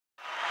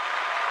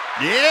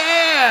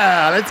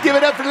Yeah, let's give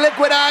it up for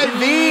Liquid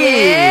IV.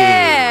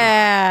 Yeah.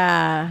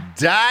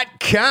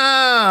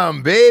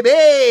 .com,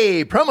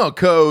 baby. Promo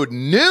code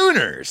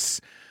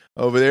Nooners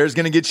over there is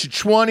going to get you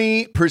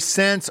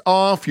 20%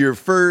 off your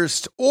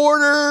first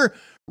order.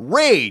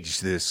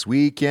 Rage this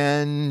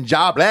weekend.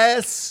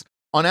 Jobless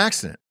on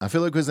accident. I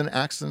feel like it was an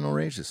accidental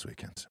rage this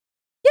weekend.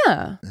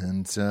 Yeah.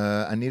 And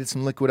I needed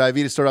some Liquid IV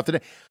to start off the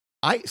day.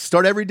 I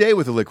start every day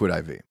with a Liquid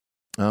IV.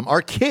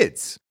 Our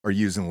kids are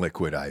using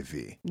Liquid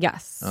IV.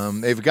 Yes.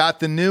 They've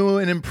got the new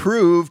and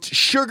improved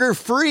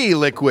sugar-free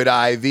Liquid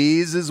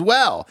IVs as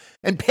well.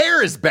 And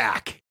Pear is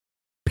back.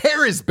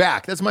 Pear is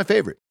back. That's my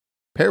favorite.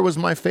 Pear was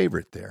my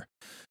favorite there.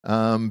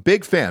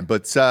 Big fan.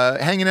 But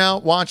hanging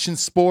out, watching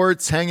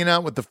sports, hanging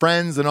out with the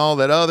friends and all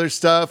that other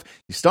stuff.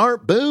 You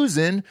start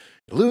boozing,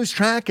 you lose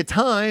track of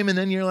time, and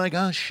then you're like,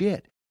 oh,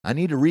 shit. I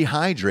need to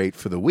rehydrate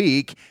for the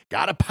week.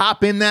 Got to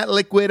pop in that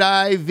Liquid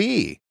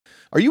IV.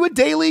 Are you a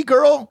daily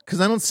girl? Because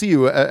I don't see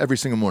you every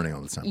single morning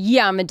all the time.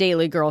 Yeah, I'm a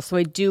daily girl. So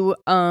I do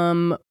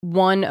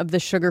one of the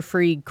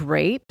sugar-free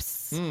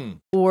grapes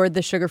or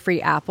the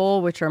sugar-free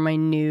apple, which are my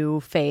new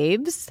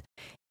faves,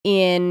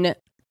 in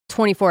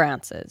 24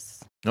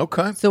 ounces.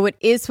 Okay. So it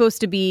is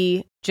supposed to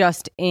be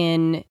just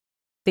in,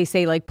 they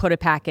say like put a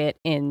packet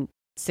in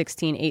 8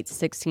 to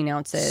 16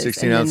 ounces.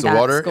 16 ounces of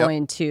water. That's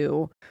going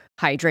to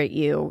hydrate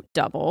you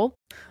double.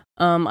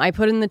 I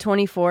put in the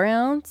 24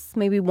 ounce,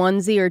 maybe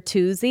onesie or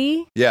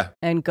twosie. Yeah.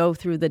 And go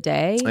through the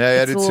day.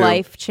 Yeah, it's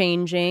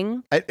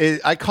life-changing.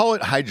 I call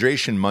it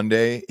Hydration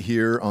Monday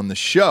here on the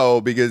show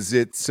because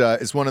it's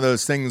one of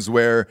those things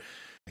where,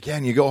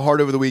 again, you go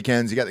hard over the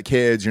weekends, you got the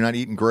kids, you're not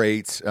eating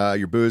great,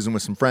 you're boozing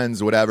with some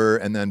friends or whatever,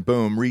 and then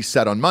boom,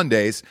 reset on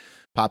Mondays,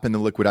 pop in the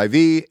Liquid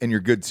IV, and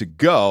you're good to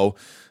go.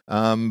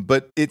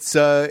 But it's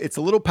a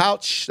little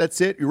pouch,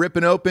 that's it. You're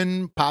ripping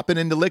open, popping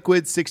into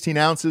liquid, 16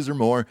 ounces or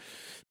more.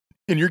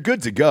 And you're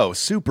good to go.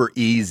 Super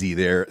easy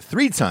there.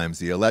 3 times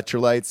the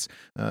electrolytes,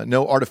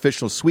 no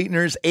artificial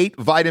sweeteners, 8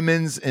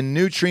 vitamins and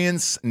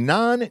nutrients,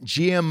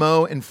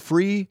 non-GMO and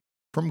free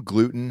from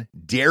gluten,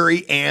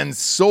 dairy, and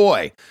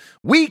soy.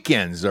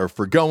 Weekends are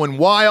for going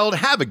wild.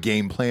 Have a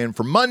game plan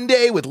for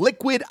Monday with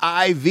Liquid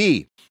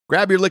IV.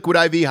 Grab your Liquid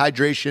IV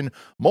hydration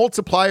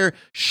multiplier,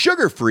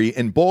 sugar-free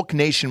in bulk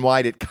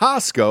nationwide at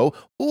Costco,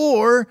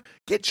 or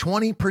get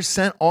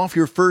 20% off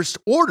your first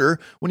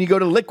order when you go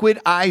to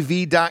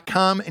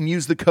liquidiv.com and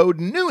use the code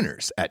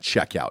Nooners at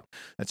checkout.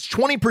 That's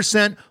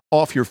 20%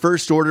 off your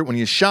first order when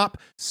you shop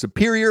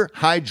Superior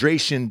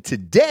Hydration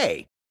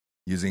today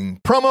using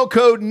promo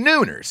code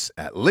Nooners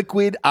at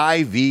liquidiv.com.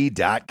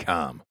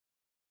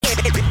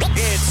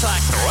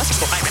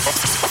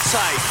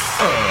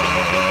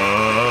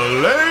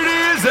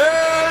 Ladies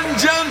and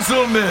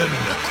gentlemen,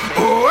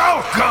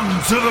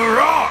 welcome to the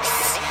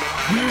Ross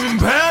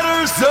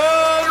Patterson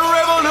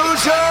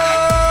Revolution!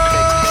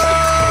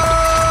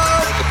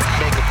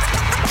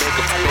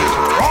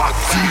 Brought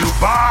to you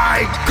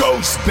by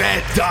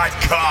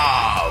GhostBed.com.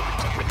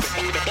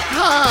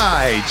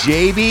 Hi,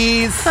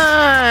 JBs.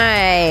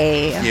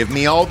 Hi. Give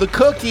me all the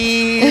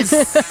cookies.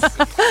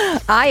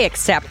 I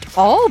accept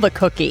all the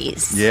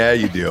cookies. Yeah,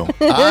 you do.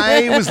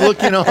 I was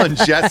looking on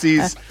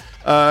Jesse's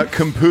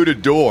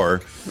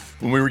computador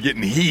when we were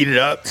getting heated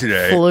up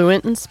today.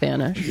 Fluent in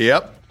Spanish.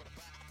 Yep.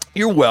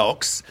 You're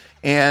Welks.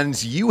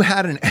 And you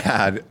had an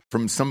ad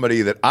from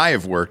somebody that I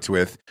have worked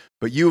with,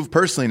 but you've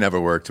personally never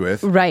worked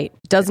with. Right.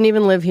 Doesn't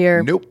even live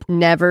here. Nope.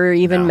 Never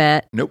even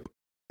met. Nope.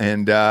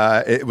 And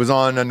it was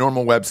on a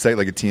normal website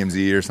like a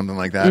TMZ or something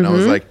like that. And I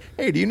was like,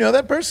 hey, do you know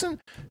that person?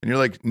 And you're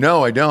like,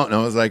 no, I don't. And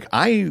I was like,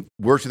 I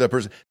worked with that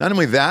person. Not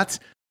only that,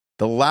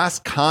 the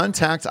last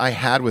contact I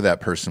had with that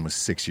person was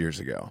 6 years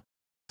ago.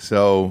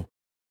 So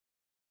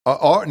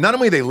not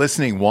only are they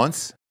listening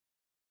once,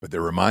 but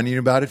they're reminding you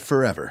about it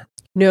forever.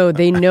 No,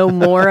 they know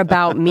more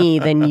about me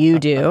than you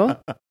do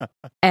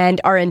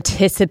and are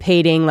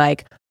anticipating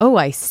like, oh,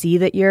 I see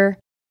that you're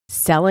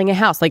selling a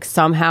house. Like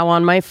somehow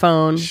on my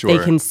phone, Sure.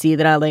 they can see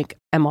that I like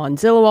am on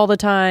Zillow all the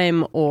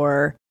time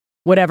or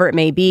whatever it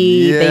may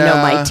be. Yeah. They know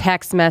my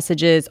text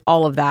messages,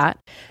 all of that.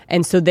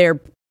 And so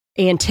they're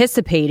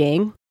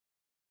anticipating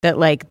that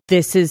like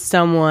this is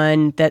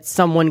someone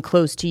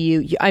close to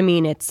you. I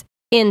mean, it's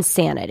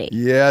insanity.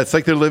 Yeah, it's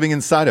like they're living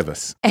inside of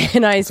us.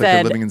 And I It's said, like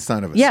they're living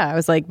inside of us. yeah, I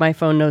was like, my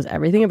phone knows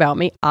everything about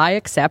me. I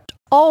accept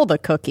all the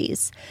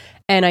cookies.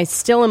 And I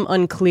still am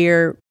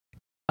unclear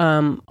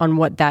on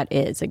what that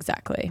is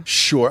exactly.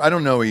 Sure. I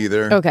don't know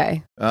either.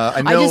 Okay.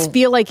 I know. I just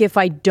feel like if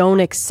I don't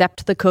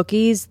accept the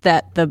cookies,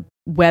 that the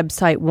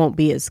website won't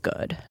be as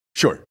good.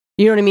 Sure.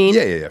 You know what I mean?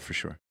 Yeah, for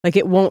sure. Like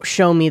it won't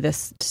show me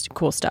this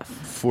cool stuff.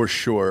 For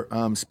sure.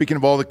 Speaking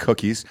of all the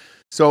cookies,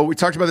 so we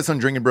talked about this on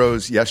Drinking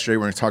Bros yesterday.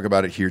 We're going to talk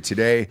about it here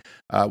today.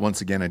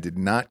 Once again, I did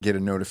not get a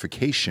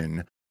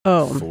notification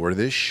for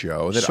this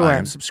show that I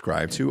am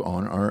subscribed to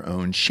on our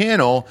own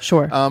channel.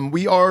 Sure.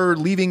 We are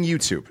leaving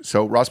YouTube.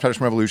 So Ross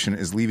Patterson Revolution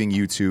is leaving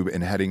YouTube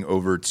and heading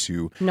over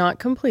to Not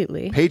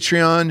completely.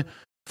 Patreon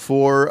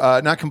for,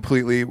 not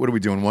completely. What are we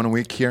doing? 1 a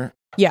week here?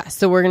 Yeah.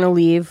 So we're going to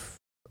leave.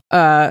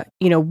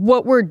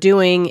 What we're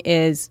doing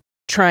is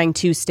trying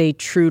to stay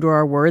true to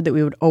our word that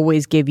we would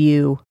always give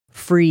you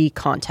free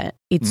content.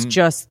 It's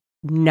just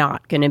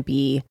not going to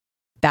be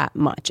that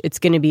much. It's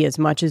going to be as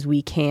much as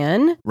we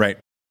can. Right.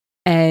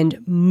 And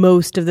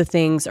most of the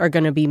things are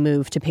going to be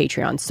moved to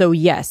Patreon. So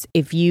yes,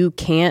 if you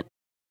can't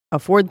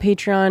afford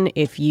Patreon,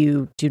 if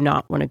you do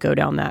not want to go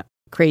down that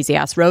crazy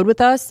ass road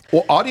with us,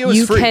 well, audio is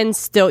you free. can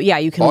still,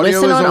 you can Audio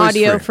listen is on always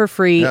audio free. for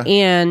free, Yeah.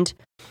 and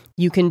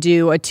you can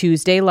do a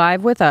Tuesday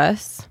live with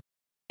us.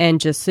 And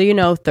just so you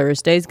know,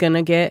 Thursday's going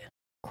to get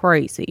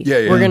crazy.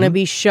 Yeah. We're going to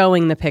be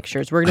showing the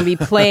pictures. We're going to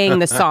be playing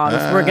the songs.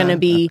 We're going to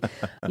be,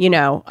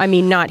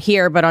 not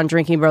here, but on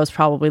Drinking Bros,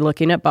 probably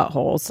looking at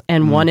buttholes,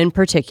 and one in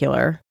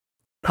particular.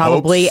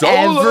 Probably Hope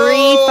Solo!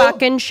 every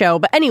fucking show.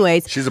 But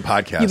anyways, She's a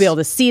podcast. you'll be able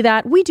to see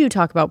that. We do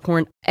talk about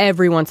porn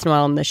every once in a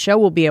while on the show.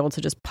 We'll be able to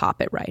just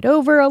pop it right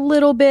over a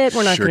little bit.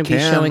 We're not Sure going to be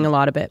can. showing a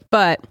lot of it.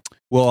 But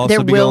We'll also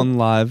there be will- going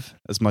live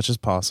as much as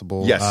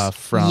possible. Yes.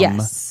 From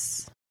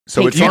yes.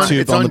 So it's on,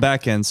 YouTube it's on the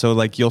back end.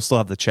 So you'll still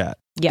have the chat.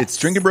 Yes. It's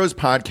Drinking Bros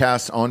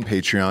podcast on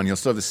Patreon. You'll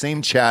still have the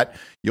same chat.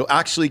 You'll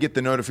actually get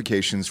the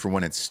notifications for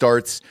when it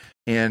starts.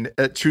 And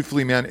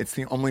truthfully, man, it's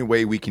the only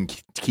way we can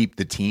keep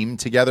the team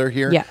together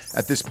here Yes.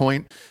 at this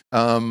point.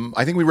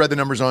 I think we read the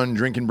numbers on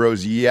Drinking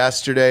Bros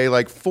yesterday.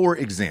 Like, for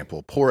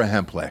example, por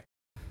ejemplo,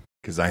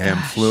 because I am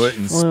fluent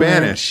in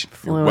Spanish.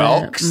 Fluent.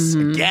 Welks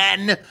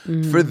again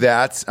for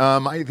that.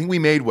 I think we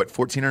made,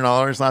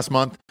 $1,400 last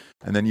month.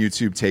 And then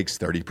YouTube takes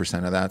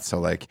 30% of that.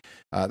 So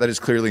that is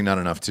clearly not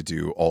enough to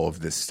do all of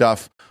this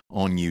stuff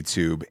on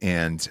YouTube.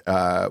 And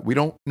we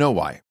don't know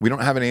why. We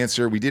don't have an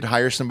answer. We did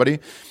hire somebody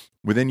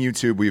within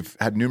YouTube. We've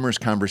had numerous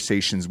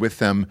conversations with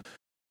them.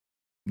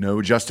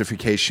 No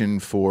justification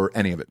for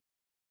any of it.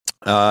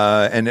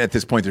 And at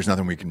this point, there's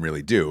nothing we can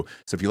really do.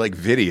 So if you like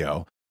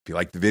video, if you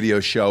like the video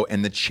show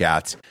and the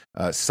chat,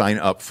 sign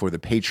up for the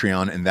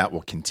Patreon, and that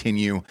will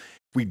continue.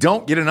 If we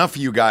don't get enough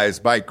of you guys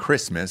by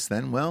Christmas,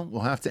 then, we'll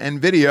have to end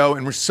video,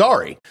 and we're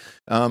sorry.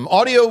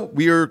 Audio,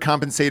 we are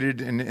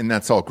compensated, and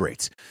that's all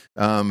great.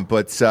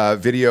 But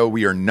video,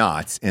 we are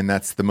not, and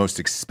that's the most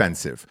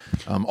expensive.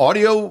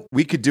 Audio,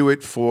 we could do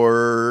it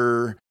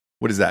for,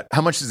 what is that?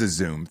 How much is a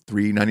Zoom?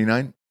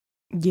 $3.99?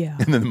 Yeah.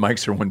 And then the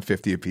mics are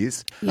 $150 a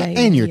piece. Yeah.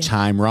 And your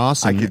time,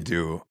 Ross. I And could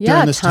do.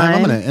 during this time, I'm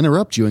time. going to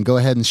interrupt you and go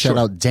ahead and shout Sure.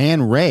 out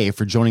Dan Ray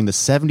for joining the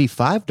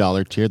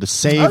 $75 tier, the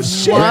Save Oh,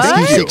 shit. Rescue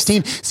Thank you.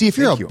 16. See, if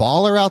you're Thank a you.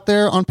 baller out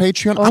there on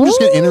Patreon, I'm just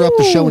going to interrupt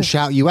the show Oh. and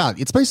shout you out.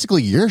 It's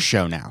basically your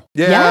show now.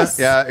 Yeah, Yes.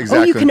 yeah, exactly.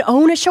 Oh, you can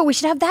own a show. We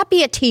should have that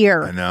be a I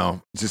tier.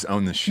 know. Just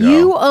own the show.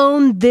 You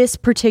own this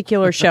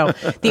particular show.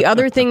 The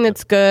other thing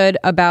that's good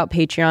about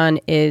Patreon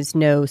is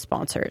no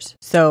sponsors.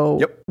 So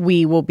Yep.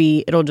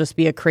 it'll just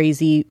be a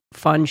crazy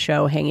fun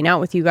show hanging out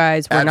with you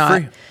guys. We're not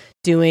Ad-free.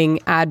 doing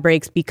ad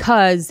breaks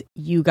because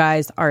you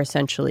guys are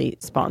essentially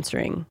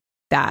sponsoring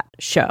that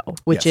show,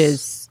 which Yes.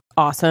 is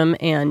awesome.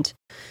 And,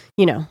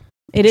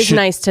 it is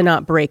nice to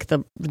not break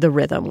the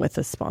rhythm with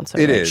a sponsor.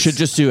 It is. Should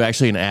just do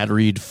actually an ad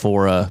read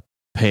for a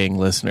paying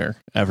listener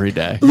every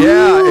day.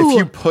 Yeah, Ooh. if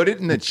you put it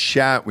in the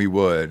chat, we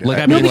would. Like,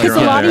 I No, mean, because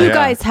like, a lot of yeah. you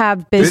guys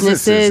have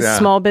businesses, yeah.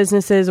 small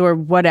businesses, or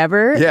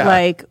whatever. Yeah.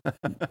 Like,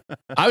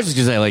 I was just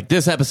gonna say,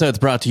 this episode's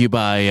brought to you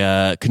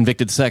by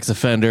convicted sex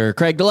offender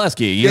Craig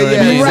Dulesky. You know Yeah, what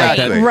I mean? yeah, Like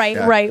exactly.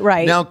 that-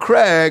 Right. Now,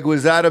 Craig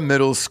was at a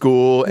middle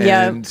school,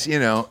 Yeah. and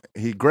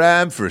he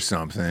grabbed for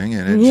something,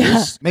 and it Yeah.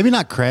 just Maybe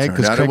not Craig, Turned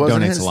because out it Craig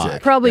wasn't donates his a lot.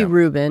 dick. Probably Yeah.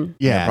 Ruben.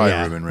 Yeah, probably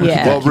yeah. Ruben. Right?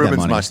 Yeah. Well, Keep that Ruben's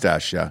money.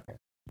 mustache. Yeah,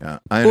 yeah.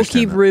 I We'll understand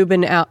keep that.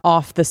 Ruben out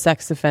off the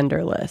sex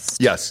offender list.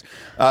 Yes.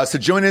 So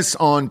join us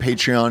on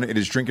Patreon. It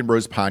is Drinking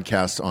Bros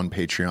Podcast on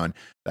Patreon.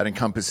 That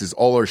encompasses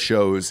all our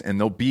shows, and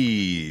there'll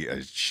be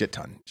a shit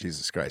ton.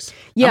 Jesus Christ.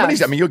 Yeah.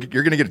 How many, you're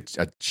going to get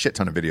a shit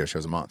ton of video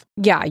shows a month.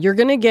 Yeah, you're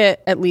going to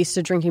get at least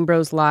a Drinking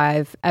Bros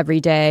live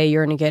every day.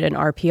 You're going to get an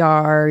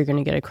RPR. You're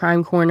going to get a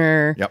Crime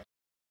Corner. Yep.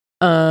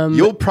 Um,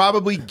 You'll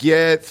probably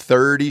get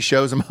 30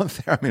 shows a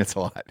month there. I mean, it's a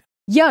lot.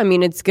 Yeah, I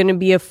mean, it's going to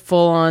be a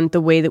full on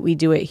the way that we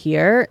do it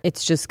here.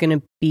 It's just going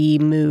to be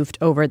moved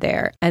over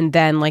there. And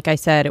then, like I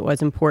said, it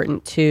was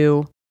important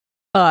to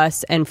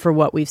us and for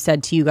what we've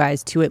said to you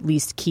guys to at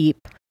least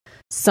keep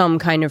some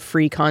kind of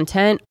free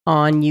content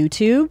on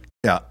YouTube.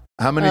 Yeah.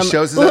 How many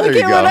shows is that? Look There you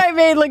at go. what I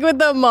made. Look what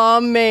the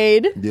mom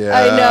made. Yeah.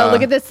 I know.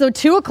 Look at this. So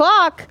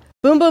 2:00.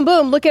 Boom, boom,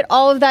 boom. Look at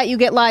all of that. You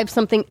get live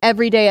something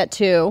every day at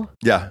 2.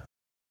 Yeah.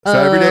 So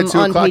every day at 2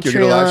 on o'clock, you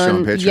get a live show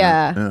on Patreon. Patreon.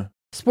 Yeah.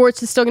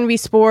 Sports is still going to be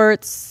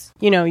sports.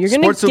 You're going to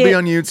Sports get... will be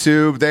on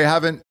YouTube. They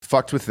haven't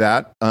fucked with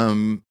that.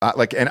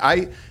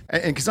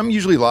 Because I'm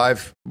usually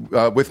live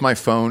with my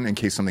phone in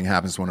case something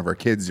happens to one of our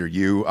kids or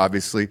you,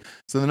 obviously.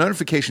 So the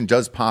notification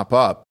does pop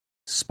up.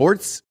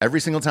 Sports, every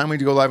single time we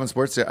go live on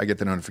sports, I get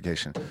the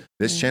notification.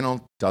 This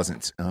channel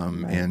doesn't.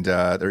 And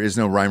there is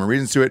no rhyme or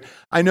reason to it.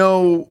 I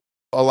know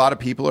a lot of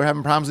people are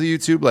having problems with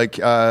YouTube, like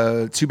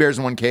Two Bears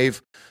in One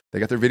Cave. They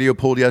got their video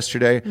pulled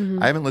yesterday.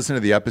 I haven't listened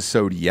to the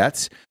episode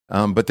yet,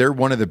 but they're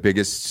one of the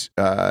biggest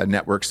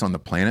networks on the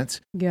planet,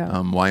 Yeah.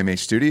 YMH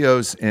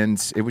Studios,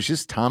 and it was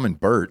just Tom and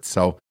Bert.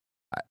 So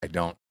I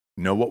don't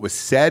know what was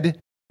said.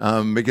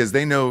 because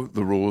they know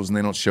the rules and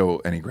they don't show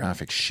any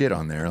graphic shit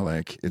on there.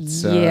 Like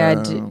it's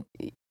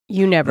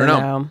you never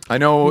know. I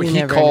know You he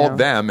never called know.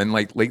 them and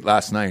like late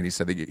last night he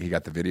said that he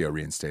got the video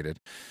reinstated.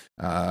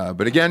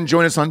 But again,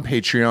 join us on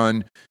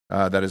Patreon.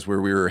 That is where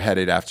we were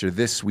headed after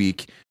this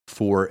week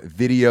for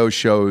video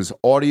shows.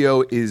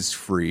 Audio is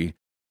free,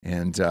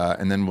 and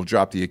then we'll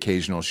drop the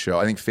occasional show.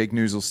 I think Fake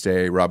News will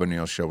stay. Rob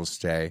O'Neill's show will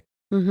stay.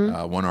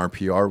 One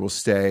RPR will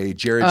stay.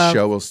 Jared's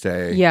show will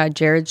stay. Yeah,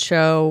 Jared's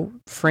show,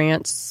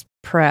 France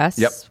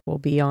Press, will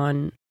be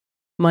on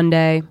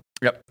Monday.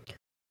 Yep.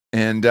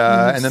 And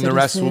then the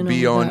rest will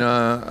be on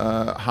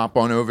hop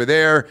on over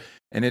there,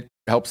 and it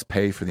helps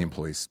pay for the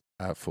employees.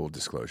 Full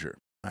disclosure,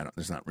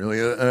 there's not really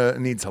a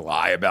need to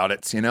lie about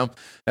it.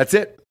 That's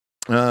it.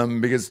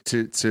 Because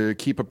to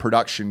keep a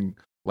production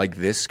like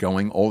this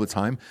going all the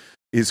time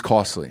is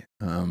costly.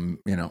 When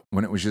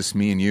it was just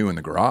me and you in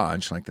the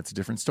garage, like that's a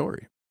different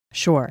story.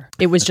 Sure,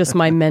 it was just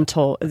my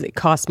mental. It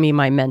cost me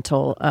my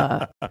mental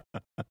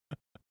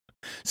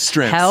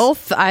strength.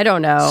 Health. I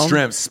don't know.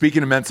 Strength.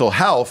 Speaking of mental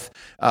health,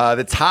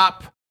 the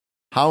top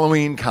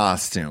Halloween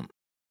costume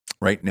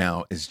right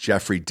now is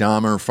Jeffrey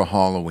Dahmer for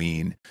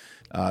Halloween.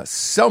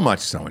 So much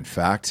so, in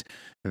fact,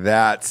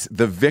 that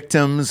the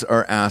victims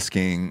are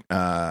asking,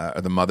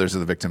 the mothers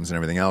of the victims and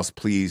everything else,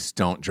 please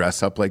don't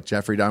dress up like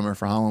Jeffrey Dahmer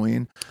for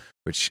Halloween,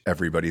 which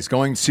everybody's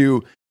going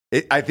to.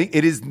 I think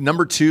it is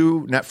number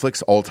 2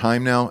 Netflix all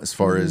time now as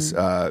far as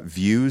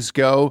views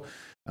go.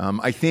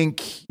 I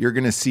think you're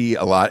going to see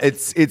a lot.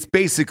 It's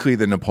basically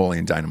the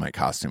Napoleon Dynamite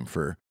costume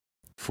for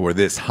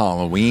this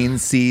Halloween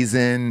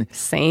season.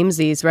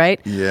 Samesies, right?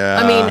 Yeah.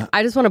 I mean,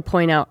 I just want to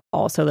point out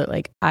also that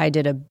like I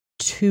did a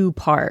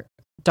 2-part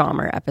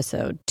Dahmer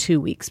episode 2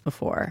 weeks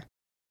before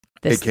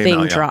this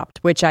thing dropped,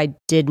 which I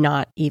did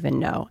not even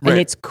know. Right. And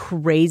it's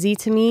crazy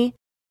to me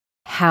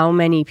how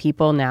many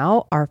people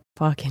now are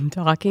fucking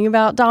talking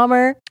about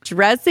Dahmer,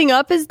 dressing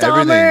up as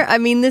Dahmer. Everything. I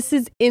mean, this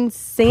is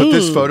insane. Put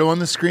this photo on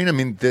the screen. I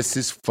mean, this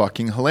is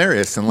fucking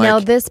hilarious. And like, now,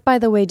 this, by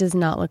the way, does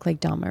not look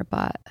like Dahmer,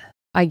 but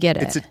I get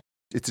it.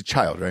 It's a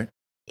child, right?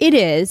 It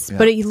is,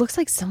 but it looks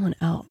like someone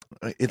else.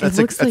 That's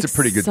a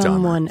pretty good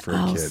Dahmer for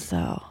a kid.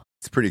 Though.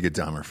 It's a pretty good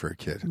Dahmer for a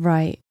kid.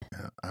 Right.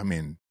 Yeah, I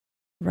mean,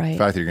 right. the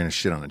fact that you're going to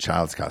shit on a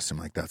child's costume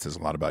like that says a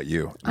lot about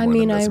you. I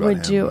mean, I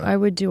would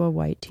do a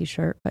white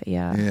T-shirt, but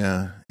yeah.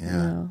 Yeah.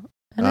 No.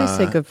 And I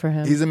say good for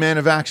him. He's a man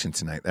of action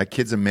tonight. That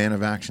kid's a man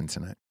of action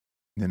tonight,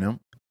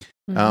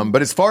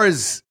 But as far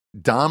as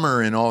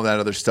Dahmer and all that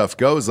other stuff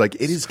goes, like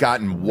it has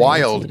gotten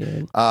wild.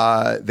 Dude.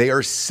 They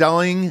are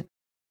selling.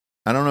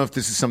 I don't know if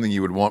this is something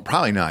you would want.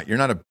 Probably not. You're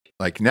not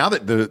now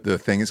that the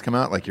thing has come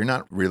out, like you're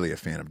not really a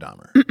fan of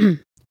Dahmer.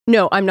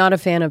 No, I'm not a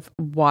fan of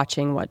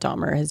watching what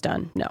Dahmer has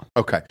done. No.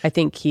 Okay. I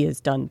think he has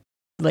done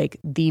like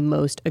the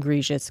most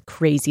egregious,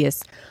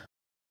 craziest,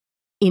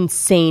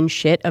 insane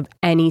shit of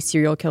any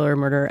serial killer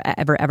murderer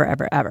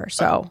ever.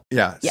 So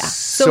yeah.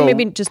 So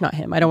maybe just not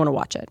him. I don't want to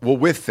watch it. Well,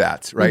 with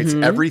that, right?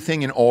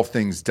 Everything and all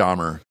things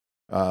Dahmer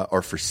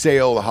are for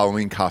sale. The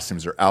Halloween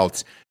costumes are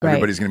out.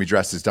 Everybody's going to be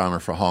dressed as Dahmer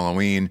for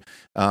Halloween.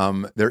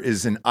 There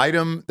is an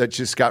item that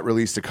just got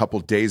released a couple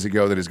days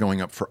ago that is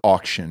going up for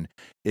auction.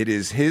 It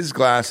is his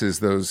glasses,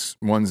 those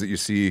ones that you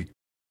see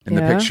in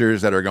the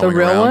pictures that are going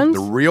real around. ones?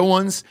 The real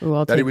ones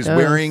Ooh, that he was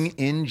wearing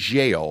in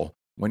jail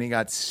when he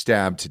got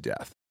stabbed to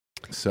death.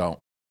 So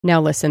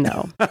now listen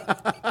though,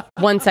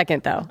 1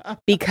 second though,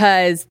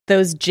 because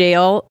those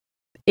jail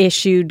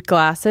issued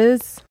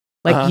glasses,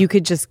 like you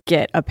could just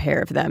get a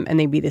pair of them and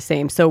they'd be the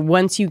same. So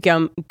once you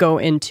go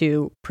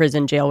into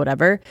prison, jail,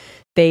 whatever,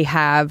 they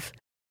have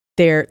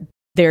their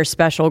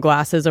special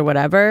glasses or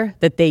whatever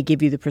that they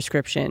give you the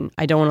prescription.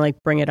 I don't want to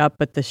like bring it up,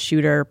 but the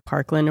Shooter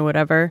Parkland or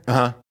whatever,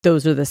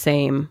 those are the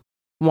same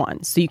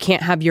ones. So you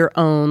can't have your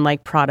own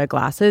like Prada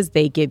glasses.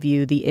 They give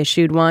you the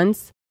issued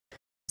ones.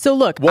 So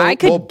look, I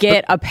could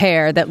get a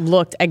pair that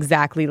looked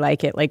exactly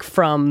like it, like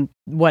from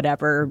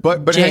whatever.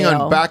 But jail. hang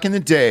on, back in the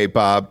day,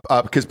 Bob,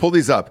 because pull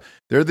these up.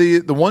 They're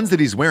the ones that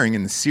he's wearing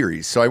in the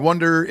series. So I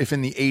wonder if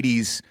in the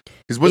 80s,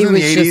 because wasn't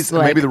in the 80s,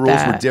 like maybe the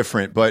rules were that.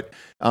 different. But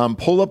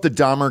pull up the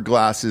Dahmer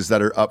glasses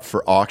that are up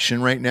for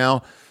auction right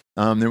now.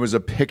 There was a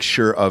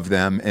picture of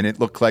them, and it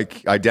looked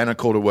like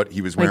identical to what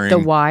he was wearing.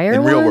 Like the wire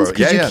in real ones? world.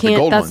 Yeah, You the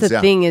gold that's ones.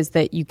 the thing is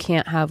that you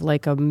can't have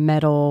like a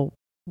metal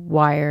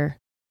wire.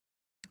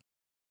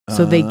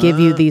 So they give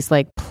you these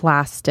like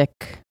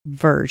plastic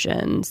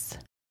versions.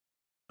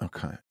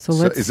 Okay. So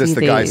let's is this see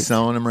the guy these.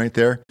 selling them right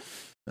there?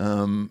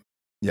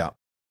 Yeah.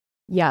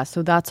 Yeah,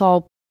 so that's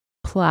all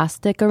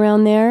plastic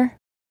around there.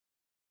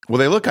 Well,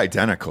 they look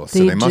identical, so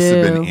They they must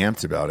have been do.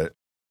 amped about it.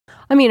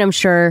 I mean, I'm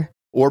sure.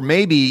 Or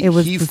maybe It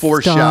was he the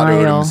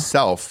foreshadowed style.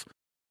 himself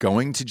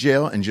going to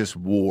jail and just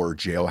wore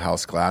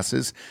jailhouse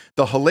glasses.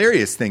 The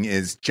hilarious thing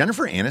is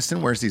Jennifer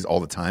Aniston wears these all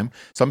the time.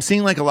 So I'm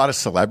seeing like a lot of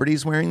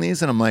celebrities wearing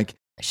these, and I'm like,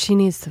 She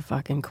needs to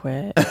fucking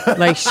quit.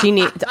 Like she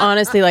needs,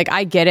 honestly, like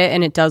I get it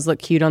and it does look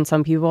cute on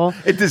some people.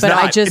 it does but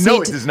not. I just No,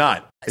 need it to- does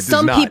not. It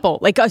Some does not. people,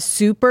 like a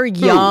super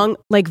young,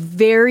 like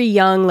very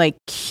young, like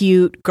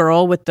cute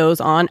girl with those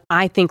on,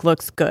 I think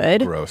looks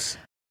good. Gross.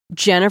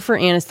 Jennifer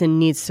Aniston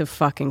needs to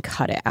fucking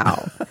cut it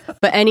out.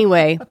 But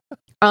anyway,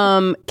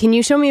 can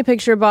you show me a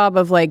picture, Bob,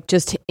 of like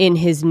just in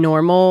his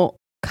normal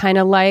kind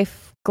of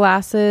life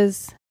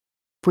glasses?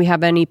 If we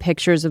have any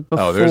pictures of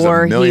before there's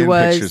a million he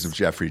was. pictures of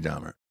Jeffrey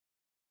Dahmer.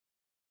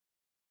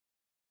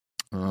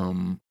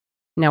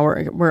 Now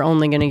we're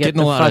only going to get Getting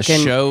the a lot fucking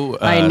of show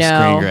I know.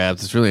 screen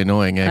grabs. It's really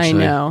annoying,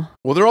 actually. I know.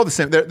 Well, they're all the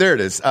same. There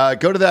it is.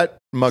 Go to that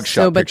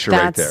mugshot But picture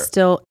right that's there.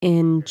 still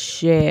in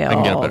jail. I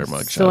can get a better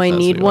mugshot So I if that's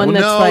need what you one want.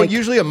 that's no, like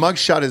usually a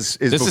mugshot is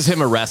This is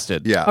him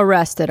arrested. Yeah.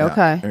 arrested. Yeah,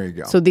 Okay. there you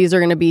go. So these are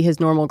going to be his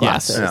normal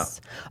Yes. glasses.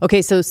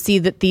 Okay. So see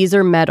that these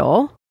are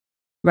metal,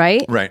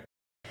 right? Right.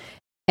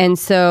 And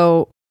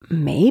so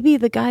maybe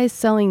the guy's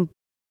selling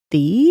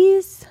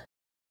these.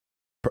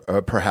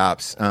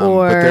 Perhaps.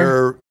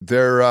 Or-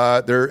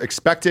 but they're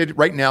expected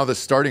right now. The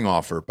starting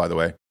offer, by the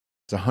way,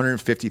 is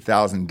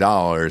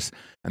 $150,000,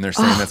 and they're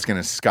saying that's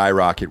going to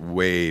skyrocket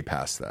way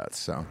past that.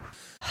 So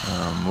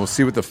we'll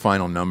see what the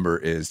final number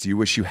is. Do you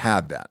wish you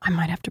had that? I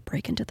might have to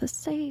break into the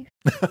safe.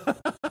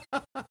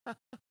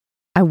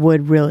 I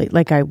would really.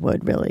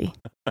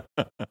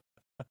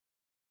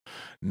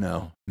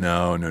 No.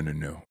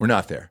 We're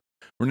not there.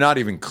 We're not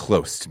even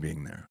close to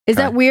being there. Is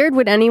okay? that weird?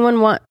 Would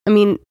anyone want? I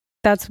mean,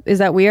 is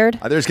that weird?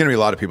 There's going to be a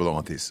lot of people that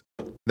want these.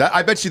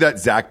 I bet you that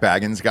Zach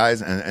Baggins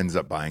guys ends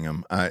up buying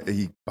them.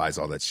 He buys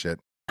all that shit.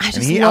 I And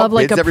just he love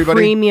like outbids a everybody?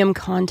 premium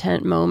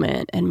content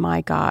moment, and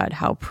my God,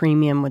 how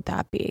premium would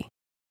that be?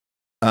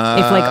 If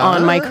like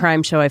on my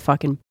crime show, I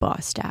fucking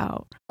bust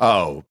out.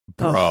 Oh,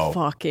 bro. Oh,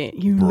 fuck it.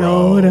 You Bro.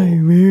 know what I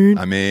mean?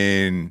 I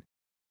mean,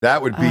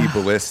 that would be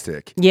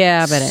ballistic.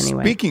 Yeah, but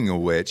anyway. Speaking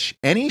of which,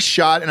 any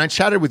shot, and I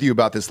chatted with you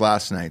about this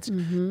last night,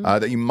 Mm-hmm.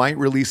 that you might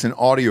release an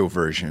audio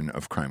version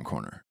of Crime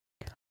Corner.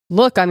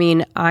 Look, I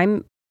mean,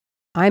 I'm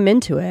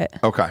into it.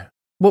 Okay.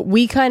 What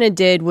we kind of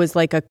did was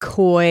like a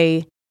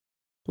coy,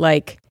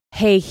 like,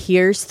 hey,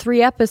 here's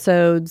 3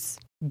 episodes.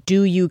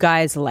 Do you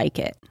guys like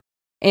it?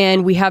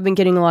 And we have been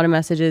getting a lot of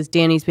messages.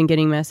 Danny's been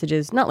getting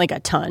messages, not like a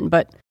ton,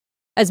 but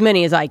as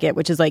many as I get,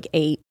 which is like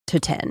 8 to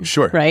 10.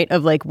 Sure. Right?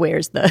 Of like,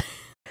 where's the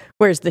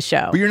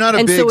show? But you're not a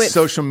And big so it-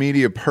 social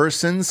media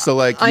person, so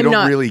like you I'm don't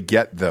not- really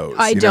get those.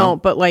 I you know?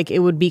 don't, but like it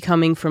would be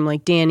coming from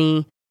like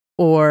Danny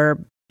or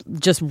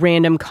just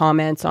random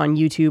comments on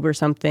YouTube or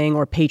something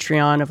or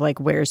Patreon of like,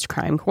 where's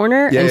Crime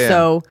Corner? Yeah, and yeah.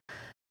 so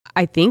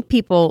I think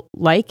people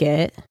like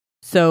it.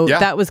 So Yeah.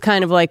 that was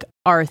kind of like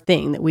our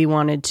thing that we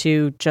wanted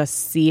to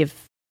just see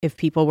if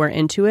people were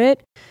into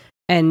it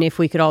and if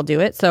we could all do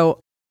it. So,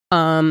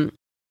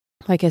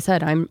 like I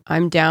said,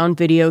 I'm down.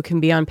 Video can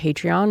be on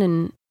Patreon,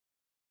 and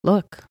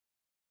look,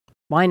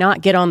 why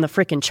not get on the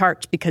freaking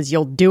charts? Because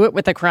you'll do it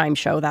with a crime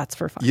show. That's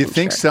for fucking You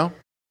think sure.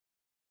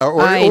 so?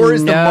 Or I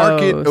is the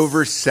market know,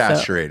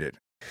 oversaturated?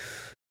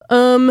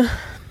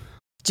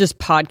 Just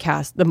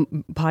the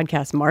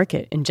podcast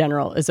market in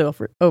general is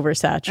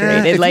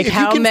oversaturated. If like you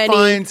how can many?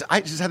 Find,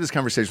 I just had this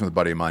conversation with a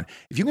buddy of mine.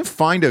 If you can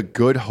find a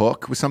good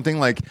hook with something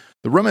like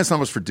the Romance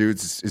Novels for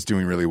Dudes is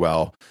doing really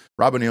well.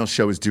 Rob O'Neill's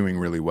show is doing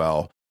really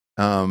well.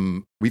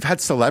 We've had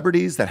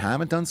celebrities that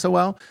haven't done so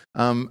well.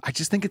 I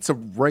just think it's a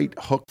right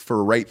hook for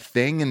a right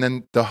thing, and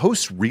then the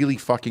host really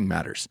fucking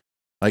matters.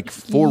 Like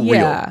for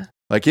Yeah. real.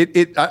 Like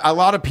a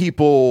lot of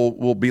people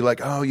will be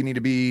like, "Oh, you need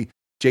to be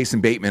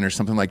Jason Bateman or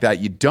something like that."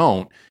 You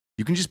don't.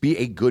 You can just be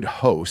a good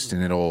host,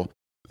 and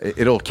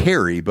it'll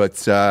carry.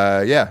 But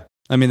yeah,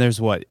 I mean, there's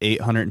what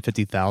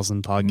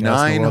 850,000 podcasts. in the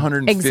world?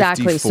 954,000.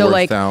 Exactly. So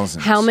like,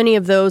 how many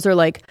of those are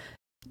like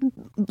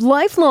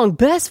lifelong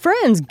best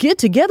friends get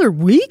together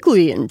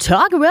weekly and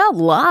talk about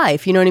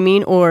life? You know what I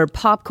mean? Or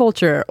pop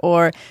culture.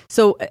 Or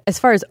so as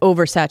far as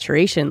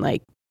oversaturation,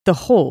 like the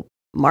whole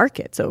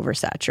market's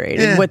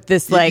oversaturated with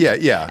this like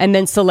yeah. and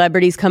then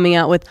celebrities coming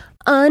out with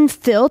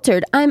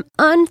unfiltered. I'm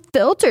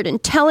unfiltered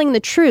and telling the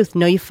truth.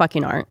 No, you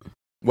fucking aren't.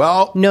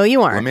 Well, No,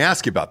 you let aren't. me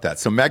ask you about that.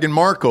 So Meghan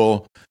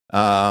Markle,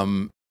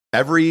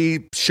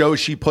 every show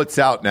she puts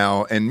out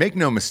now, and make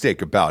no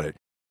mistake about it,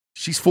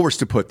 she's forced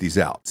to put these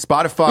out.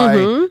 Spotify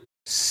Mhm.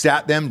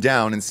 sat them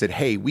down and said,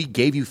 "Hey, we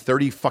gave you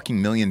 $30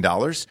 million.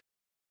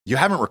 You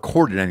haven't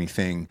recorded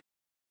anything.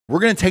 We're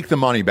going to take the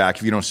money back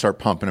if you don't start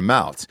pumping them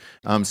out."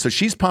 So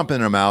she's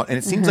pumping them out, and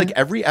it seems like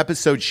every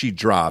episode she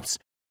drops,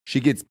 she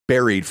gets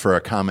buried for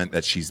a comment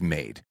that she's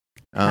made.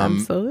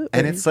 Absolutely.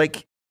 And it's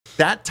like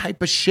that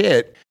type of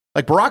shit.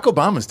 Like Barack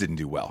Obama's didn't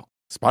do well.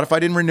 Spotify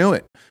didn't renew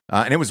it.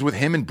 And it was with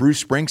him and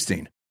Bruce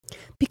Springsteen.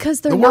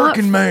 because they're The not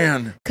working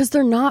man. because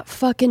they're not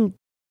fucking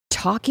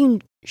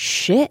talking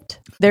shit.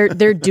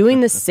 They're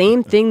doing the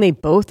same thing they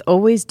both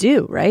always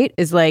do, right?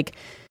 Is like,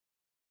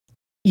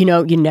 you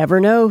know, you never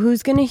know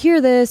who's going to hear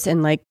this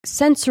and like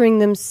censoring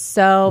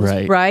themselves,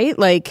 Right. right?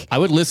 Like, I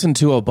would listen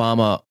to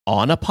Obama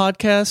on a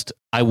podcast.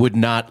 I would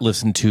not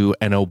listen to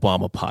an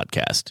Obama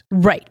podcast.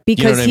 right.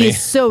 Because what I he's mean?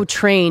 so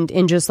trained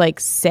in just like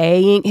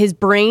saying, his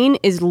brain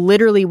is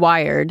literally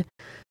wired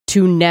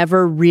to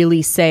never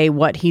really say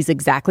what he's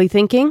exactly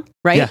thinking,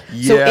 right? Yeah.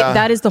 So Yeah.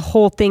 that is the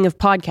whole thing of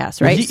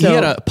podcasts, right? He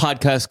had a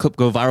podcast clip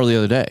go viral the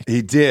other day.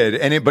 He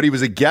did. But he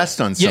was a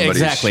guest on Yeah,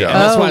 somebody's exactly. show. And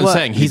that's Oh, what I'm what?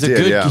 saying. He's He a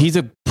did, good. yeah. He's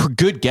a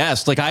good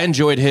guest. Like I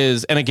enjoyed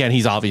his, and again,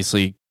 he's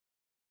obviously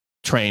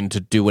trained to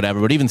do whatever,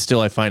 but even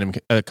still, I find him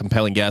a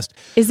compelling guest.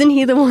 Isn't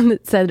he the one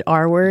that said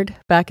R word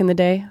back in the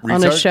day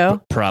on a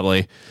show?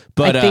 Probably,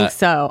 but I think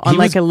so, on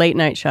like a late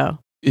night show.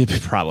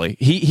 Probably.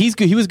 He's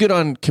good. He was good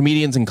on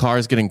Comedians in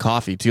Cars Getting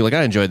Coffee too. Like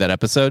I enjoyed that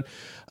episode.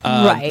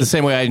 Right. The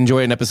same way I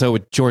enjoy an episode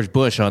with George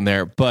Bush on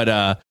there.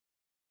 But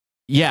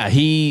yeah,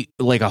 he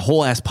like a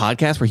whole ass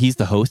podcast where he's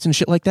the host and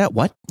shit like that.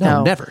 What?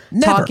 No, never.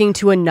 Talking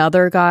to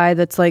another guy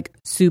that's like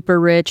super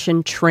rich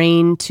and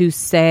trained to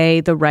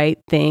say the right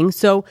thing.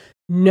 So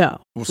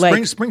no. Well,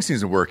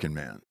 Springsteen's a working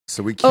man.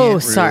 So we can't. Oh,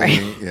 sorry.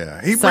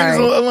 Yeah, he brings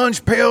a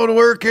lunch pail to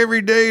work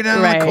every day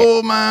down in the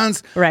coal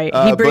mines. Right.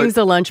 He brings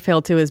a lunch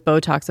pail to his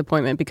Botox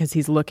appointment because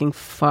he's looking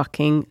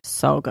fucking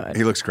so good.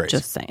 He looks great.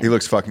 Just saying. He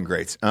looks fucking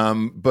great.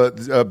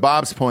 But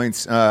Bob's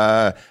points,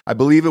 I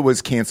believe it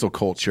was cancel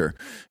culture,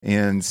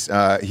 and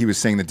he was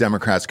saying the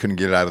Democrats couldn't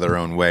get it out of their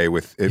own way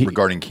with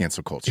regarding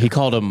cancel culture. He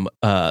called him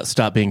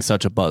 "Stop being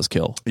such a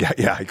buzzkill."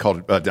 Yeah. He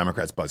called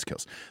Democrats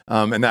buzzkills.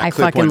 And that I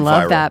clip fucking went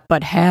love viral. that.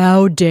 But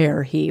how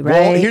dare he? Right.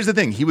 Well, here's the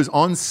thing. He was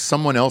on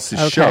someone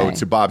else's show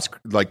to Bob's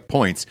like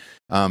points.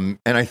 And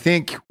I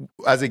think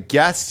as a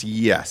guest,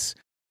 yes.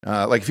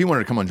 Like if he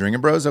wanted to come on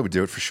Drinking Bros, I would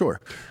do it for sure.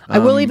 I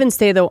will even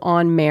say though,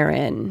 on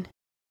Marin,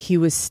 he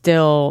was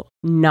still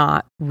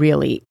not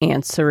really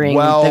answering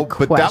the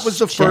question. But that was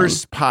the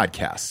first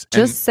podcast.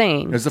 Just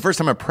saying. It was the first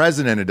time a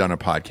president had done a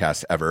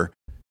podcast ever.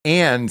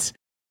 And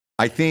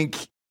I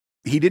think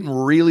he didn't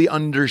really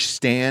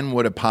understand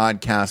what a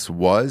podcast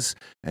was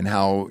and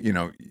how,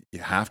 you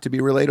have to be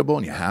relatable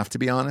and you have to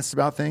be honest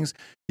about things.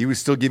 He was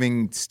still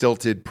giving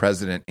stilted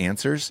president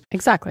answers.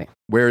 Exactly.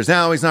 Whereas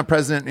now he's not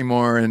president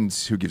anymore, and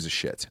who gives a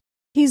shit?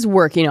 He's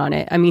working on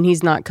it. I mean,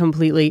 he's not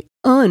completely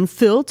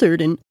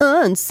unfiltered and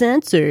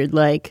uncensored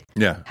like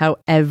how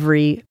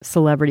every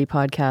celebrity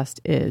podcast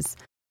is.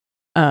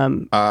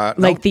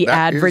 Like the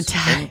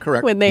advertise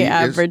when they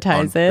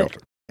advertise it.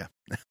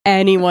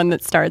 Anyone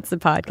that starts a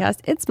podcast,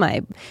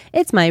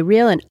 it's my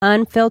real and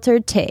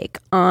unfiltered take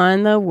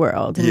on the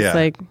world. And it's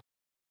like,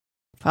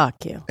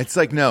 fuck you. It's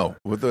like, no,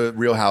 with the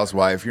Real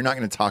Housewife, you're not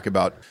going to talk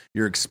about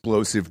your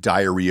explosive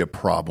diarrhea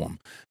problem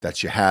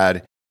that you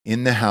had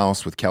in the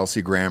house with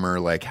Kelsey Grammer,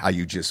 like how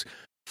you just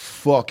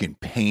fucking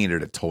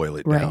painted a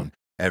toilet down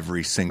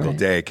every single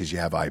day because you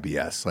have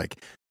IBS.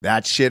 Like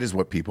that shit is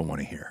what people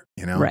want to hear,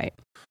 Right.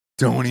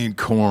 Don't eat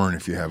corn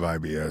if you have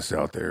IBS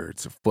out there.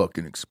 It's a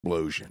fucking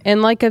explosion.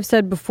 And like I've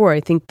said before, I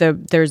think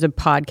there's a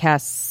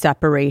podcast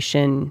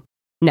separation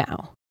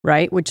now,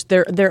 right? Which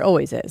there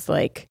always is.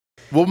 Like,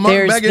 well,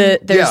 there's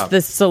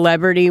the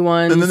celebrity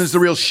ones, and then there's the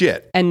real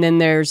shit, and then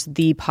there's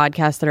the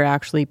podcasts that are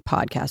actually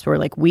podcasts where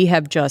like we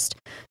have just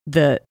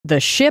the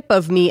ship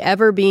of me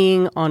ever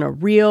being on a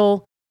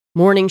real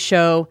morning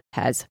show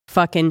has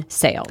fucking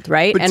sailed,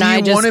 right? But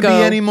and do you want to be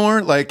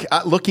anymore? Like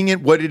looking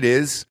at what it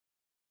is.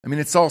 I mean,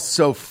 it's all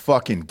so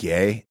fucking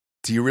gay.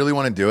 Do you really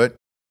want to do it?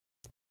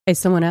 Is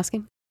someone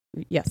asking?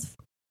 Yes.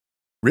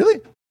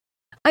 Really?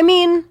 I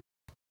mean,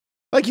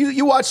 like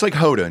you watch like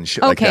Hoda and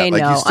shit like that.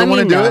 Like no. you still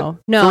want to do it?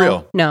 No, for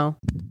real? No,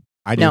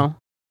 I do. No.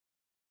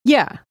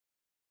 Yeah.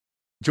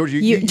 George,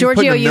 you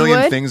putting a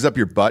million things up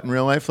your butt in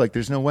real life? Like,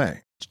 there's no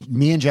way.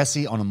 Me and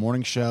Jesse on a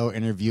morning show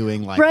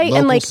interviewing like right, local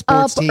and like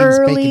sports up teams,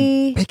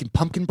 early, baking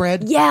pumpkin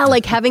bread. Yeah,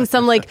 like having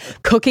some like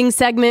cooking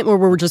segment where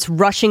we're just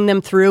rushing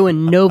them through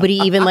and nobody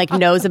even like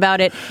knows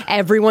about it.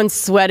 Everyone's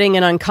sweating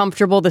and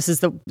uncomfortable. This is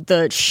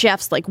the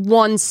chef's like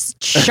one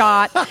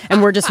shot,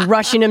 and we're just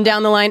rushing them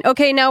down the line.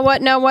 Okay, now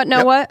what?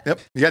 What? Yep.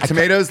 You got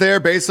tomatoes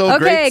there, basil.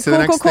 Okay,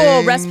 great. cool.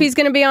 Thing. Recipe's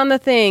gonna be on the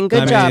thing.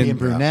 Good job. And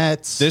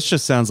brunettes. This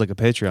just sounds like a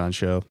Patreon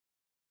show.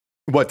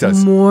 What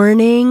does?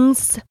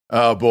 Mornings.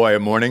 Oh boy, a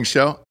morning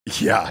show?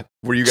 Yeah.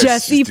 Where you guys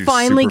Jessie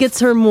finally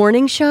gets her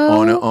morning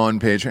show on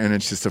Patreon, and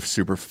it's just a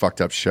super fucked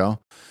up show.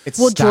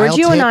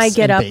 Giorgio and I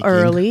get up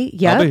early.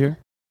 Yeah. I'll be here.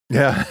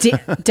 Yeah.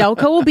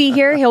 Delco will be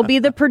here. He'll be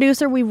the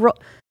producer. You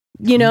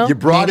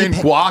brought in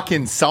guac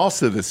and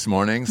salsa this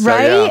morning. So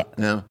right?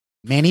 Yeah.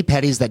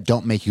 Mani-pedis that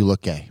don't make you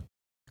look gay.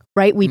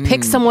 Right? We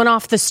pick someone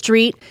off the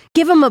street,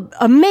 give them a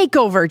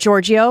makeover,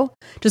 Giorgio.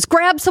 Just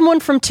grab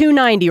someone from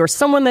 290 or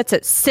someone that's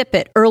at Sip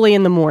It early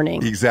in the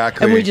morning.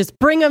 Exactly. And we just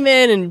bring them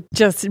in and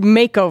just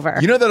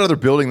makeover. You know that other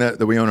building that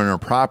we own on our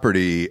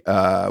property,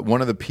 one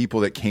of the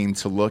people that came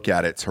to look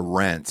at it to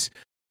rent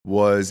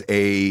was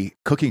a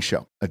cooking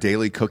show, a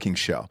daily cooking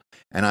show.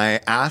 And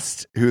I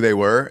asked who they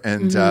were,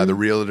 and the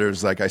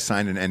realtor's like, I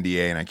signed an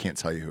NDA and I can't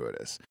tell you who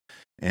it is.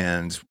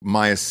 And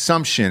my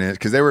assumption is,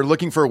 because they were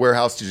looking for a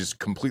warehouse to just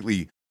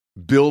completely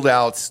build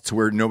outs to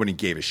where nobody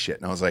gave a shit.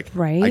 And I was like,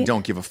 right? I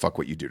don't give a fuck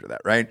what you do to that,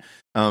 right?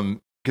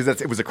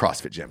 Because it was a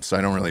CrossFit gym, so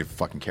I don't really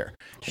fucking care.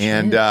 Shit.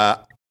 And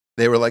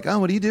they were like, oh,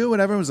 what do you do?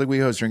 Whatever. It was like, we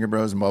host Drinking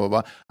Bros and blah, blah,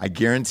 blah. I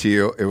guarantee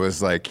you it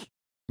was like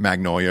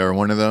Magnolia or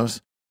one of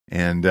those.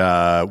 And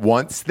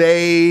once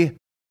they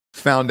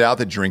found out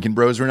that Drinking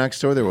Bros were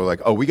next door, they were like,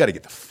 oh, we got to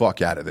get the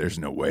fuck out of there. There's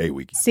no way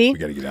we got to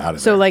get out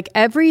of there. So like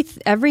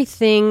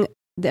everything,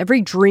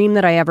 every dream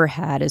that I ever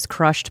had is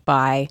crushed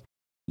by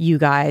you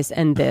guys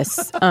and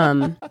this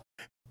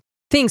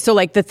thing. So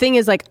like the thing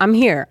is like, I'm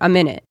here, I'm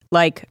in it.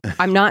 Like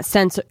I'm not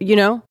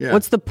Yeah.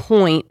 What's the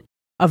point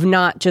of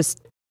not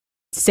just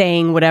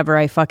saying whatever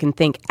I fucking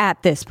think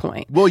at this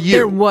point? Well,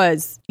 there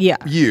was, I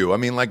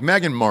mean, like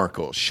Meghan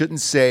Markle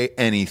shouldn't say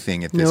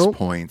anything at this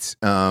point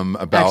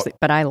about actually,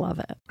 but I love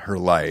it. her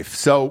life.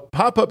 So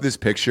pop up this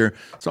picture.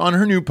 So on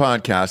her new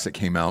podcast that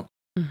came out,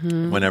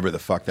 whenever the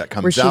fuck that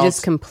comes where she out,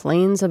 just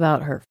complains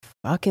about her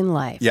fucking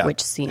life, Yeah,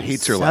 which seems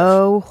hates her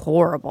so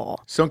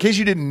horrible. So in case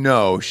you didn't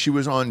know, she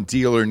was on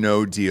Deal or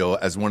No Deal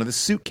as one of the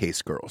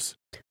Suitcase Girls,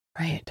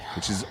 Right.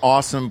 which is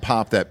awesome.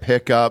 Pop that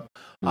pic up.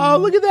 Oh,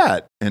 look at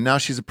that. And now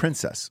she's a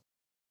princess.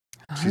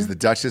 She's the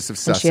Duchess of And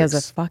Sussex. she has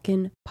a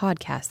fucking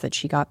podcast that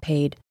she got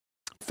paid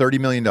 $30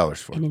 million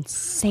for. an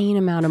insane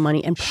amount of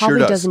money and Sure probably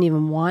does. doesn't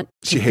even want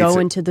She to hates go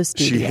it. into the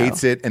studio. She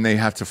hates it, and they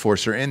have to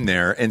force her in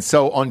there. And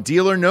so on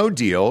Deal or No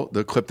Deal,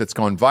 the clip that's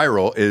gone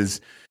viral is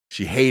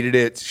she hated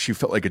it. She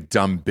felt like a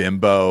dumb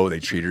bimbo. They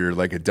treated her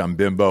like a dumb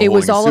bimbo. It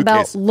was all holding a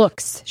about suitcase.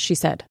 looks, she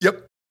said.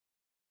 Yep.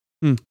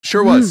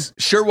 Sure was.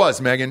 Sure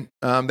was, Megan.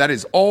 That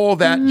is all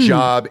that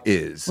job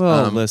is.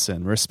 Well,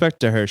 listen,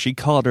 respect to her. She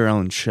called her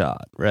own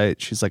shot,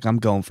 right? She's like, I'm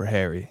going for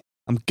Harry.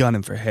 I'm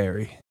gunning for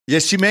Harry.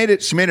 Yes, she made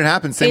it. She made it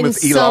happen. Same with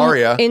some,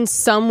 Ilaria. in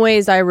some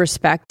ways, I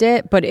respect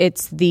it, but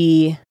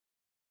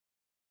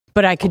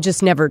but I could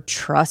just never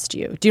trust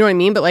you. Do you know what I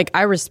mean? But like,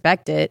 I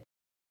respect it,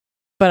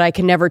 but I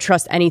can never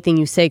trust anything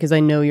you say because I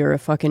know you're a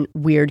fucking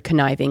weird,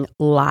 conniving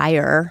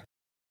liar,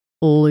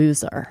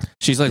 loser.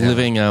 She's like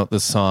living out the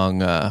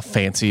song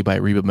Fancy by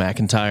Reba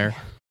McEntire.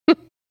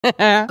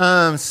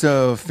 I'm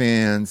so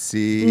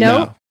fancy.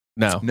 Nope.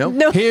 No.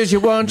 Nope. Here's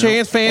your one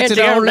chance, Fancy, And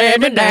don't let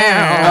me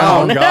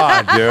down. Oh,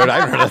 God, dude. I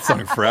haven't heard that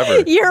song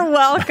forever. You're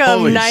welcome.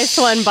 Holy Nice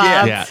one, shit.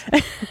 Bob. Yeah.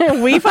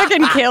 We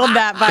fucking killed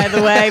that, by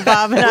the way,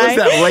 Bob and What I. was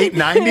that, late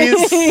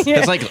 90s?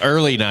 It's like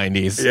early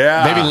 90s.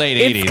 Yeah. Maybe late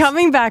 80s. It's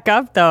coming back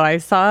up, though. I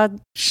saw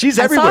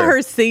Everywhere.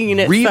 her singing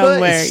it Reba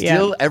somewhere. is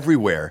still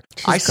everywhere.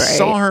 I She's great.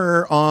 saw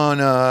her on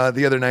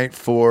the other night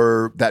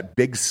for that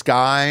Big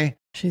Sky.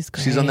 She's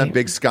great. She's on that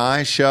Big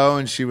Sky show,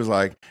 and she was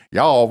like,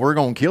 "Y'all, we're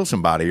gonna kill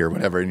somebody or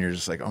whatever." And you're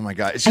just like, "Oh my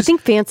god!" It's I just,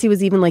 think Fancy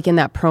was even like in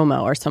that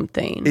promo or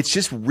something. it's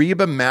just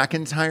Reba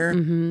McEntire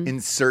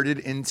inserted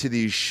into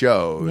these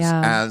shows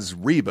Yeah. as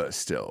Reba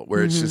still,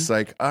 where it's just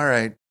like, "All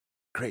right,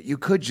 great, you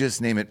could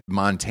just name it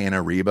Montana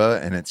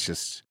Reba," and it's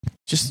just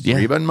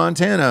Reba and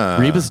Montana.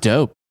 Reba's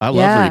dope. I love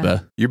Yeah.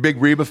 Reba. You're a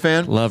big Reba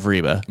fan? Love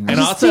Reba. I And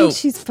just also, think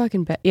she's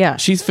fucking yeah.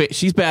 she's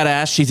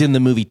badass. She's in the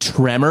movie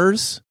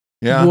Tremors.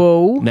 Yeah,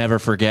 Whoa. Never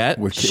forget.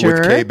 with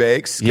Sure. Kay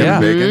Bakes, Kevin Yeah.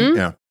 Bacon.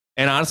 Yeah.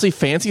 And honestly,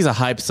 Fancy's a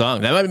hype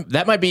song.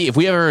 That might be, if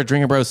we ever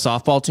Drinking Bros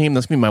softball team,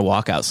 that's going to be my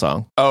walkout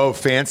song. Oh,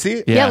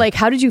 Fancy. Yeah, like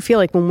how did you feel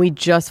like when we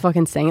just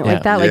fucking sang it Yeah.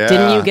 like that? Like Yeah.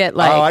 didn't you get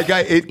like Oh, I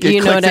got it. It you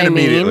know clicked what in I mean?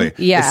 immediately.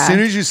 Yeah. As soon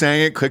as you sang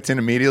it, clicked in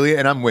immediately,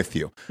 and I'm with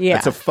you. Yeah.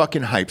 It's a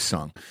fucking hype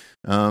song.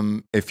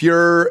 If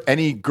you're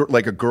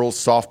like a girls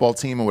softball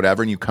team or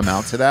whatever, and you come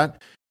out to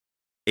that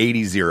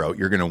 80-0,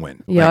 you're gonna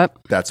win. Yep.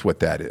 Like, that's what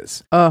that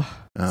is. oh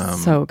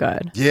so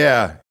good.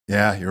 Yeah.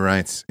 Yeah. You're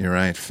right. You're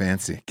right.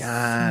 Fancy.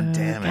 God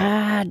damn it.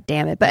 God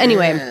damn it. But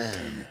anyway,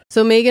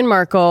 so Meghan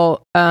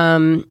Markle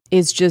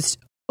is just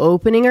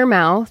opening her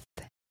mouth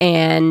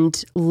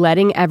and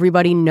letting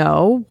everybody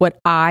know what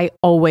I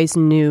always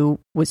knew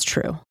was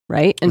true,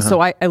 right? And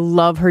so I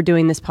love her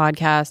doing this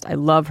podcast. I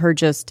love her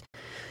just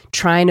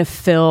trying to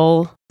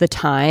fill the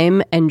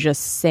time and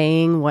just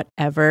saying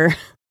whatever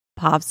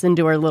pops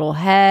into her little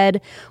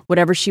head,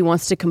 whatever she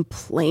wants to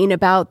complain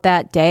about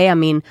that day. I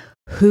mean,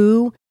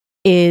 who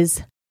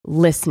is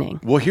listening?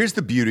 Well, here's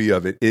the beauty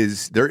of it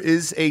is there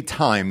is a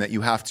time that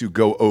you have to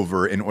go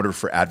over in order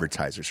for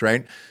advertisers,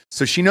 right?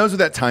 So she knows what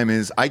that time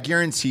is. I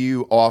guarantee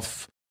you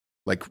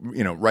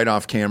right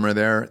off camera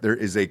there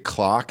is a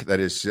clock that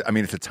is, I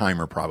mean, it's a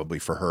timer probably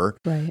for her.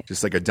 Right.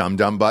 Just like a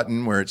dum-dum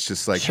button where it's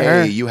just like, Sure.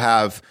 hey, you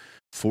have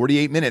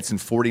 48 minutes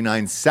and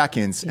 49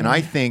 seconds. And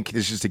I think,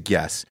 this is just a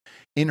guess,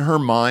 in her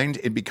mind,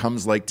 it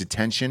becomes like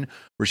detention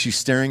where she's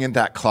staring at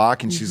that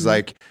clock and she's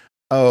like,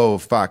 oh,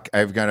 fuck,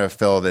 I've got to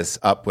fill this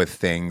up with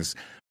things.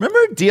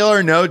 Remember Deal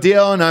or No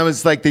Deal? And I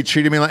was like, they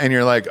treated me like, and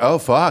you're like, oh,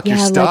 fuck, you're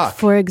stuck. Like,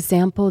 for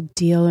example,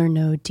 Deal or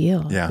No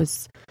Deal. Yeah.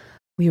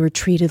 We were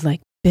treated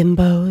like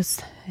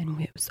bimbos, and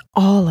it was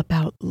all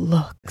about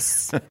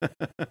looks.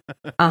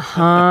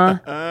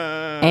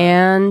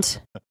 And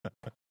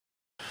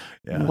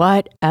Yeah.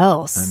 what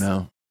else? I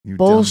know. You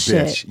Bullshit.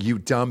 dumb bitch. You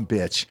dumb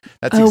bitch.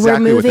 That's Oh,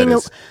 exactly what that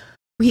is.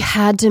 We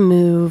had to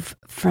move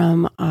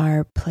from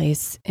our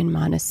place in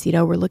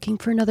Montecito. We're looking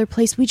for another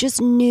place. We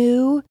just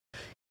knew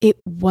it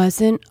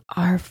wasn't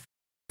our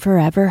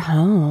forever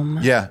home.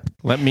 Yeah.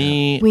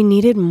 We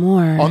needed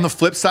more. On the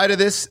flip side of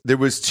this, there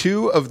was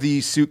two of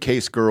the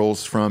Suitcase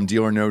Girls from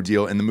Deal or No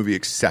Deal in the movie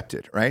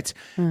Accepted, right?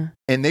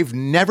 And they've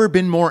never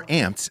been more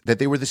amped that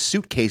they were the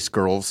Suitcase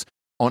Girls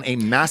on a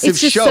massive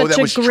It's just show such that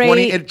a was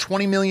great-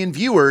 20 million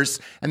viewers.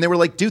 And they were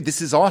like, dude,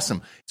 this is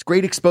awesome. It's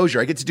great exposure.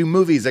 I get to do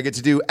movies. I get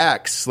to do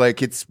X.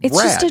 Like, it's It's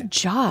rad. just a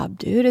job,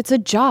 dude. It's a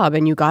job,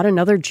 and you got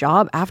another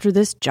job after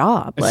this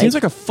job. It seems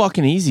like a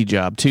fucking easy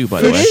job too,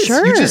 by the It way. is.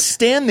 Sure. You just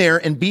stand there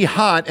and be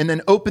hot and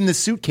then open the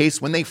suitcase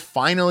when they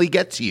finally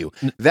get to you.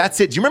 That's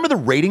it. Do you remember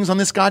the ratings on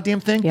this goddamn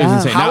thing? Yeah.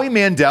 insane. Howie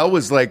Mandel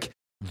was like,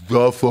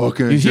 the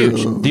fucking He's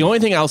huge. dude. The only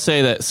thing I'll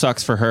say that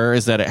sucks for her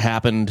is that it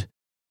happened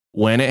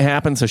when it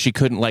happened, so she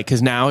couldn't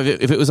because now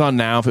if it was on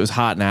now, if it was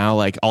hot now,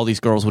 like all these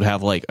girls would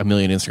have like 1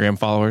 million Instagram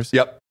followers.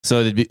 Yep.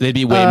 So they'd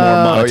be way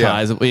more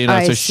monetized. You know,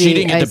 I so she see,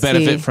 didn't get I the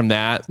benefit see. from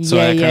that. So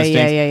yeah, that yeah, kind of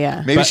yeah, stinks.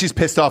 yeah. Maybe But- she's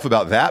pissed off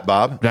about that,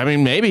 Bob. I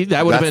mean, maybe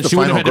that would have That's been. the She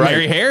would have final had to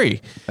marry gripe.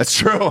 Harry. That's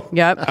true.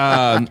 Yep.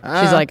 Um,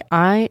 She's like,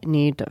 I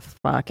need to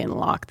fucking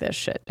lock this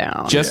shit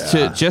down. just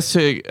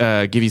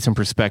to give you some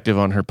perspective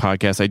on her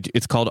podcast,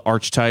 it's called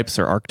Archetypes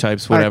or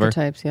Archetypes, whatever.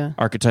 Archetypes, yeah.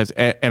 Archetypes,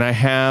 and I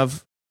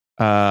have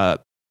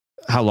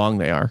how long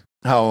they are.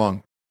 How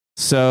long?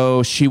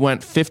 So she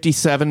went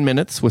 57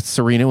 minutes with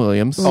Serena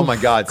Williams. Oh my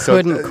God! So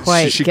Couldn't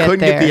quite she get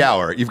couldn't get the there.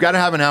 hour. You've got to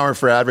have an hour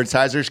for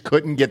advertisers.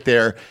 Couldn't get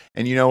there,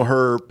 and you know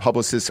her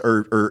publicist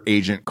or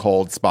agent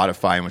called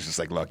Spotify and was just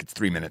like, "Look, it's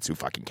 3 minutes. Who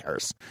fucking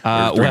cares?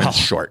 Or 3 minutes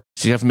short."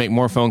 She'd have to make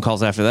more phone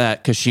calls after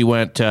that because she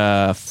went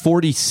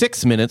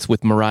 46 minutes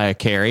with Mariah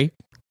Carey.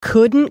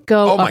 Couldn't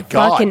go Oh my a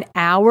God. fucking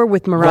hour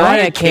with Mariah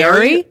Mariah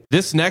Carey? Carey?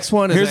 This next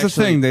one is Here's the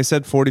actually- thing: they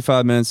said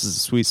 45 minutes is a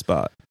sweet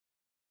spot.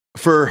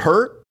 For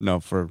her?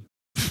 No, for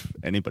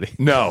anybody.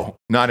 No,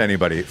 not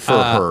anybody. For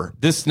her.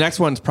 This next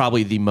one's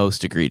probably the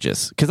most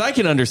egregious because I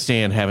can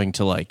understand having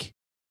to like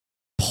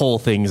pull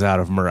things out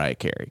of Mariah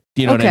Carey.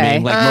 You know what I Okay.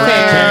 mean? Like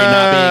Mariah Carey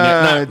not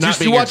being not Did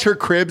you being watch her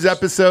Cribs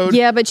episode?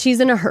 Yeah, but she's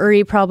in a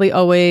hurry probably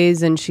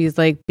always, and she's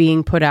like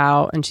being put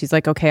out, and she's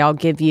like, okay, I'll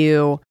give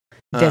you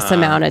this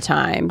amount of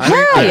time. I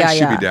think, I yeah, think she'd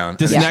yeah. be down.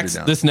 This I think she'd be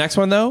down. this next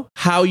one though,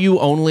 how you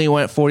only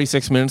went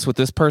 46 minutes with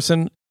this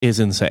person is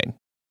insane.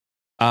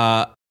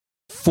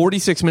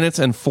 46 minutes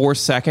and 4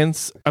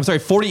 seconds. I'm sorry,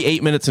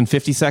 48 minutes and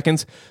 50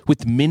 seconds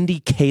with Mindy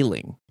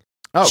Kaling.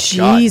 Oh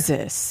God.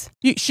 Jesus.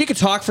 She could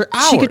talk for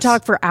hours. She could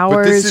talk for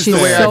hours. this is She's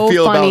the way I so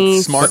feel about funny,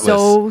 Smartless.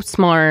 so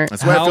smart.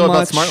 That's what I How feel about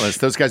much- Smartless.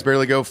 Those guys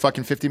barely go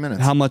fucking 50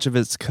 minutes. How much of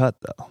it's cut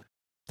though?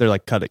 They're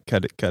like, cut it,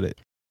 cut it, cut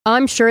it.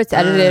 I'm sure it's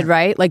edited,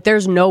 right? Like,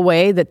 there's no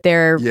way that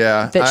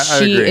Yeah, that I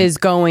she agree. is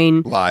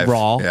going Live.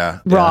 Raw. Yeah.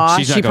 raw.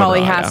 she's not She going probably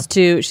raw, has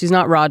to. She's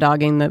not raw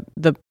dogging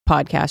the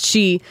podcast.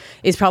 She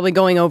is probably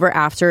going over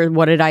after.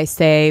 What did I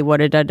say? What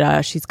did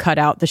she's cut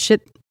out the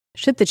shit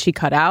that she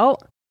cut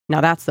out. Now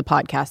that's the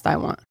podcast I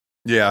want.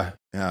 Yeah.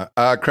 Yeah.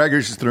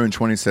 Craigers just threw in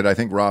 20, said, I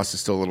think Ross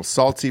is still a little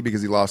salty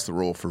because he lost the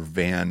role for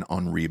Van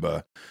on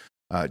Reba.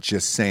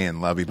 Just saying,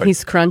 Lovey. But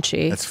He's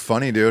crunchy. that's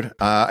funny, dude.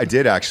 I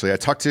did actually. I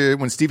talked to,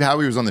 when Steve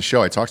Howie was on the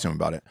show, I talked to him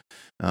about it.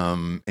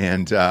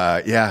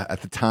 Yeah,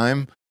 at the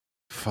time,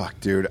 fuck,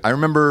 dude. I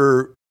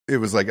remember it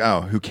was like,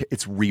 oh,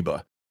 it's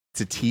Reba.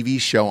 It's a TV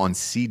show on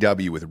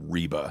CW with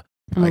Reba.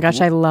 Oh my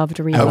gosh, I loved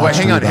Reba. Oh, wait,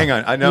 hang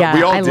on. I know Yeah,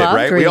 we all I did, loved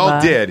right? We all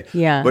Reba. did.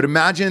 Yeah. But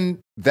imagine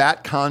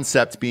that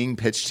concept being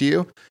pitched to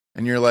you,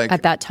 and you're like,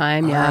 At that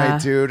time, all yeah.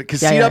 right, dude.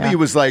 Because Yeah, CW yeah, yeah.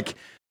 was like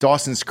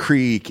Dawson's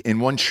Creek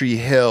and One Tree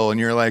Hill, and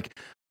you're like,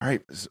 all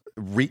right,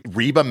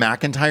 Reba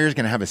McEntire is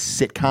going to have a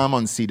sitcom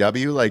on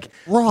CW. Like,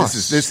 Ross,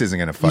 this isn't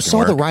going to You fucking saw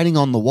work. the writing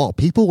on the wall.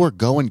 People were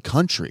going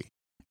country,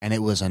 and it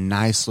was a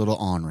nice little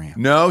on ramp.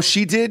 No,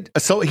 she did.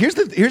 So here's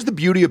the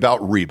beauty about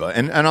Reba,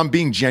 and I'm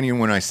being genuine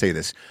when I say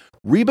this.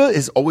 Reba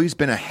has always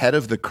been ahead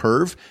of the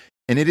curve,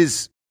 and it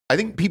is. I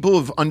think people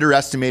have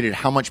underestimated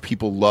how much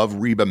people love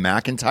Reba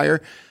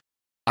McEntire.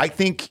 I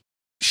think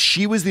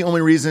she was the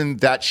only reason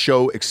that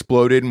show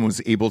exploded and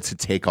was able to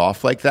take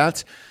off like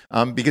that,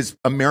 because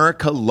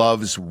America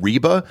loves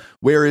Reba,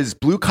 whereas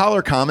blue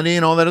collar comedy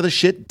and all that other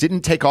shit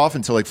didn't take off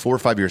until like 4 or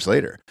 5 years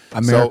later.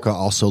 America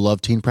also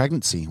loved teen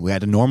pregnancy. We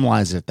had to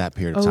normalize it at that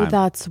period of Oh, time.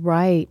 that's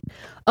right.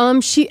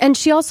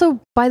 She also,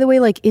 by the way,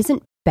 like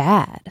isn't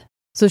bad.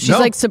 So she's No.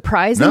 like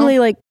surprisingly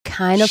like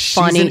kind of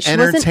funny. She's an She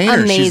wasn't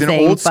entertainer. amazing. She's an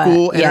old but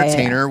school yeah, yeah,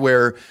 entertainer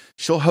where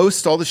she'll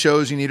host all the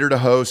shows you need her to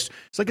host.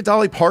 It's like a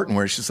Dolly Parton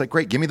where it's just like,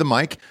 great, give me the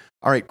mic.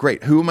 All right,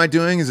 great. Who am I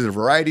doing? Is it a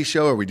variety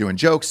show? Are we doing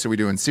jokes? Are we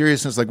doing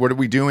seriousness? Like, what are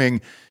we doing?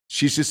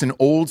 She's just an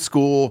old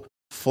school,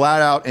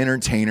 flat out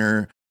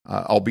entertainer.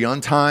 I'll be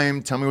on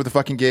time. Tell me what the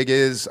fucking gig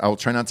is. I'll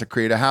try not to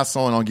create a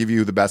hassle, and I'll give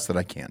you the best that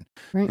I can.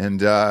 Right.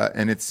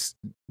 And it's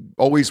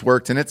always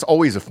worked, and it's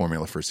always a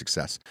formula for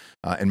success,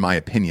 in my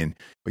opinion.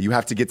 But you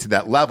have to get to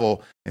that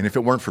level, and if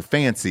it weren't for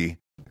fancy,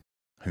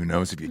 who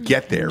knows if you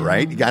get there,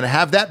 right? You got to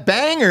have that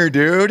banger,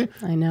 dude.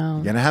 I know.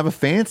 You got to have a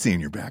fancy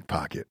in your back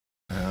pocket,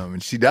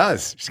 and she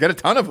does. She's got a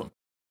ton of them.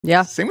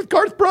 Yeah. Same with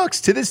Garth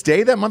Brooks. To this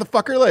day, that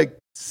motherfucker like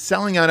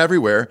selling out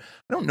everywhere.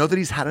 I don't know that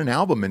he's had an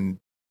album in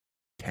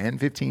 10,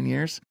 15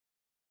 years.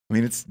 I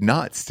mean, it's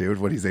nuts, dude,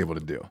 what he's able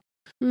to do.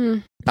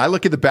 I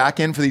look at the back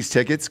end for these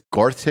tickets,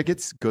 Garth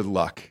tickets, good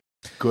luck.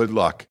 Good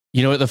luck.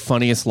 You know what the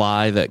funniest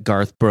lie that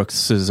Garth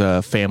Brooks'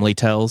 family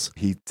tells?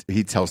 He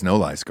tells no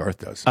lies, Garth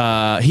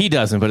does. He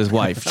doesn't, but his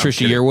wife, I'm Trisha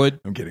kidding. Yearwood.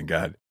 I'm kidding,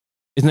 God.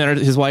 Isn't that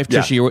his wife, Yeah,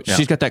 Trisha Yearwood? yeah.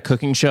 She's got that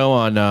cooking show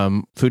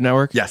on Food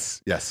Network.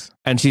 Yes.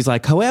 And she's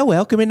like, "Oh, well,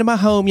 welcome into my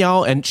home,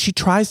 y'all." And she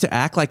tries to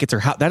act like it's her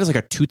house. That is like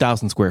a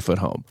 2,000 square foot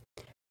home.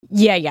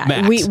 Yeah.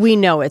 Max. We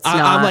know it's not.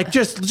 I'm like,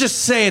 just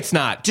say it's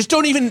not. Just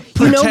don't even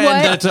pretend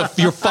what? that it's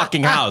your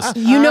fucking house.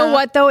 You know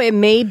what though? It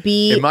may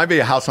be. It might be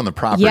a house on the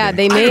property. Yeah,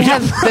 they may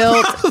have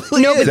built.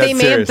 No, but is. they That's may have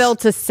serious.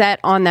 built a set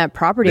on that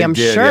property. They I'm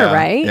did, sure, yeah.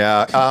 right?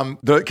 Yeah. Because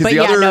But the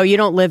yeah, other, no, you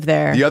don't live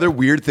there. the other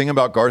weird thing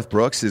about Garth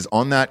Brooks is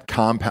on that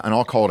compound, and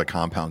I'll call it a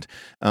compound.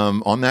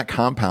 On that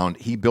compound,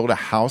 he built a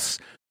house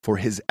for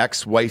his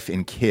ex-wife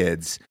and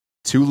kids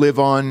to live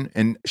on,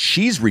 and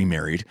she's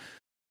remarried,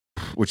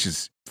 which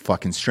is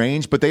fucking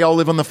strange. But they all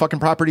live on the fucking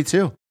property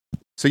too.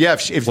 So yeah,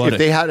 if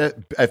they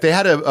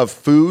had a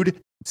food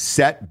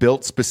set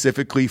built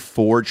specifically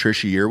for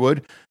Trisha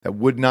Yearwood, that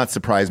would not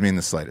surprise me in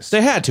the slightest.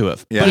 They had to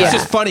have. Yeah. But it's Yeah.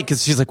 just funny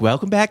because she's like,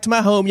 "Welcome back to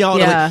my home, y'all."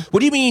 And I'm Yeah. like,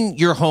 what do you mean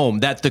your home?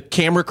 That the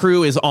camera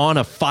crew is on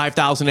a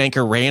 5,000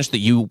 acre ranch that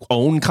you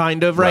own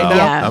kind of right Well,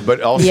 now? Yeah.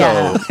 but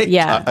also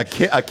Yeah.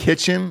 a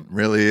kitchen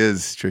really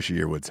is Trisha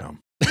Yearwood's home.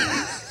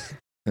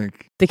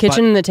 Like, The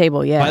kitchen and the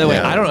table. Yeah. By the way,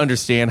 Yeah. I don't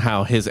understand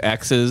how his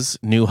ex's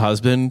new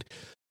husband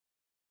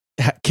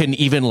can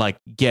even like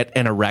get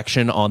an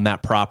erection on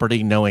that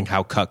property knowing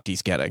how cucked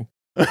he's getting.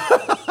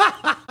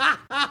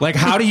 Like,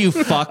 how do you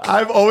fuck?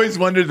 I've always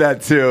wondered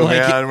that too, Like,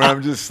 man. Where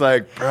I'm just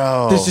like,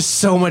 bro, There's just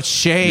so much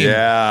shame.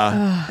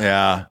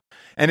 yeah.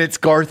 And it's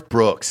Garth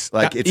Brooks.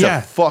 Like, it's Yeah.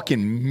 a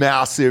fucking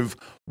massive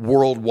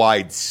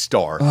worldwide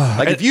star.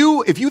 Like, if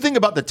you think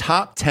about the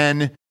top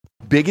 10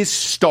 biggest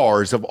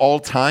stars of all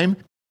time,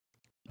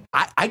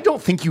 I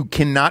don't think you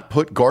cannot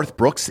put Garth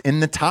Brooks in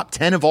the top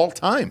 10 of all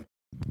time.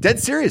 Dead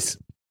serious.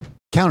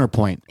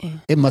 Counterpoint.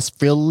 It must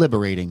feel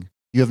liberating.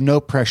 You have no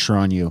pressure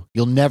on you.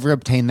 You'll never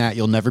obtain that.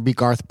 You'll never be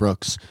Garth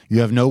Brooks.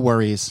 You have no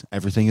worries.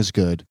 Everything is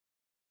good.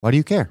 Why do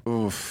you care?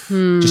 Oof. Just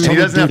And he totally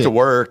doesn't have did to it.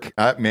 work.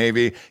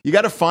 Maybe you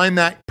got to find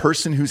that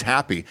person who's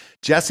happy.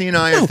 Jesse and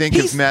I think,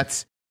 have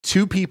met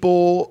two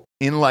people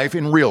in life,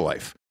 in real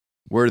life,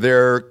 where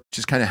they're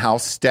just kind of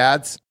house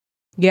dads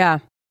Yeah.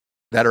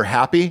 that are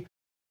happy.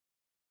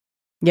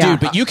 Yeah. Dude,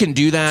 but you can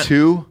do that.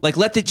 Two, Like,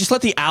 let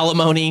the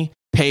alimony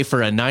pay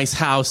for a nice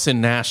house in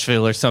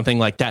Nashville or something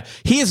like that.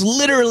 He is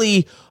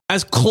literally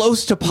as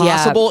close to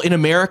possible in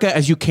America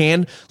as you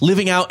can,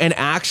 living out an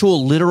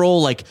actual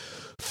literal like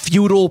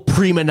feudal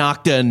prima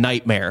nocta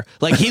nightmare.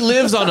 Like, he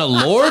lives on a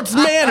lord's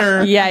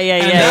manor. Yeah.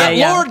 And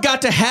that lord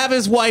got to have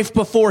his wife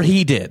before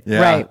he did.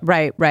 yeah.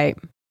 Right.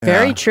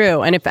 Very Yeah.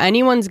 true. And if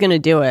anyone's going to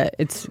do it,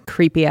 it's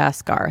creepy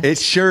ass Garth. It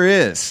sure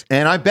is.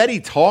 And I bet he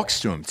talks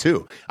to him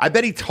too. I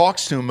bet he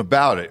talks to him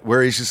about it,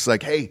 where he's just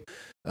like, hey,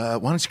 why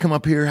don't you come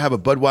up here, have a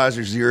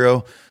Budweiser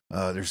Zero?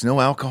 There's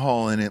no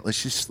alcohol in it.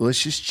 Let's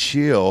just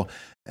chill.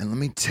 And let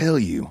me tell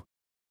you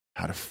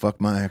how to fuck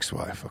my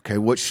ex-wife. Okay,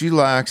 what she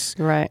likes,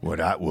 Right. what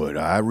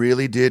I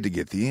really did to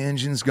get the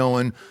engines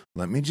going.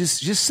 Let me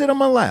just sit on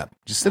my lap.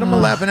 Just sit on my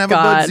lap and have a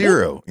Bud God.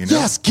 Zero. You know?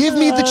 Yes, give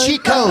me the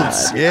cheat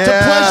codes Yeah.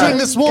 to pleasuring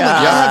this woman.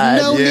 I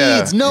have no Yeah.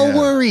 needs, no Yeah.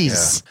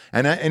 worries. Yeah.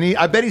 And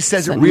I bet he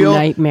says It's it a real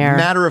nightmare.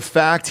 matter of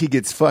fact. He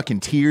gets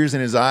fucking tears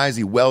in his eyes.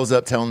 He wells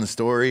up telling the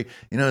story.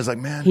 You know, it's like,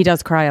 man, He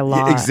does cry a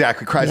lot. Yeah,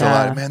 exactly, cries a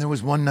Yeah. lot. Man, there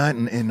was one night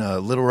in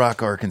Little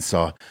Rock,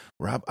 Arkansas,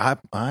 where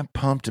I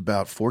pumped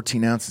about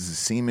 14 ounces of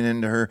semen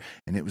into her,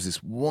 and it was this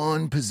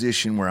one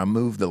position where I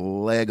moved the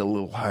leg a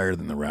little higher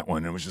than the right one.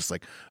 And it was just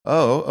like,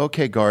 oh,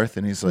 okay, Garth.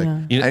 And he's like,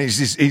 Yeah. and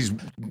he's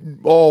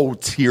all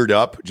teared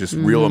up, just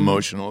real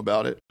emotional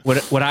about it.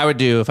 What I would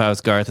do if I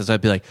was Garth is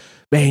I'd be like,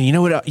 man, you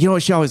know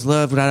what she always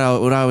loved. What I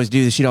always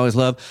do that she'd always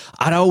love.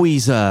 I'd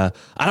always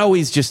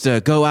just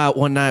go out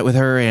one night with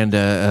her and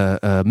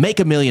make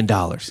 $1 million.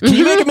 Can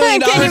you make $1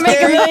 million? Can you make $1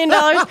 Gary? million?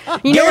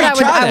 You know Gary, what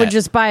try I would that.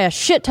 just buy a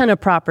shit ton of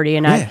property,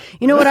 and Yeah.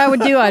 you know what I would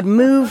do? I'd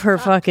move her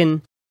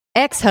fucking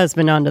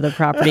ex-husband onto the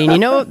property, and you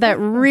know that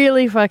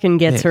really fucking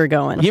gets her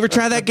going. You ever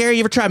try that, Gary?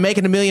 You ever try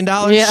making $1 million?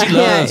 Yeah, She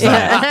loves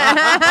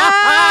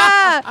that.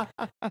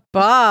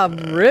 Bob,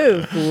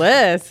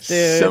 ruthless,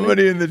 dude.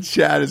 Somebody in the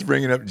chat is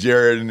bringing up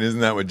Jared, and isn't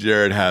that what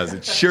Jared has?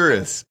 It sure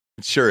is.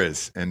 It sure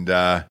is. And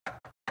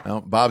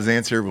well, Bob's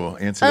answer will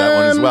answer that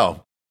one as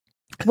well.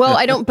 Well,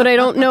 I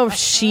don't know if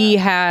she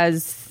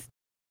has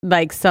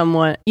like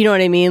someone. You know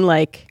what I mean?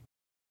 Like,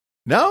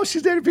 No,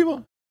 she's dated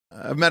people.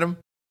 I've met him.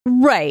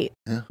 right?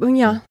 Yeah. Well,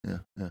 yeah.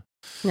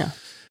 Yeah.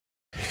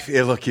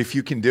 Look, if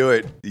you can do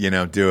it,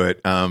 do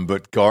it.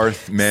 But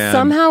Garth, man,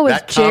 Somehow with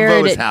that combo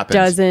Jared, has it happened.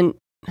 doesn't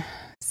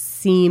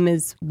seem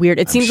as weird.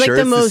 It seems sure like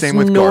the it's the most same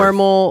with Garth.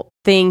 normal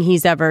thing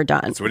he's ever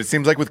done. That's what it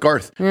seems like with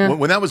Garth. Yeah.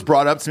 When that was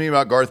brought up to me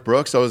about Garth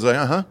Brooks, I was like,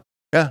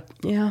 yeah,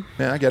 Yeah.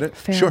 I get it.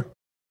 Fair. Sure.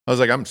 I was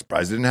like, I'm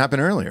surprised it didn't happen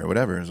earlier or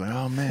whatever. I was like,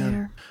 oh, man,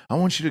 Fair. I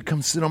want you to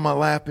come sit on my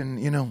lap and,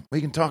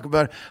 we can talk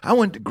about it. I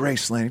went to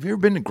Graceland. Have you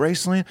ever been to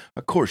Graceland?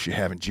 Of course you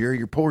haven't, Jerry.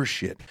 You're poor as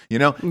shit.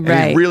 And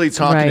Right, he's really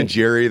talking to right.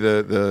 Jerry,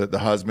 the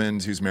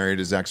husband who's married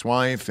his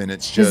ex-wife. And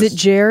it's just. Is it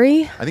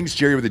Jerry? I think it's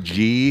Jerry with a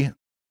G.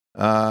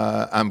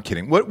 I'm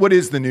kidding. What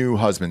is the new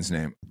husband's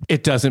name?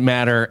 It doesn't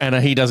matter, and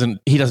he doesn't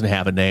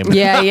have a name.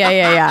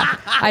 Yeah.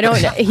 I don't.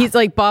 He's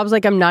like Bob's.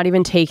 Like I'm not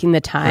even taking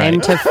the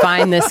time to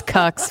find this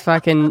cuck's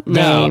fucking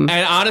name. No,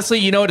 and honestly,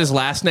 you know what his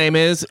last name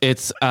is?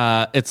 It's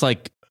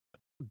like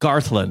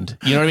Garthland.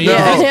 You know what I mean?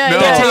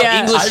 That's how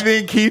English. I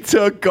think he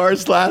took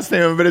Garth's last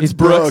name, but it's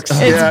Brooks.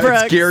 Brooks. It's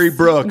Brooks. It's Gary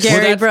Brooks.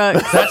 Gary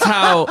Brooks. That's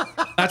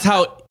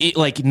how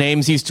like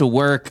names used to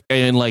work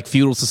in like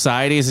feudal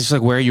societies. It's just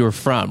like where you were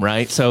from,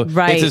 right? So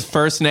Right. it's his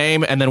first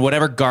name, and then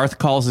whatever Garth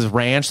calls his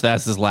ranch,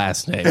 that's his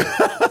last name.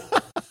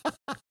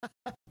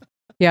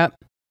 Yep.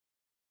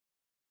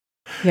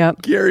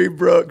 Gary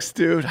Brooks,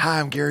 dude.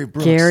 Hi, I'm Gary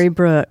Brooks. Gary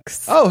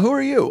Brooks. Oh, who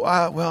are you?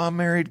 Well, I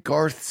married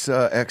Garth's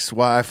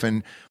ex-wife,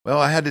 and well,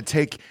 I had to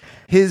take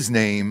his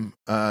name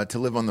to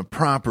live on the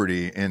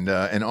property, and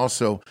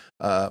also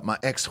my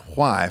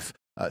ex-wife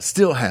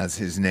still has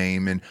his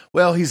name, and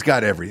well, he's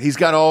got everything. He's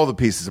got all the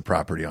pieces of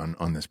property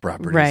on this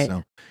property. Right.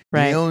 So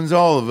Right. He owns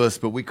all of us,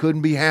 but we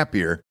couldn't be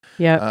happier.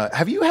 Yep.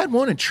 Have you had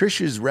one of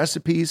Trisha's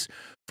recipes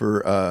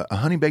for a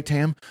honey baked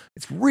ham?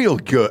 It's real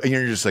good. And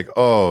you're just like,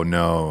 oh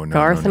no,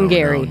 Garth and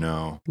Gary.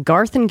 No.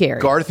 Garth and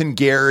Gary. Garth and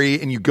Gary,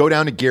 and you go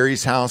down to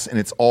Gary's house, and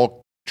it's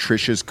all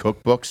Trisha's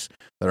cookbooks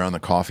that are on the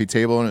coffee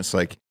table, and it's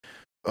like,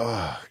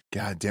 oh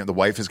god damn, the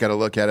wife has got to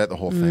look at it, the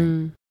whole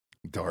thing.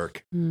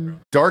 Dark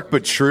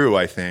but true,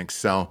 I think.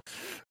 So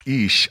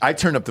eesh, I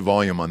turned up the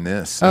volume on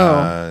this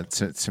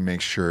to make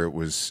sure it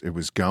was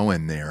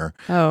going there.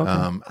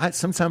 Okay.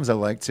 Sometimes I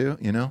like to,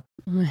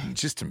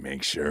 just to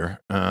make sure.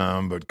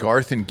 But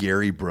Garth and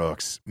Gary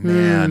Brooks,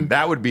 man,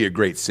 that would be a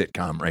great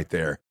sitcom right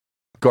there.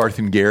 Garth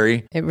and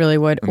Gary. It really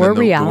would. And Or then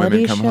the reality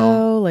women come show.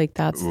 home. Like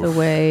that's the Oof.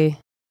 way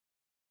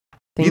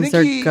You things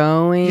think are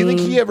going. You think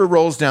he ever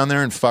rolls down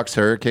there and fucks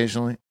her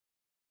occasionally?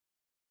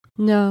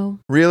 No,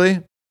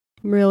 Really?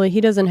 really, he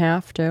doesn't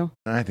have to.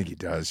 I think he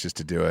does, just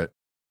to do it.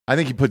 I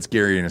think he puts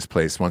Gary in his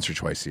place once or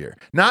twice a year.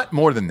 Not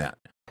more than that.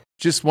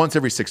 Just once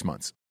every 6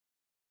 months.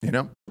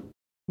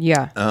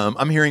 Yeah.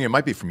 I'm hearing it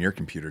might be from your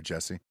computer,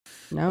 Jesse.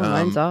 No,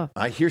 mine's off.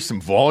 I hear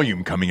some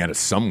volume coming out of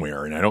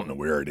somewhere, and I don't know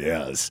where it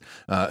is.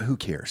 Who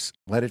cares?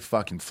 Let it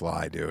fucking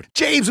fly, dude.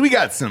 James, we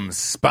got some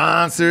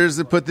sponsors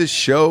that put this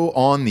show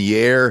on the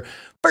air.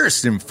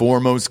 First and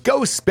foremost,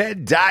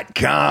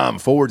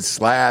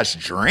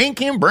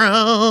 ghostbed.com/drinking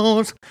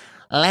bros.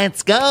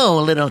 Let's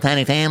go, little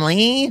tiny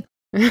family.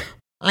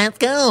 Let's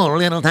go,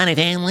 little tiny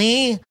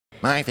family.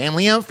 My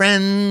family of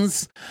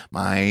friends.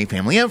 My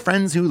family of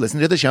friends who listen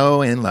to the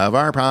show and love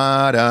our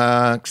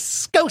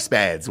products.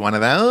 Ghostbed's one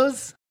of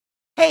those.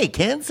 Hey,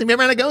 kids, have you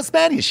ever had a ghost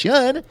bed? You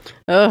should.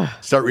 Ugh,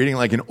 Start reading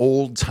like an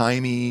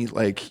old-timey,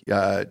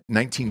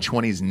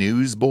 1920s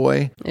news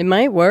boy. it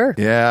might work.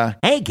 Yeah.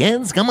 Hey,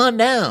 kids, come on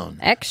down.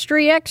 Extra.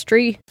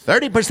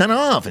 30%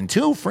 off and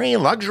 2 free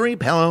luxury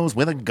pillows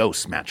with a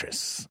ghost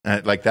mattress.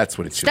 That's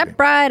what it should be. Step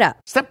right up.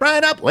 Step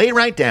right up, lay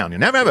right down. You'll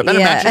never have a better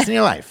Yeah. mattress in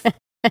your life.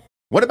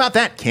 What about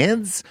that,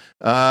 kids?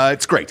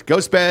 It's great.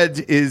 Ghost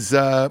Bed is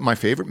my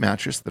favorite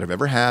mattress that I've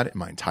ever had in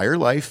my entire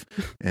life.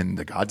 And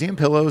the goddamn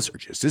pillows are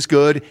just as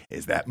good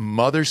as that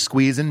mother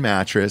squeezing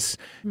mattress.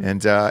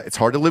 And it's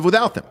hard to live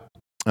without them.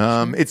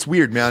 It's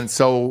weird, man.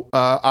 So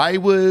I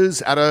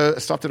was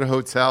stopped at a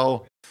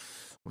hotel.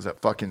 Was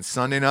that fucking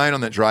Sunday night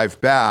on that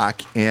drive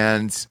back?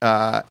 And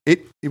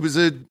it was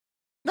a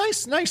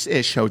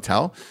nice-ish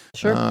hotel.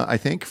 Sure. I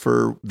think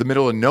for the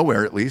middle of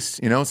nowhere, at least.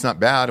 It's not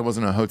bad. It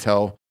wasn't a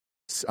hotel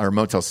or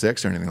Motel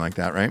 6 or anything like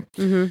that, right?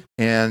 Mm-hmm.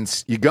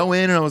 And you go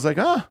in, and I was like,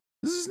 oh,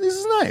 this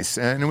is nice.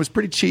 And it was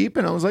pretty cheap.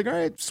 And I was like, all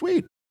right,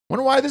 sweet.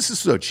 Wonder why this is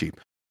so cheap.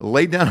 I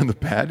laid down on the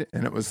bed,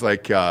 and it was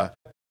like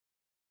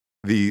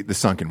the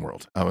sunken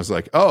world. I was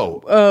like,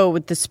 oh.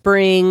 With the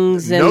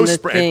springs and No the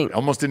spring. thing. It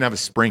almost didn't have a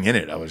spring in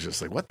it. I was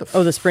just like, what the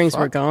The springs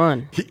fuck? were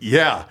gone.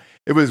 Yeah.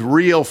 It was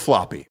real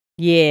floppy.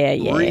 Yeah.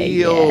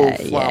 Real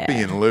floppy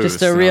and loose.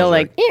 Just a And I real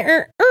was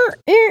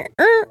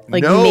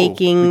like no,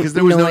 making because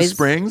there was no noise.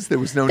 springs. There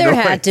was no There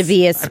noise. had to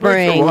be a I don't think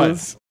spring.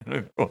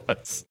 There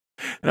was.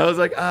 And I was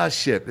like,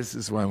 shit, this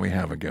is why we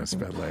have a ghost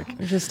bed. Like,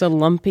 Just a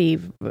lumpy.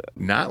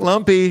 not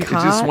lumpy. It just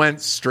Cot? went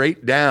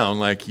straight down.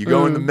 Like, you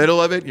go in the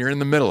middle of it, you're in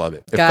the middle of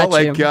it. It Got felt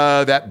like you.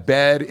 that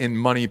bed in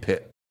Money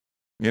Pit.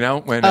 When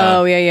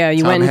Yeah.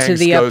 You Tom went into Hanks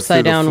the goes through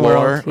upside down the floor,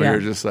 world. where Yeah.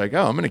 you're just like,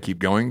 I'm going to keep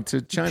going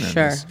to China.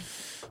 Sure.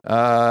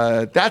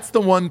 That's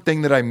the one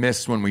thing that I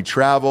miss when we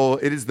travel.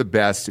 It is the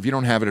best. If you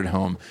don't have it at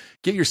home,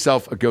 get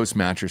yourself a ghost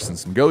mattress and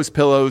some ghost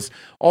pillows.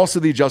 Also,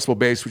 the adjustable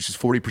base, which is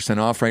 40%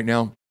 off right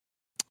now.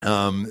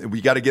 We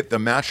got to get the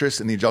mattress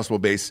and the adjustable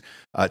base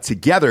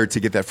together to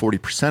get that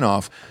 40%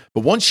 off.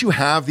 But once you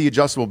have the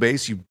adjustable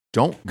base, you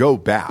don't go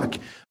back.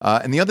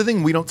 And the other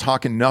thing we don't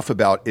talk enough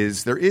about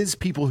is there is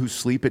people who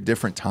sleep at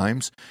different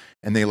times,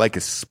 and they like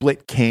a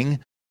split king.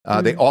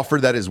 They offer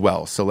that as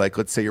well. So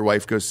let's say your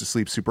wife goes to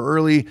sleep super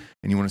early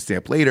and you want to stay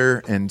up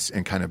later and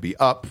kind of be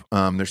up.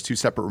 There's 2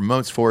 separate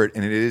remotes for it,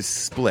 and it is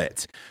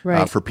split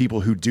Right. for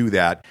people who do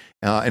that.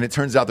 And it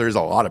turns out there's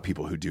a lot of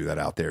people who do that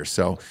out there.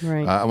 So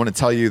Right. I want to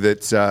tell you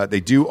that they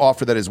do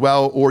offer that as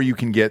well, or you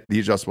can get the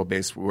adjustable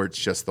base where it's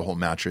just the whole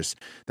mattress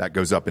that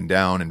goes up and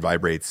down and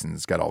vibrates and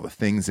it's got all the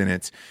things in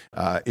it.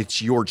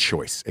 It's your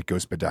choice at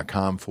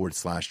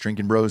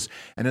ghostbed.com/drinking bros.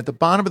 And at the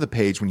bottom of the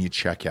page, when you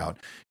check out,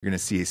 you're going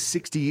to see a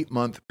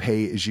 60-month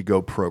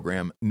pay-as-you-go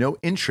program. No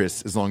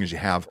interest as long as you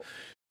have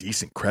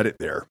decent credit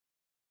there.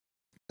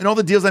 And all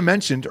the deals I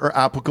mentioned are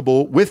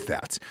applicable with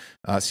that.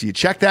 So you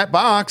check that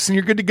box and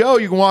you're good to go.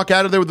 You can walk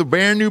out of there with a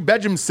brand new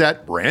bedroom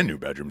set for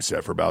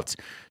about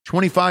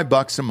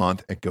 $25 a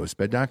month at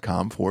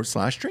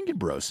ghostbed.com/drinking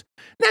bros.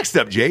 Next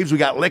up, James, we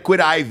got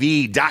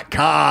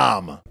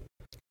liquidiv.com.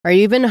 Are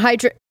you even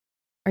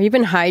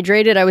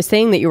hydrated? I was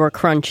saying that you were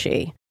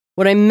crunchy.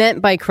 What I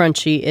meant by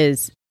crunchy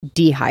is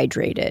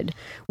dehydrated,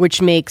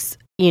 which makes,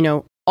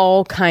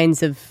 all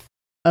kinds of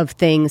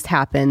things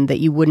happen that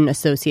you wouldn't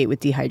associate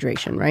with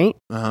dehydration, right?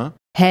 Uh-huh.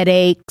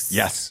 Headaches.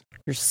 Yes.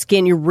 Your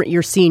skin,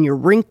 you're seeing your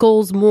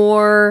wrinkles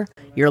more.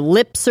 Your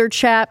lips are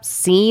chapped.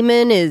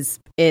 Semen is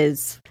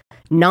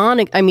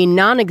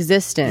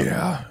non-existent.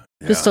 Yeah.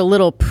 Just a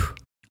little.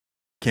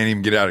 Can't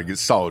even get out of a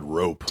solid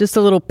rope. Just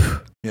a little.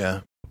 Yeah.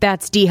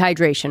 That's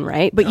dehydration,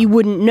 right? But you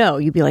wouldn't know.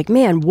 You'd be like,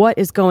 man, what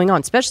is going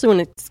on? Especially when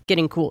it's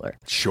getting cooler.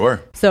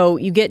 Sure. So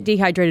you get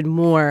dehydrated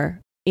more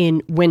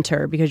in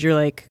winter because you're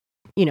like,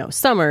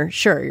 summer,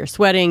 sure, you're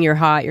sweating, you're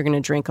hot, you're going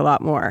to drink a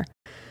lot more.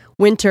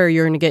 Winter,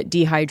 you're going to get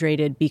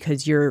dehydrated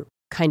because you're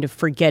kind of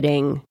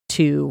forgetting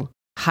to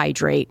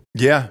hydrate.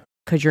 Yeah.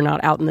 Because you're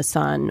not out in the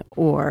sun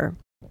or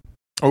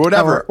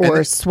whatever.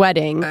 Or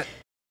sweating.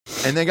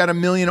 And they got a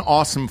million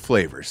awesome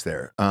flavors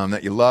there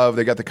that you love.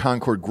 They got the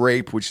Concord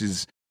grape, which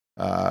is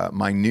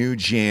my new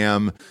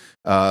jam.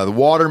 The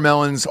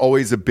watermelon's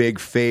always a big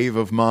fave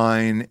of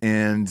mine.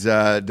 And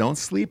don't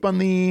sleep on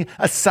the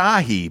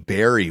Asahi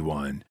berry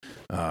one.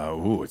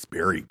 It's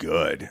very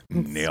good.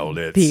 Nailed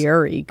it.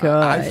 Very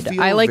good.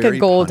 I like very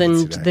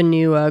the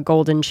new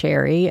golden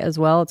cherry as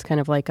well. It's kind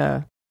of like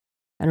a,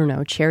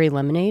 cherry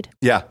lemonade.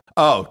 Yeah.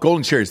 Oh,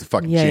 golden cherry is the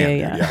fucking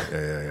jam.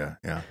 Yeah.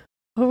 Yeah.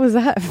 What was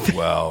that?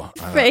 Well,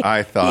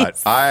 I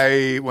thought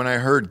when I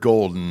heard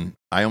golden,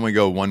 I only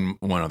go one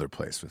other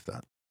place with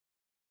that.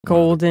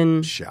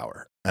 Golden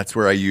shower. That's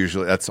where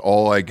that's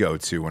all I go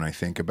to when I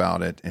think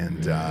about it.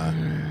 And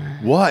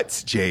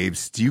what,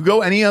 James? Do you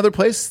go any other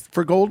place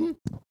for golden?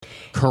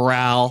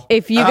 Corral.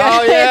 If you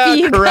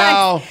guys,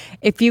 Corral.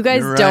 If you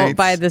guys don't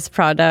buy this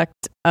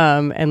product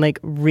and like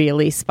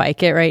really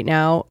spike it right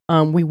now,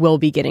 we will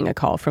be getting a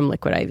call from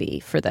Liquid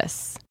IV for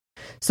this.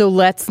 So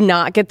let's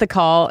not get the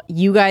call.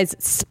 You guys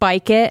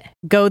spike it.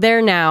 Go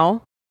there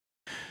now.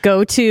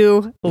 Go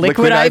to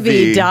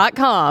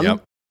liquidiv.com.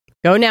 Yep.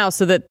 Go now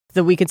so that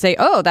we could say,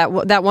 oh,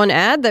 that one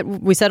ad that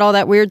we said all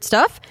that weird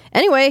stuff.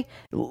 Anyway,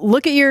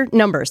 look at your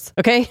numbers,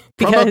 okay?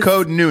 Promo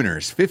code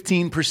Nooners,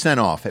 15%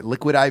 off at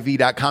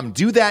liquidiv.com.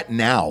 Do that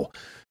now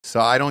so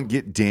I don't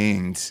get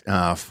dinged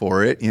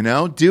for it,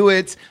 Do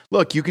it.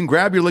 Look, you can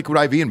grab your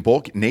Liquid IV in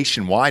bulk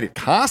nationwide at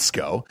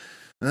Costco.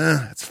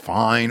 That's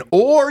fine.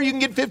 Or you can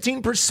get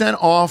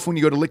 15% off when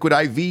you go to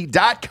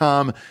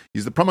liquidiv.com.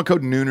 Use the promo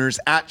code Nooners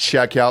at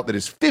checkout. That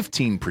is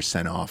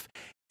 15% off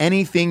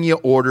anything you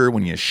order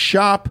when you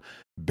shop.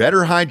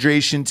 Better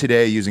hydration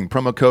today using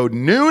promo code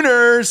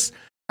Nooners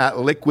at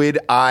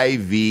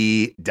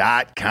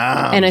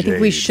liquidiv.com. And I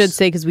think we should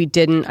say, because we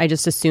didn't, I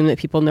just assume that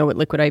people know what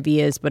Liquid IV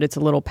is, but it's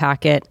a little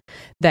packet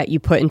that you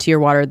put into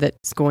your water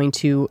that's going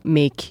to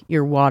make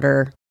your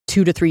water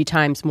 2 to 3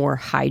 times more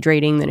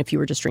hydrating than if you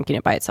were just drinking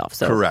it by itself.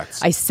 So correct.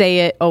 I say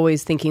it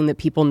always thinking that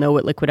people know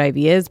what Liquid IV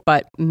is,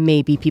 but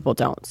maybe people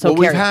don't. So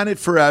we've had it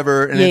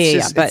forever, and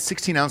it's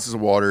 16 ounces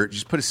of water.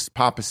 Just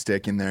pop a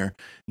stick in there.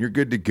 You're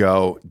good to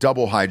go.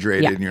 Double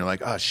hydrated, and you're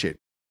like, oh shit,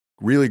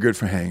 really good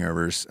for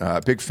hangovers.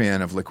 Big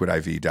fan of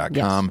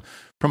liquidiv.com. Yes.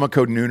 Promo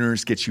code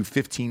Nooners gets you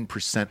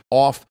 15%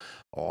 off.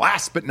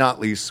 Last but not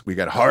least, we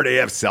got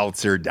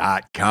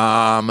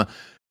hardafseltzer.com.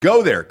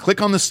 Go there.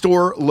 Click on the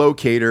store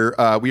locator.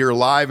 We are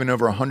live in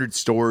over 100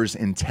 stores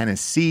in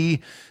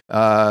Tennessee.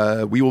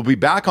 We will be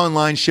back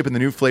online shipping the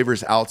new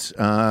flavors out.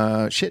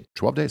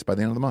 12 days by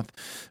the end of the month.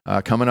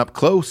 Coming up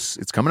close.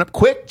 It's coming up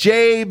quick,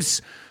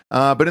 Jabes.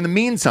 But in the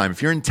meantime,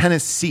 if you're in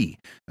Tennessee,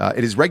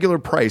 it is regular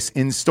price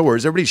in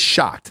stores. Everybody's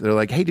shocked. They're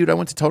like, hey, dude, I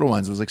went to Total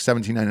Wines. It was like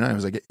 $17.99. I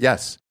was like,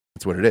 yes,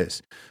 that's what it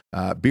is.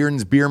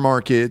 Bearden's Beer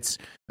Markets,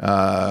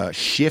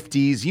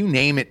 Shifties, you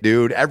name it,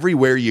 dude.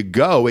 Everywhere you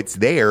go, it's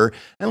there.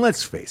 And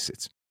let's face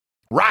it,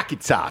 Rocky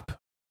Top,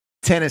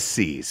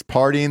 Tennessee's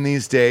partying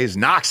these days.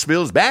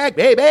 Knoxville's back,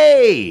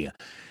 baby.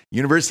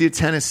 University of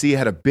Tennessee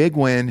had a big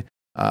win.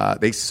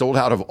 They sold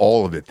out of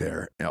all of it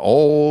there.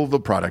 All the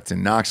product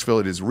in Knoxville.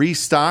 It is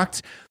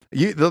restocked.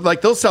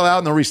 They'll sell out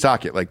and they'll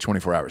restock it like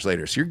 24 hours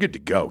later. So you're good to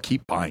go.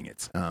 Keep buying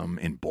it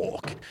in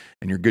bulk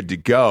and you're good to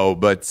go.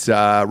 But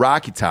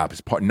Rocky Top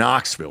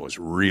Knoxville is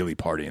really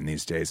partying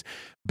these days.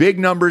 Big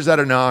numbers out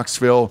of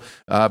Knoxville.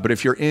 But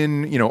if you're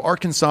in,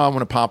 Arkansas,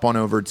 want to pop on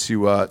over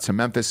to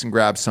Memphis and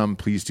grab some,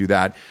 please do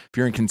that. If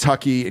you're in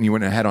Kentucky and you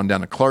want to head on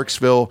down to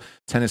Clarksville,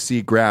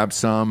 Tennessee, grab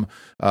some.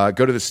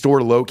 Go to the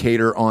store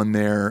locator on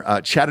there.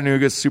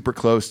 Chattanooga's super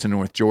close to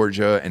North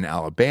Georgia and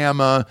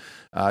Alabama.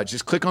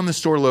 Just click on the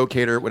store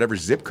locator, whatever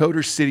zip code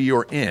or city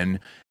you're in,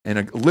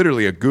 and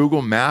literally a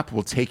Google map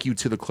will take you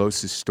to the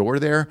closest store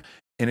there.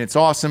 And it's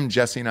awesome.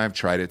 Jesse and I have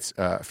tried it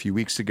a few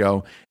weeks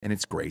ago, and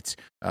it's great.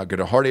 Go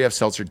to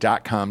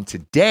hardafseltzer.com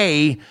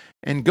today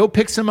and go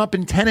pick some up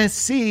in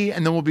Tennessee,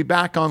 and then we'll be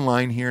back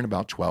online here in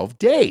about 12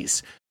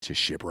 days to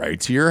ship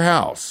right to your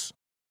house.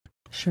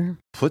 Sure.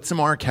 Put some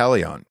R.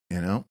 Kelly on,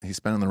 He's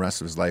spending the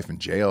rest of his life in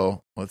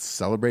jail. Let's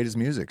celebrate his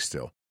music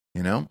still,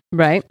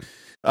 Right.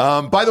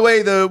 By the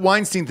way, the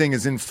Weinstein thing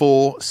is in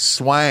full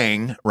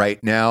swang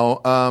right now.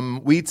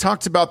 We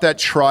talked about that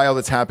trial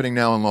that's happening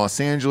now in Los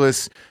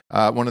Angeles.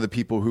 One of the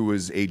people who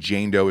was a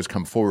Jane Doe has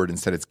come forward and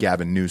said it's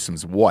Gavin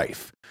Newsom's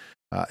wife.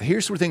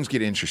 Here's where things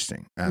get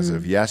interesting. As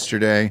of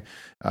yesterday,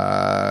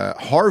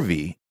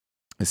 Harvey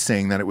is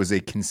saying that it was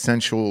a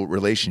consensual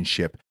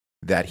relationship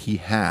that he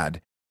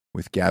had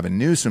with Gavin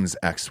Newsom's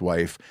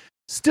ex-wife.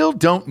 Still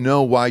don't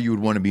know why you would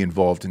want to be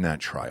involved in that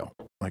trial,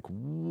 like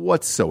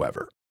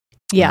whatsoever.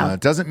 Yeah. It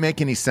doesn't make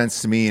any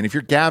sense to me. And if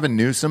you're Gavin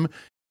Newsom,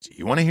 do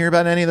you want to hear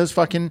about any of those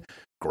fucking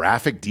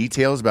graphic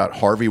details about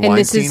Harvey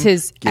Weinstein this is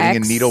his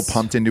getting a needle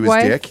pumped into his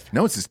wife? dick?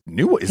 No, it's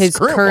his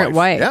current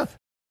wife. Yeah.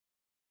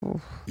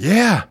 Oof.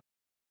 Yeah.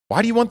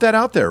 Why do you want that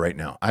out there right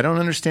now? I don't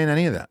understand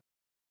any of that.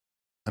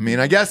 I mean,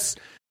 I guess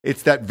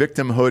it's that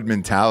victimhood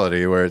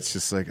mentality where it's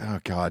just like, oh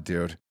God,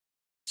 dude.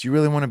 Do you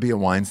really want to be a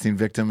Weinstein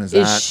victim?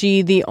 Is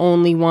she the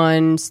only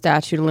one,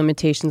 statute of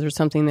limitations or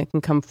something, that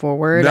can come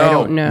forward? No, I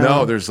don't know.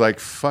 No, there's like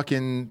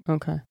fucking,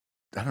 okay,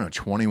 I don't know,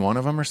 21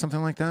 of them or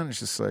something like that. It's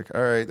just like,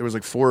 all right, there was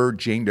like 4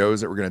 Jane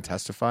Does that were going to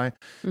testify.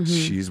 Mm-hmm.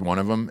 She's one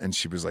of them. And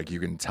she was like, you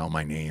can tell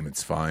my name.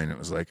 It's fine. It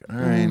was like, all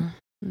right,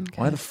 okay.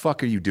 Why the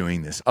fuck are you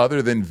doing this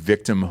other than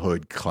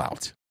victimhood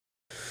clout?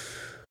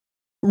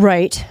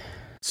 Right.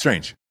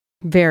 Strange.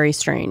 Very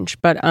strange.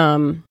 But,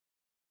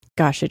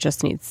 gosh, it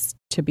just needs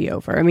to be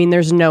over. I mean,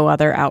 there's no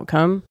other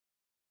outcome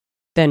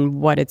than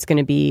what it's going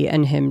to be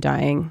and him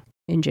dying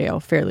in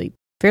jail fairly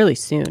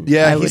soon.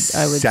 Yeah, I would he's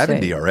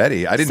 70 say.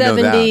 Already. I didn't know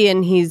that. 70,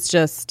 and he's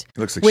just, he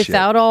looks like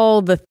without shit.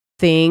 all the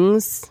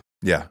things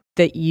Yeah.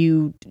 that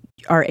you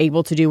are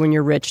able to do when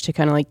you're rich to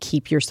kind of like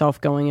keep yourself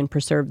going and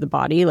preserve the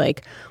body.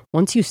 Like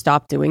once you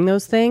stop doing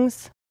those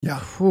things,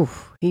 whew,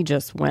 he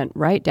just went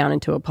right down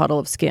into a puddle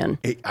of skin.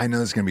 I know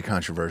this is going to be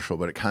controversial,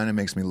 but it kind of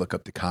makes me look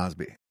up to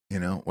Cosby,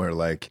 where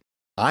like,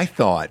 I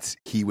thought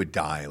he would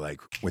die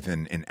like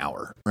within an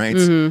hour, right?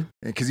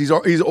 Because he's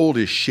old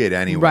as shit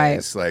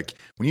anyways. Right. Like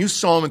when you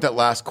saw him at that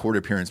last court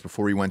appearance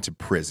before he went to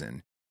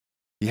prison,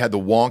 he had the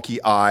wonky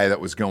eye that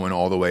was going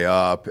all the way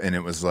up. And it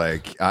was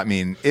like, I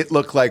mean, it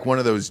looked like one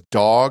of those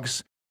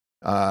dogs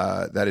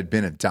that had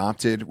been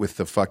adopted with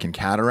the fucking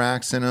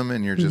cataracts in them.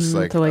 And you're just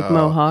like, to like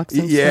mohawks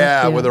and stuff,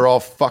 yeah, where they're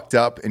all fucked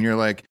up. And you're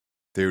like,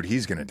 dude,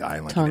 he's going to die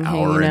in like Tongue an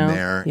hour hanging in out.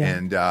 there.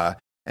 Yeah.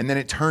 And then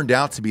it turned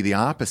out to be the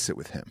opposite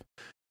with him.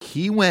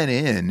 He went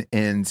in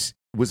and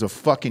was a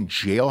fucking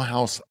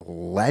jailhouse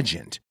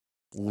legend.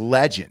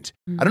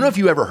 I don't know if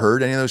you ever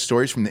heard any of those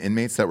stories from the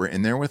inmates that were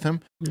in there with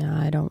him. No,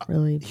 I don't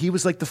really. He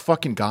was like the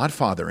fucking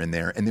godfather in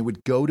there, and they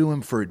would go to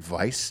him for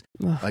advice.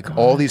 Oh, like God.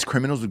 all these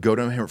criminals would go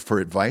to him for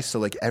advice. So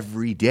like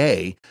every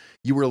day,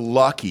 you were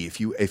lucky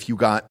if you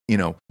got,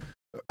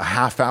 a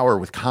half hour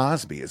with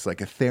Cosby as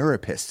like a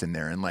therapist in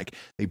there. And like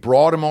they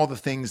brought him all the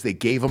things, they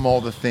gave him all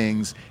the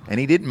things,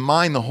 and he didn't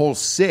mind the whole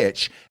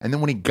sitch. And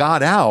then when he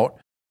got out,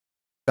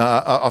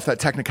 off that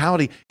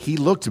technicality, he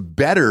looked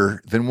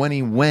better than when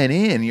he went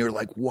in. You're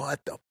like,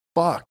 what the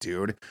fuck,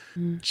 dude?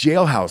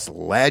 Jailhouse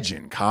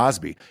legend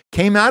Cosby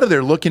came out of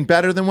there looking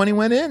better than when he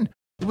went in.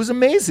 It was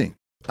amazing.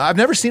 I've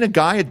never seen a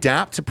guy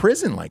adapt to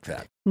prison like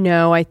that.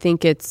 No, I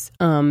think it's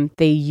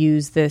they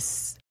use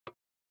this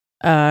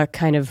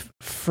kind of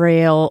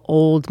frail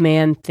old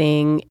man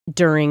thing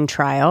during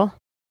trial.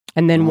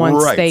 And then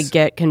once they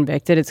get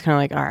convicted, it's kind of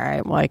like, all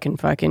right, well, I can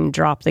fucking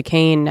drop the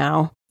cane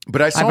now.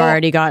 But I've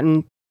already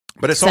gotten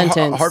But I saw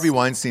sentence. Harvey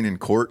Weinstein in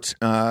court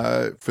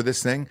for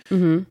this thing.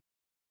 Mm-hmm.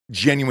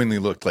 Genuinely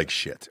looked like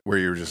shit. Where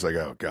you were just like,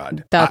 oh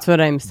God. That's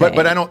what I'm saying.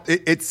 But I don't.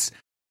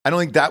 I don't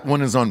think that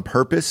one is on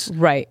purpose.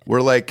 Right.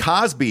 Where like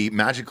Cosby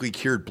magically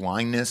cured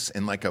blindness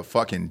and like a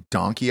fucking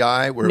donkey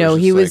eye. Where no,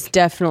 he was like,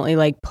 definitely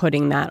like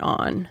putting that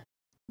on.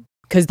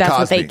 Because that's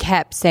Cosby. what they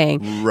kept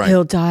saying. Right.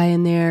 He'll die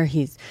in there.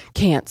 He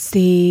can't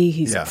see.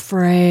 He's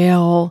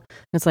frail.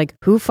 And it's like,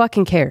 who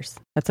fucking cares?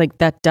 That's like,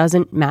 that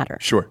doesn't matter.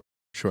 Sure.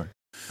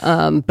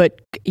 But,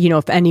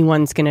 if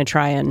anyone's going to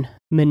try and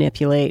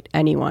manipulate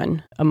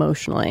anyone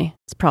emotionally,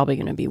 it's probably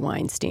going to be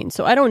Weinstein.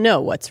 So I don't know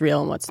what's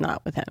real and what's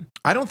not with him.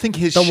 I don't think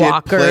his The shit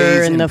Walker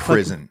plays and in the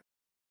prison.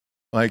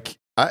 Like,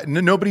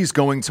 nobody's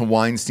going to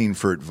Weinstein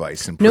for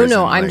advice in prison.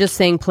 No, like, I'm just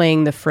saying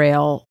playing the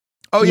frail.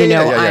 Oh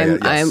yeah,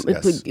 I'm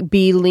yes.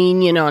 be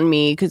lenient on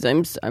me because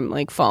I'm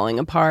like falling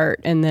apart,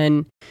 and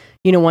then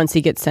once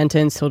he gets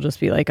sentenced, he'll just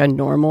be like a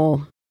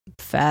normal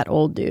fat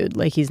old dude.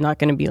 Like he's not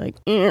going to be like,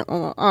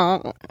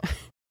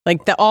 like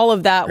all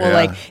of that will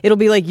like, it'll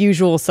be like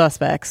Usual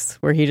Suspects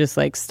where he just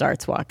like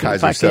starts walking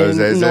Kaiser fucking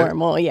Soze,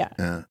 normal.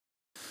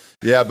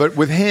 Yeah, but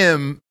with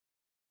him,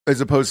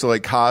 as opposed to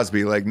like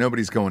Cosby, like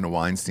nobody's going to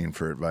Weinstein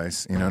for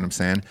advice. You know what I'm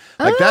saying?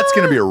 Like that's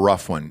going to be a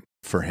rough one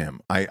for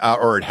him.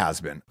 Or it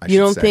has been. You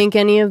don't think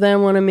any of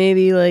them want to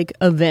maybe like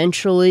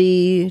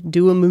eventually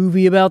do a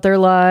movie about their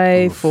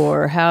life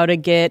or how to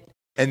get,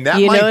 and that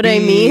you might know what be, I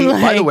mean?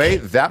 Like, by the way,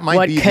 that might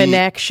what be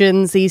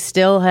connections he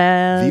still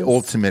has. the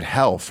ultimate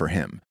hell for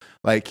him.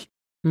 Like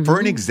for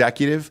an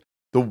executive,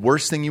 the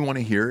worst thing you want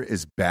to hear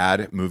is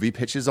bad movie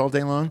pitches all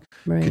day long.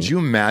 Right. Could you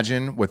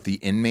imagine what the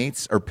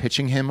inmates are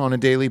pitching him on a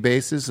daily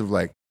basis of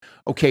like,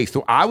 okay,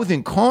 so I was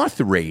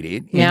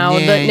incarcerated.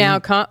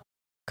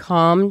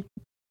 Calm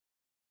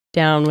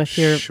down with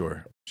your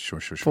Sure.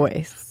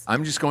 voice.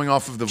 I'm just going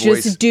off of the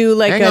voice. Just do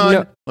like Hang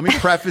on. Let me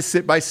preface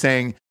it by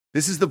saying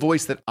this is the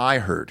voice that I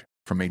heard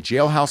from a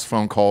jailhouse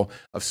phone call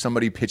of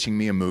somebody pitching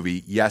me a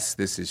movie. Yes,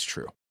 this is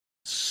true.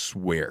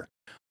 Swear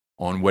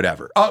on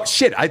whatever. Oh,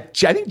 shit. I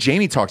think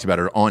Jamie talked about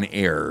it on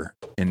air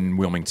in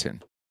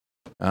Wilmington.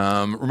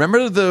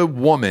 Remember the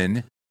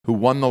woman who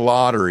won the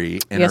lottery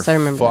and Yes, I her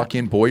remember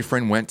fucking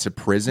boyfriend went to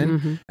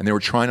prison and they were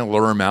trying to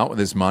lure him out with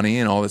his money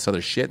and all this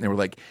other shit. And they were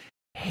like,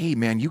 hey,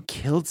 man, you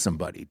killed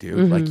somebody,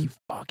 dude. Like, you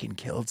fucking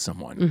killed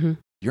someone.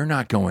 You're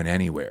not going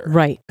anywhere.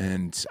 Right.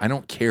 And I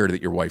don't care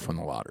that your wife won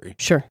the lottery.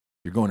 Sure.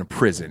 You're going to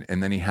prison.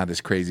 And then he had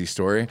this crazy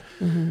story.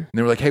 And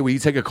they were like, hey, will you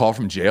take a call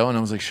from jail? And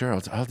I was like, sure,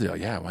 I'll do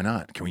it. Yeah, why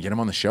not? Can we get him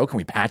on the show? Can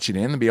we patch it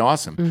in? That'd be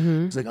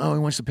awesome. He's like, oh, he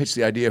wants to pitch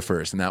the idea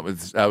first. And that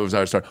was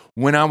our start.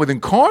 When I was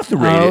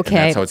incarcerated, and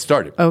that's how it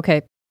started.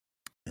 Okay.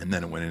 And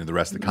then it went into the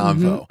rest of the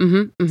convo.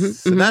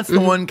 So that's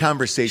the one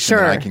conversation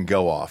that I can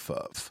go off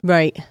of.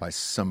 Right. By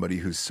somebody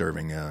who's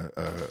serving a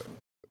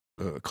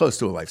close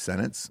to a life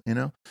sentence, you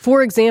know?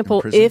 For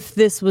example, if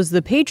this was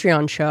the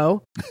Patreon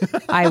show,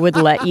 I would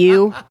let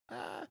you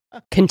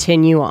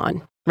continue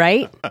on,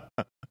 right?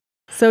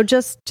 So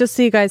just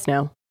so you guys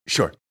know.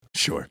 Sure.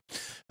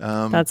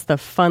 That's the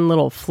fun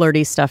little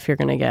flirty stuff you're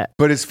going to get.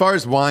 But as far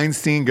as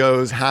Weinstein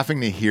goes,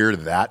 having to hear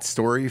that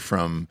story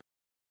from,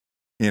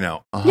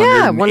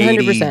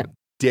 180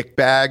 dick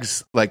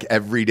bags like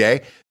every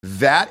day,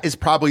 that is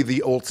probably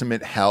the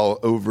ultimate hell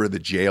over the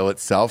jail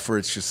itself, where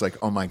it's just like,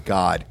 oh my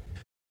God,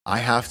 I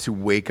have to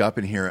wake up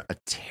and hear a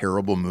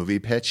terrible movie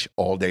pitch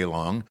all day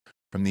long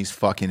from these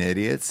fucking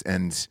idiots.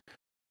 And,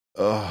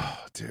 oh,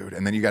 dude.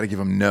 And then you got to give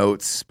them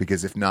notes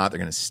because if not, they're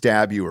going to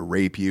stab you or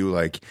rape you.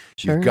 Like,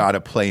 you've got to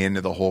play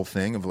into the whole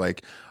thing of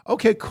like,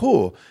 okay,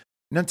 cool.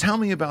 Now tell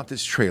me about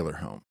this trailer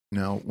home.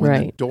 Now,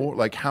 when the door,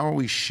 like, how are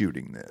we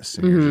shooting this?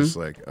 And you're just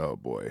like, oh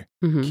boy,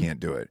 can't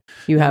do it.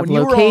 You have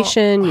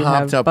location, you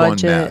have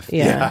budget.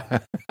 Yeah.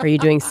 Are you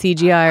doing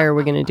CGI or are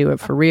we going to do it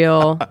for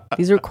real?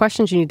 These are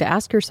questions you need to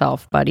ask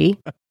yourself, buddy.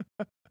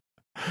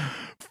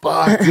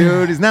 Fuck,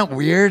 dude. Isn't that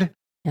weird?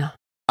 Yeah.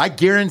 I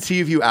guarantee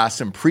if you asked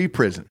him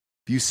pre-prison,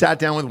 if you sat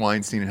down with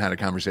Weinstein and had a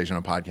conversation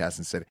on a podcast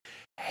and said,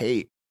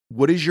 hey,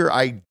 what is your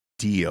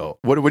ideal?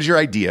 What is your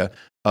idea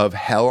of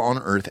hell on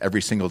earth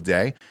every single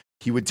day?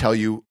 He would tell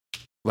you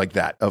like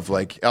that of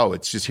like, oh,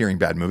 it's just hearing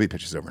bad movie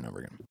pitches over and over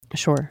again.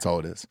 Sure. That's all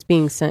it is. It's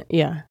being sent.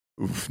 Yeah.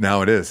 Oof,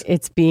 now it is.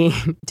 It's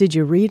being, did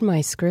you read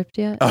my script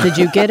yet? Did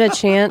you get a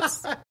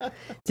chance?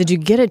 Did you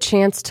get a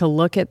chance to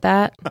look at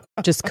that?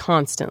 Just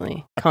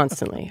constantly,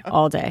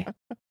 all day.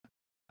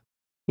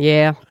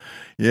 Yeah.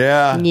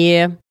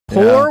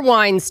 Poor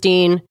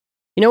Weinstein.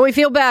 We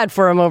feel bad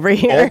for him over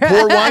here. Oh,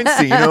 poor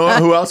Weinstein. You know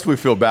who else we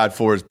feel bad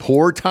for is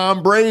poor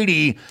Tom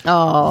Brady.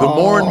 Oh, the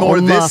more and more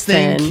Muffin. this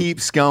thing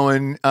keeps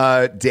going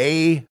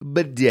day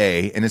by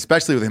day, and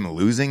especially with him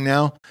losing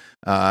now,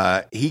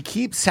 he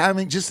keeps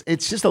having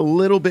it's just a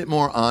little bit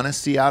more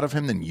honesty out of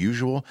him than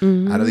usual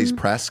out of these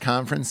press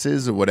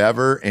conferences or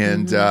whatever.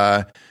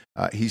 And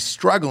he's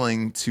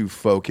struggling to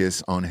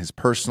focus on his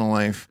personal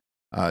life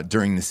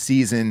during the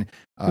season,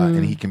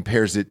 and he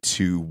compares it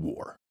to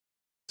war.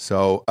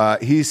 So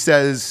he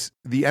says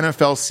the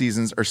NFL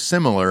seasons are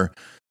similar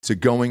to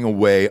going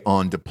away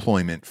on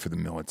deployment for the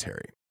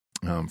military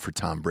for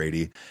Tom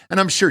Brady. And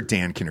I'm sure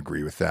Dan can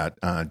agree with that.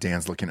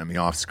 Dan's looking at me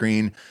off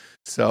screen.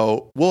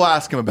 So we'll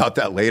ask him about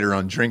that later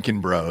on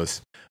Drinking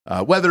Bros,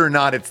 whether or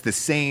not it's the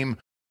same.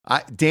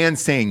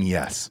 Dan's saying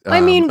yes.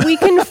 I mean, we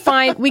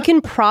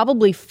can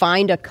probably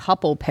find a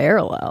couple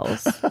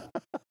parallels.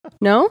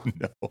 No?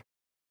 No.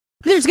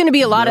 There's going to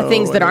be a lot of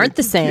things that aren't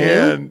the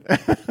same.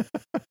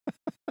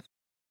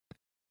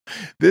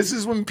 This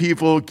is when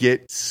people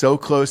get so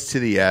close to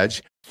the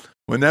edge.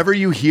 Whenever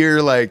you hear,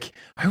 like,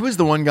 who was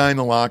the one guy in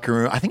the locker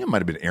room? I think it might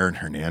have been Aaron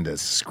Hernandez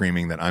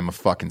screaming that I'm a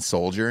fucking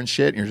soldier and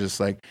shit. And you're just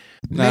like,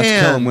 man. That's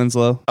Kellen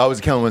Winslow. Oh, it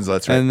was Kellen Winslow.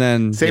 That's right. And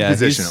then same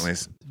position at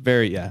least.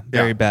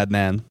 Very bad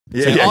man.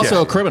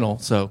 Also a criminal.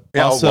 So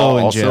also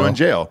in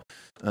jail.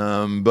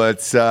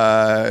 But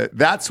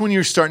that's when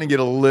you're starting to get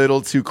a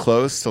little too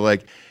close to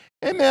like,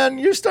 hey man,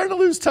 you're starting to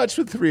lose touch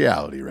with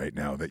reality right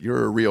now. That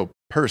you're a real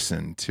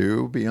person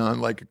to be on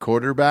like a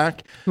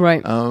quarterback.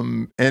 Right.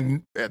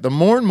 And the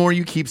more and more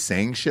you keep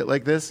saying shit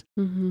like this,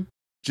 Mm-hmm.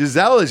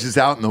 Giselle is just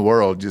out in the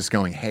world just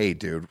going, hey,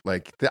 dude,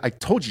 like I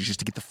told you just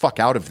to get the fuck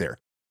out of there.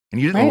 And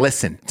you didn't Right.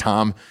 listen,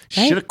 Tom.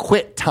 Right. Should have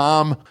quit,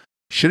 Tom.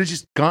 Should have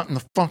just gotten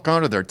the fuck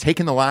out of there,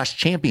 taken the last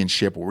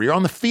championship where we were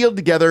on the field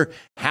together,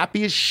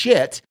 happy as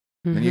shit.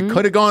 And you Mhm.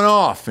 could have gone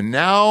off. And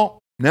now,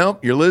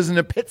 nope, you're losing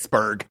to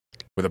Pittsburgh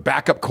with a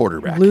backup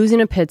quarterback. Losing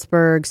to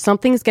Pittsburgh,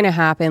 something's going to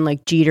happen,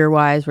 like Jeter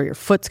wise, where your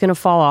foot's going to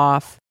fall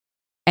off,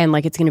 and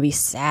like it's going to be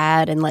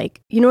sad, and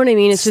like you know what I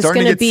mean. It's just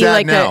Starting going to to get be sad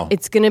like now.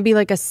 it's going to be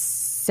like a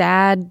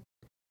sad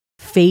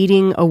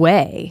fading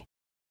away.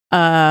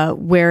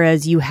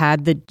 Whereas you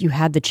had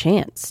the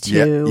chance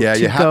to Yeah,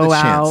 you had go the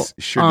out chance.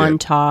 You sure on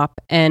did. top,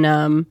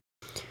 and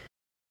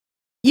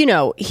you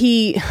know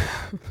he.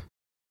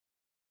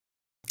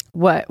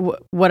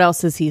 What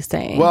else is he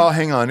saying? Well,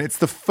 hang on. It's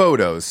the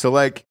photos. So,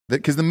 like,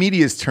 because the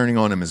media is turning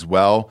on him as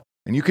well.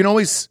 And you can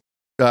always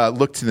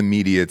look to the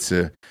media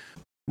to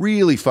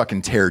really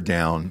fucking tear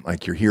down,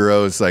 like, your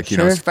heroes, like, you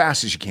know, Sure. as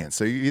fast as you can.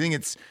 So, you think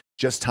it's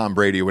just Tom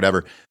Brady or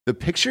whatever. The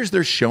pictures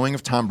they're showing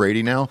of Tom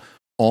Brady now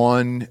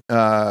on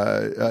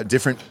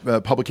different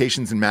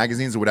publications and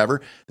magazines or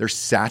whatever, they're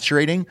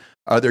saturating.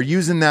 They're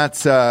using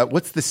that,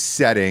 what's the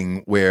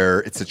setting where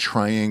it's a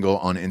triangle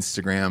on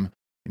Instagram?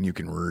 And you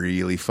can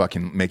really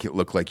fucking make it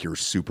look like you're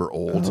super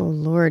old. Oh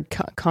Lord,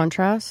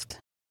 contrast.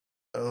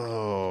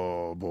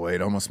 Oh boy,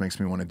 it almost makes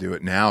me want to do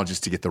it now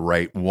just to get the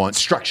right one.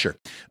 Structure.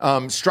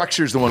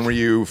 Structure is the one where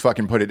you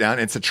fucking put it down.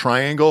 It's a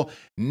triangle.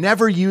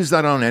 Never use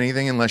that on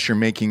anything unless you're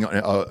making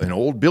an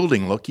old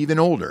building look even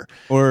older.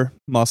 Or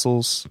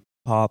muscles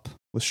pop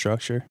with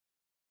structure.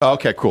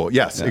 Okay, cool.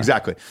 Yes, Yeah.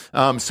 exactly.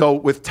 So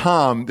with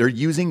Tom, they're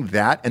using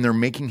that and they're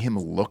making him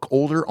look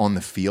older on the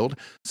field.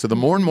 So the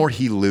more and more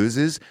he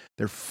loses,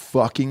 they're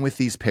fucking with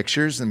these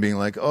pictures and being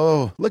like,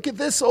 oh, look at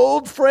this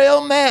old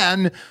frail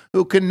man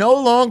who can no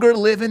longer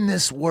live in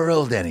this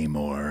world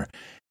anymore.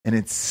 And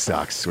it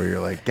sucks where you're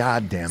like,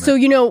 God damn it. So,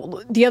 you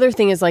know, the other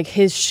thing is like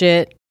his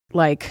shit,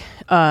 like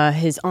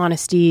his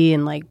honesty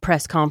and like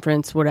press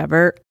conference,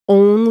 whatever,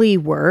 only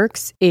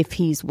works if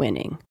he's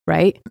winning,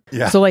 right?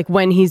 Yeah. So like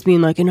when he's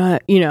being like, you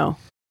know,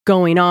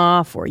 going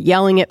off or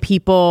yelling at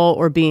people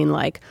or being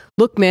like,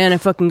 look, man, I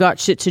fucking got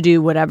shit to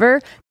do, whatever,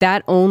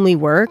 that only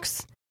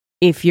works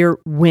if you're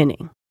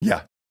winning.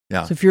 Yeah.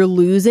 Yeah. So if you're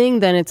losing,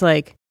 then it's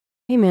like,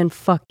 hey, man,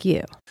 fuck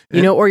you.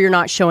 You know, or you're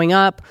not showing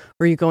up,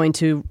 or you're going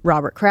to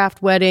Robert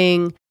Kraft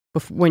wedding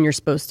when you're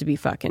supposed to be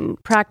fucking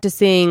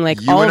practicing, like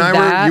all of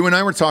that. You and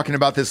I were talking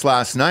about this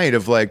last night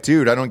of like,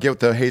 dude, I don't get what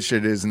the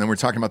hatred is. And then we're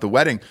talking about the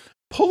wedding.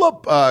 Pull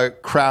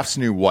up Kraft's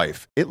new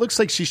wife. It looks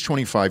like she's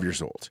 25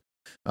 years old.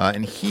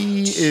 And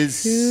he is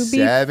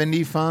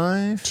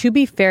 75. To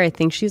be fair, I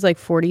think she's like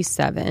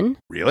 47.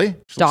 Really? She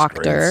looks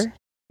Doctor. great.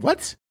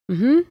 What?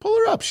 Mm-hmm. Pull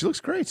her up. She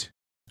looks great.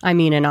 I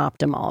mean, an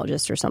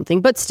ophthalmologist or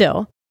something, but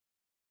still.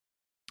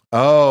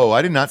 Oh,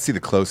 I did not see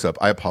the close up.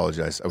 I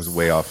apologize. I was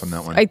way off on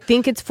that one. I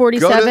think it's Go to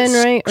 47,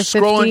 right? Or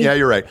scroll 50? Yeah,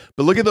 you're right.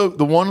 But look at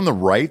the one on the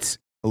right.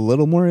 A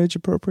little more age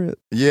appropriate.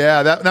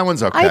 Yeah, that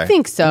one's okay. I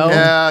think so.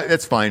 Yeah,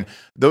 it's fine.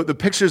 The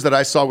pictures that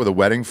I saw were the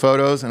wedding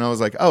photos, and I was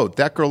like, oh,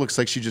 that girl looks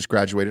like she just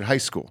graduated high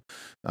school.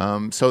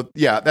 So,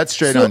 yeah, that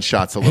straight on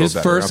shot's a little His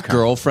better. first Okay.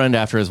 girlfriend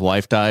after his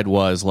wife died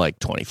was like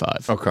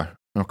 25. Okay.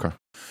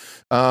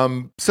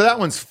 So that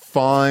one's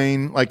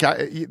fine. Like,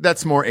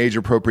 that's more age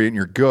appropriate, and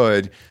you're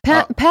good.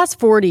 Past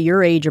 40,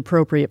 you're age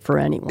appropriate for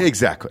anyone.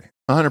 Exactly.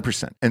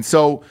 100%. And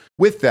so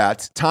with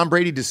that, Tom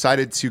Brady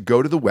decided to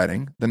go to the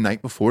wedding the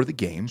night before the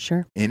game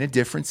Sure. in a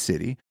different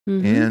city.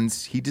 Mhm. And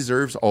he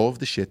deserves all of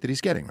the shit that he's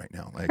getting right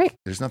now. Like, Right.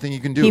 there's nothing you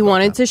can do. He about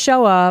wanted that. to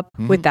show up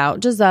Mhm.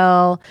 without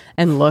Giselle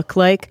and look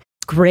like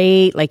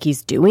great, like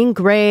he's doing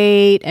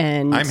great.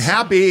 And I'm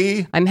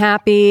happy. I'm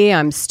happy.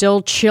 I'm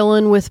still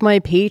chilling with my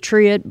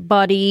Patriot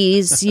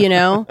buddies, you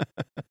know?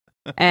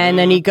 And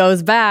then he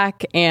goes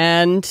back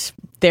and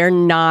they're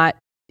not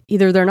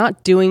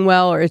doing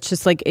well, or it's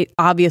just like,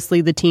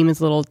 obviously the team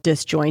is a little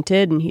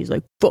disjointed and he's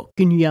like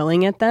fucking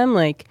yelling at them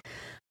like,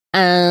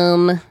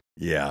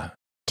 Yeah.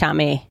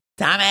 Tommy.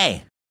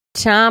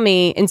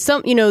 Tommy. And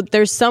some, you know,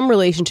 there's some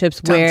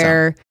relationships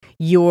where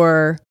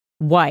your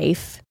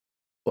wife,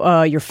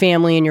 your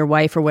family and your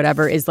wife or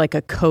whatever is like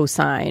a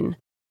cosign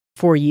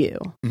for you.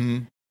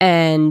 Mhm.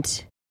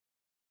 And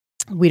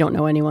we don't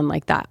know anyone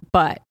like that,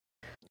 but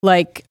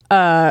like,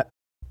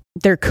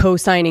 they're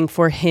co-signing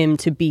for him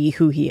to be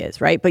who he is,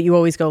 right? But you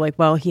always go like,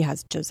 well, he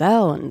has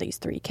Giselle and these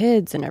 3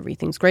 kids and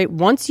everything's great.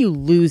 Once you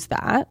lose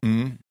that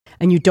Mhm.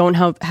 and you don't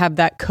have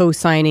that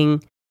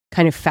co-signing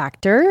kind of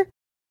factor,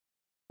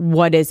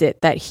 what is it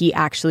that he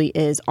actually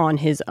is on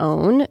his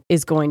own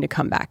is going to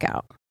come back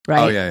out, right?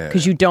 Oh, yeah.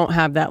 Because you don't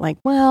have that like,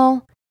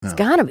 well, it's No.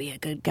 got to be a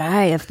good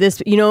guy if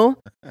this, you know,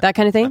 that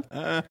kind of thing.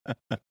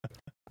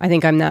 I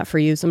think I'm that for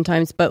you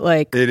sometimes, but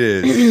like, It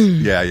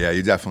is. Yeah.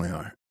 You definitely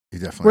are. You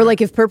definitely we're are.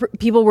 like, if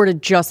people were to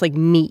just like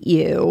meet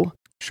you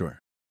Sure.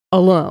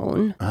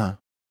 alone, Uh-huh.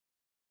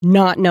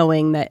 not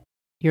knowing that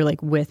you're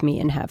like with me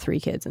and have 3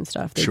 kids and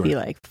stuff, they'd Sure. be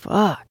like,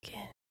 fuck.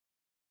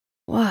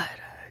 What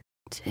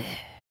a dick.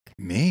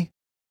 Me?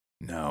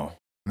 No,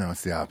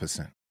 it's the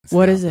opposite. It's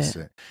What the is it?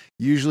 opposite.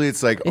 Usually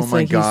it's like, oh It's my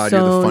like God, he's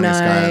you're the so funniest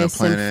guy on the nice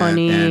planet. and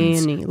funny,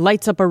 and he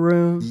lights up a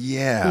room.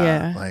 yeah,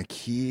 Yeah. like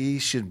he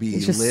should be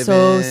He's just living.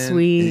 so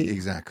sweet.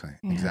 Exactly.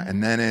 Yeah. Exactly.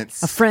 And then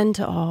it's A friend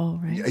to all,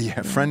 right?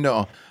 Yeah, friend to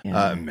all.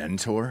 Yeah.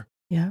 Mentor.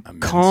 Yeah. A mentor.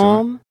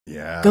 Calm.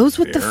 Yeah. Goes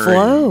with the very,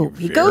 flow.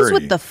 He goes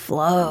very with the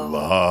flow.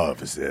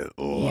 Loves it.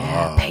 Yeah,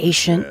 Loves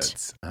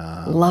patient.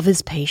 it. Love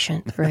is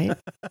patient, right?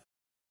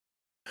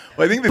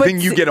 Well, I think the But thing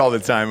you see- get all the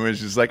time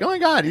is just like, oh my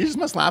God, you just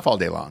must laugh all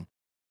day long.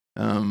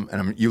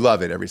 You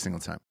love it every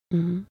single time.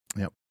 Mhm.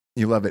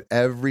 You love it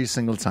every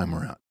single time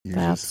we're out. You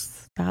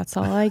just, That's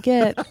all I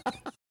get.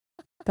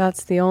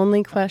 That's the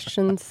only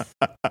questions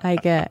I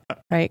get,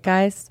 right,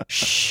 guys?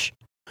 Shh.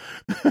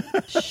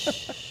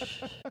 Shh.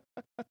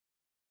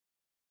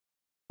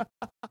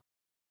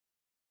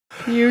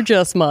 You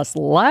just must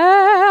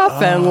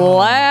laugh and Oh.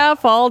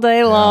 laugh all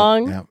day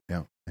long.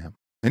 Yeah.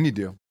 And you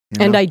do.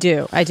 And know? I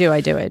do.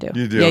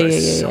 You do.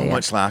 Yeah. So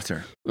much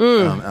laughter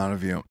Mm, out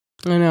of you.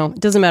 I know. It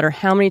doesn't matter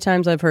how many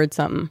times I've heard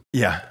something.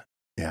 Yeah.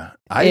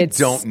 I It's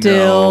don't know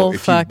still if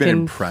you've been fucking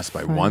impressed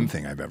by funny. one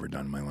thing I've ever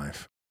done in my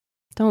life.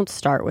 Don't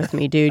start with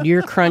me, dude.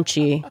 You're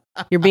crunchy.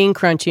 You're being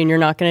crunchy, and you're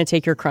not going to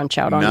take your crunch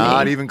out on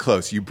Not me. even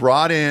close. You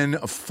brought in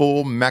a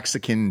full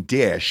Mexican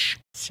dish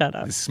Shut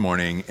up. this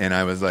morning, and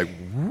I was like,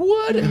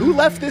 "What? Who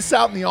left this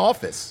out in the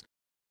office?"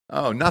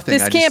 Oh, nothing.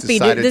 This I can't just be.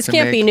 decided This to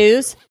can't be make-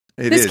 news.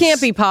 It This is. can't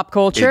be pop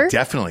culture. It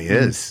definitely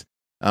is.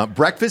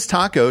 Breakfast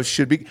tacos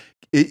should be.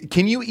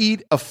 Can you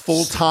eat a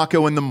full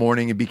taco in the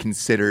morning and be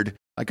considered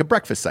like a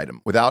breakfast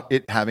item without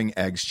it having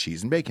eggs,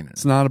 cheese, and bacon in it?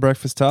 It's not a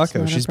breakfast taco.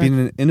 not a She's being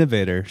an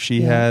innovator.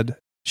 She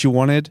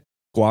wanted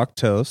guac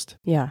toast,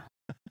 Yeah.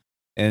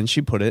 and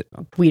she put it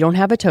We don't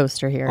have a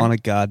toaster here. on a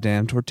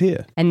goddamn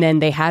tortilla. And then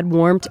they had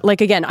warmed.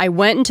 Like, again, I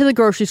went into the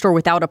grocery store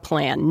without a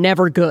plan.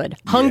 Never good.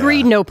 Hungry,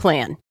 Yeah. no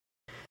plan.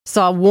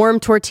 Saw warm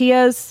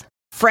tortillas,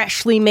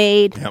 freshly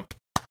made, Yep.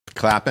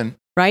 Clapping.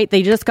 right?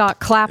 They just got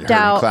You clapped heard them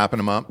out, clapping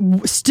them up.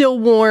 still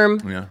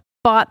warm. Yeah.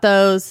 Bought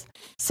those.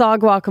 Saw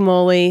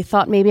guacamole.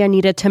 Thought maybe I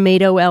need a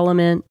tomato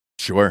element.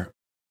 Sure.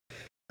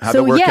 How'd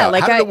So, it work yeah, out?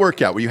 like How did I- it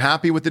work out? Were you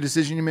happy with the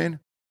decision you made?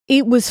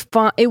 It was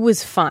fun. It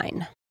was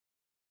fine.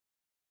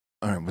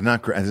 All right, but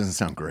not great. It doesn't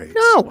sound great.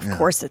 No, of Yeah.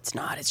 course it's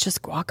not. It's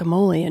just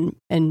guacamole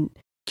and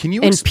Can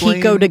you and explain?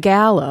 pico de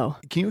gallo.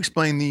 Can you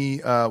explain the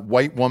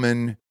white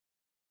woman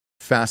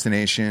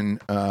fascination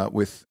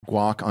with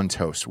guac on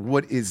toast?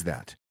 What is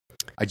that?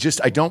 I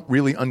don't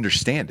really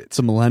understand it. It's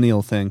a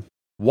millennial thing.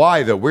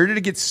 Why though? Where did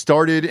it get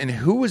started? And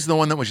who was the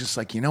one that was just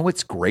like, you know,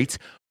 it's great,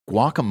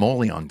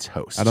 guacamole on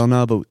toast? I don't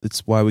know, but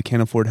it's why we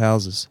can't afford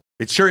houses.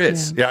 It sure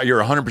is. Yeah,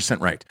 you're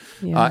 100% right.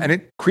 Yeah. And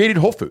it created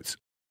Whole Foods,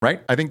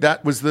 right? I think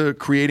that was the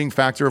creating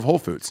factor of Whole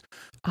Foods.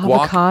 Guac-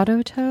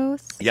 Avocado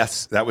toast.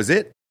 Yes, that was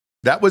it.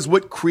 That was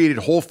what created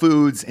Whole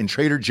Foods and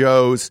Trader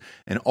Joe's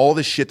and all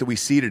the shit that we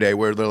see today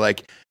where they're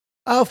like,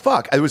 oh,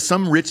 fuck. There was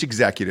some rich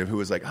executive who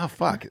was like, oh,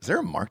 fuck. Is there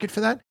a market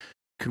for that?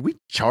 Could we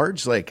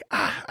charge like,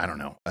 I don't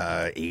know,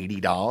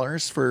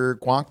 $80 for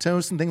guac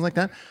toast and things like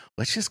that?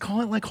 Let's just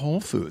call it like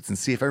Whole Foods and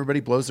see if everybody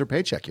blows their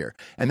paycheck here.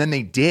 And then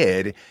they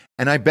did.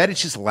 And I bet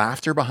it's just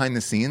laughter behind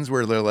the scenes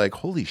where they're like,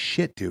 holy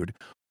shit, dude,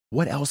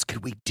 what else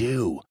could we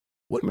do?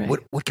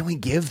 What can we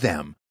give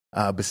them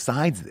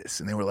besides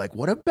this? And they were like,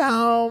 what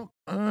about,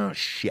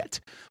 shit.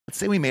 Let's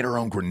say we made our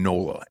own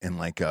granola in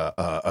like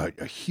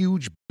a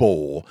huge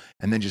bowl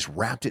and then just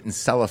wrapped it in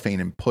cellophane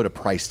and put a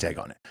price tag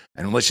on it.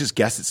 And let's just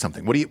guess at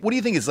something. What do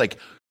you think is like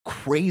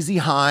crazy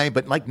high,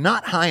 but like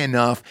not high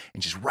enough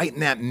and just right in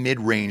that mid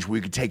range where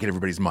we could take it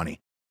everybody's money?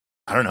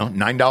 I don't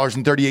know,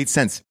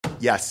 $9.38.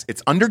 Yes,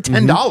 it's under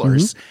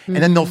 $10. And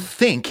then they'll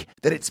think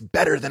that it's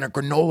better than a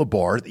granola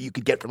bar that you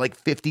could get for like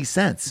 50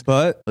 cents.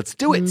 But Let's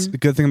do it. the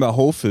good thing about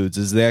Whole Foods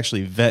is they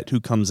actually vet who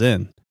comes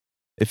in.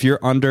 If you're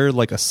under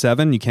like a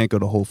 7, you can't go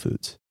to Whole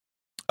Foods.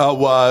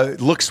 Oh,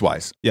 looks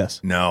wise. Yes.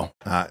 No,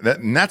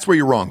 and that's where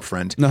you're wrong,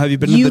 friend. No, have you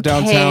been You to the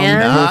downtown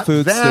can. Whole Not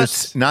Foods? that.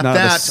 There's Not not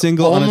that. a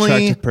single Only-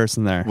 unattractive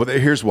person there. Well,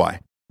 here's why.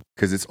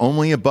 Because it's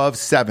only above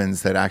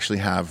 7s that actually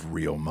have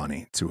real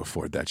money to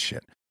afford that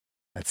shit.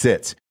 That's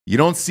it. You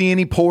don't see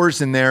any pores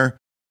in there.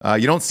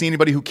 You don't see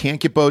anybody who can't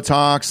get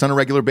Botox on a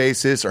regular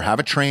basis or have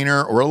a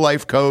trainer or a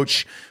life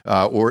coach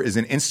or is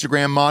an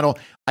Instagram model.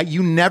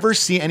 You never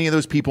see any of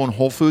those people in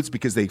Whole Foods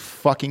because they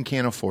fucking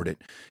can't afford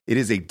it. It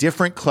is a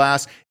different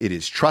class. It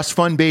is trust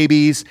fund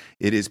babies.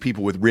 It is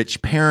people with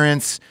rich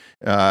parents.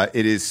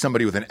 It is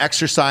somebody with an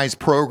exercise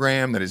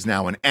program that is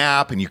now an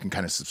app and you can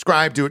kind of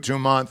subscribe to it to a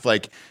month.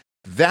 Like,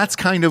 that's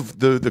kind of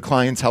the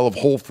clientele of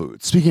Whole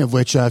Foods. Speaking of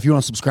which, if you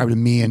want to subscribe to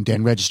me and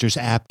Dan Register's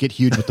app, Get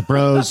Huge with the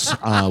Bros,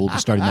 we'll be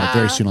starting that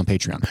very soon on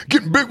Patreon.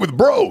 Getting big with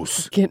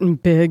bros. Getting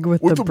big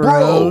with With the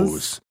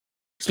bros.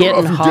 Start Getting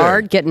off your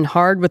hard. day. Getting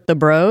hard with the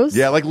bros.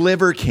 Yeah, like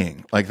Liver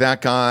King. Like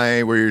that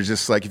guy where you're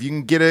just like, if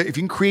you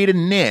can create a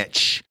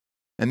niche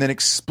and then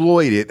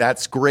exploit it,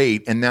 that's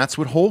great. And that's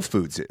what Whole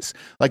Foods is.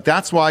 Like,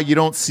 that's why you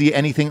don't see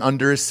anything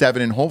under a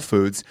 7 in Whole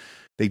Foods.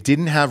 They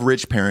didn't have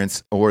rich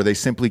parents, or they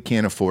simply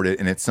can't afford it,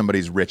 and it's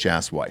somebody's rich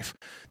ass wife.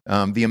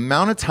 The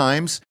amount of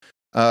times,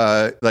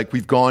 like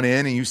we've gone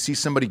in and you see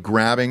somebody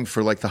grabbing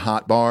for like the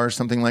hot bar or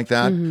something like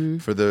that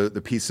for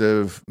the piece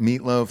of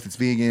meatloaf that's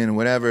vegan or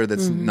whatever,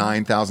 that's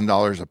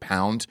 $9,000 a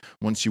pound.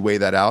 Once you weigh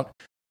that out,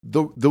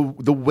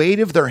 the weight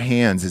of their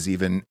hands is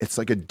even, it's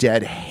like a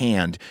dead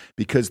hand,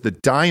 because the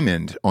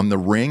diamond on the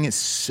ring is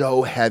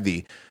so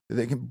heavy that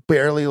they can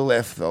barely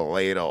lift the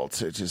ladle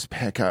to just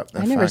pick up the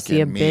I never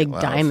see a fucking big meatloaf.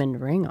 diamond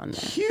ring on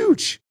there.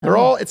 Huge.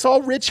 It's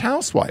all rich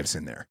housewives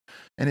in there.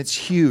 And it's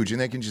huge,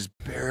 and they can just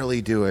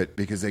barely do it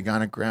because they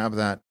gotta grab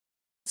that.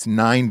 It's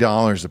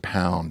 $9 a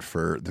pound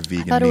for the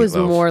vegan meatloaf. I thought it was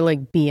more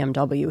like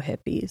BMW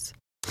hippies.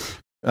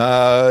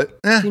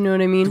 You know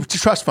what I mean?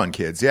 Trust fund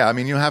kids. Yeah. I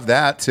mean, you have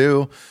that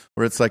too,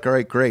 where it's like, all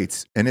right,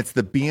 great. And it's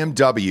the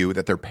BMW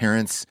that their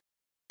parents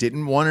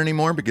didn't want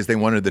anymore because they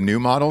wanted the new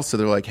model. So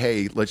they're like,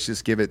 hey, let's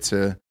just give it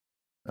to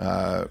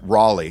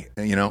Raleigh.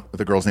 And, you know,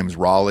 the girl's name is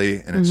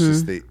Raleigh, and it's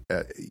just the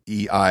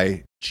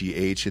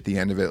EIGH at the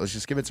end of it. Let's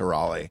just give it to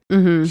Raleigh.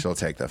 She'll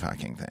take the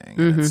fucking thing.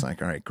 And it's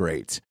like, all right,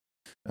 great.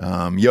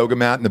 Yoga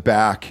mat in the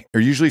back,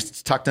 or usually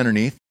it's tucked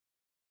underneath,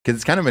 because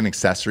it's kind of an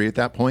accessory at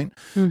that point.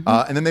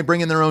 And then they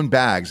bring in their own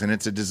bags, and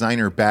it's a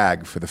designer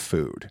bag for the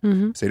food.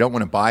 So they don't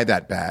want to buy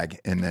that bag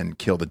and then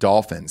kill the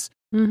dolphins.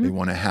 They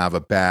want to have a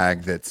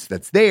bag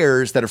that's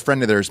theirs, that a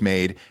friend of theirs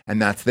made,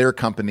 and that's their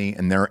company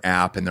and their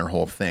app and their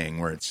whole thing,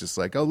 where it's just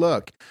like, oh,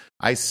 look,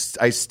 I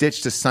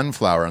stitched a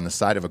sunflower on the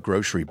side of a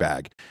grocery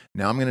bag.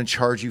 Now I'm going to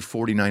charge you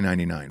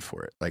 $49.99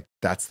 for it. Like,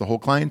 that's the whole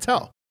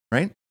clientele,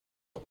 right?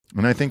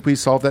 And I think we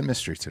solved that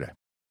mystery today.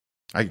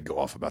 I could go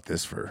off about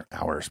this for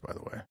hours, by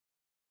the way.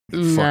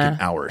 Fucking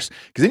hours.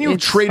 Because then you have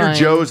It's Trader fine.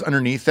 Joe's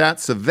underneath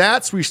that. So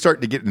that's where you start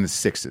to get into the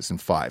 6s and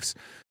 5s.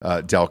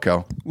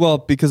 Delco. Well,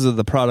 because of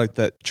the product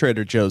that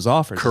Trader Joe's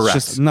offers. Correct.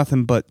 It's just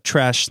nothing but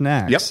trash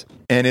snacks. Yep.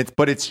 And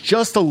it's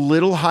just a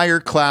little higher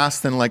class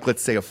than, like,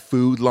 let's say a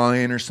Food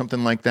Lion or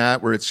something like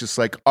that, where it's just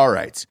like, all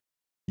right,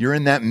 you're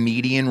in that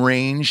median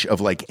range of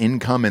like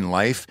income in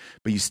life,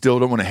 but you still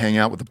don't want to hang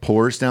out with the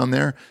poors down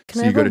there.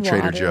 So you go to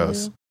Trader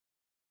Joe's.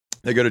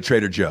 They go to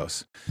Trader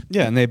Joe's.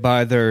 Yeah, and they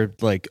buy their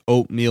like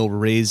oatmeal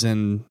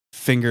raisin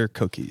finger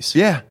cookies.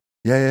 Yeah.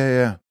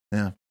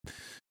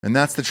 And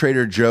that's the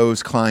Trader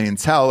Joe's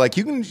clientele. Like,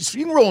 you can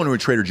roll into a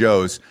Trader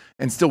Joe's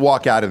and still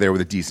walk out of there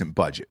with a decent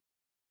budget.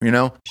 You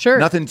know? Sure.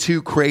 Nothing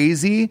too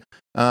crazy,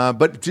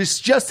 but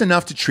just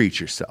enough to treat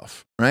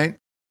yourself, right?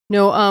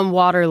 No,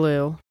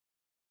 Waterloo.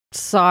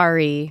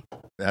 Sorry.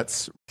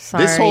 This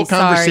Sorry, whole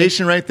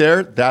conversation right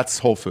there, that's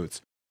Whole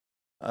Foods.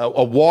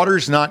 A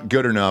water's not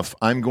good enough.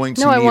 I'm going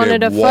to No, I need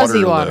wanted a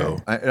fuzzy Waterloo.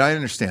 water. I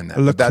understand that.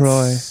 A But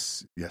LaCroix.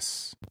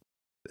 yes.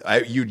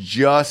 You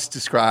just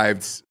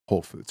described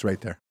Whole Foods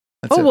right there.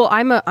 That's it. Well,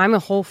 I'm a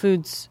Whole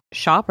Foods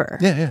shopper.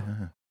 Yeah.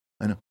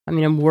 I know. I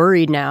mean, I'm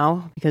worried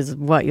now because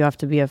you have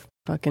to be a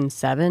fucking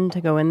 7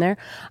 to go in there.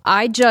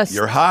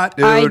 You're hot,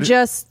 dude. I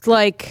just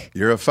like.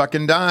 You're a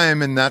fucking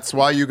dime, and that's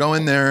why you go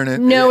in there.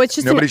 And It's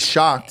just nobody's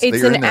shocked that It's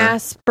you're an in there.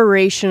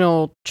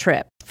 aspirational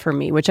trip for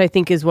me, which I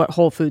think is what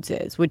Whole Foods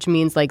is. Which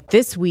means like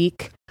this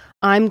week,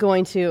 I'm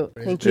going to.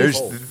 Thank you,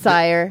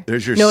 sire.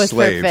 There's your no, it's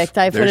slave. perfect.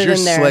 I There's put it your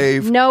in there.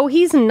 slave No,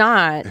 he's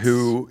not.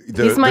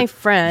 He's my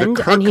friend,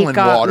 The and he Kirkland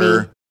got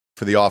water me.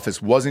 for the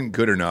office wasn't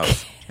good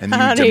enough, and you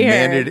Outta here.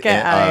 demanded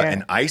Get outta here.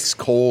 an ice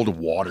cold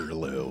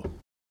Waterloo.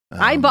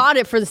 I bought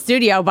it for the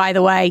studio, by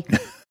the way.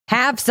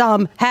 Have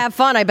some, have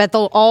fun. I bet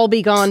they'll all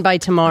be gone by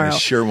tomorrow. I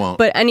sure won't.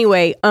 But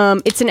anyway,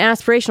 it's an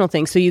aspirational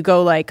thing. So you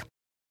go like,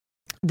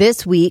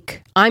 this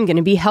week I'm going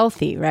to be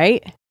healthy,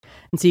 right?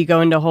 And so you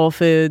go into Whole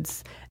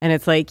Foods, and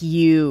it's like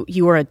you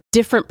are a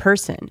different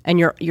person, and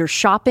you're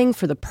shopping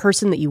for the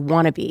person that you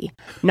want to be,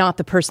 not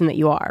the person that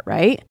you are,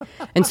 right?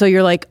 And so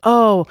you're like,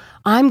 oh,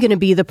 I'm going to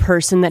be the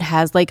person that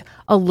has like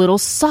a little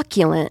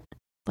succulent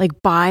like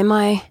by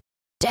my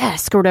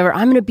desk or whatever.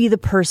 I'm going to be the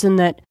person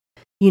that,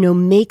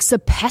 makes a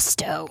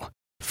pesto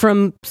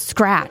from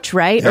scratch,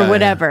 right? Yeah, or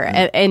whatever.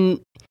 yeah.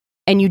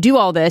 And you do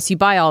all this, you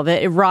buy all of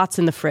it, it rots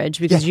in the fridge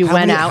because you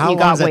went out and you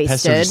got How long does that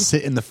pesto wasted. just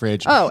sit in the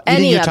fridge? Oh, You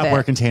any didn't of get it.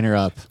 Tupperware container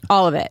up.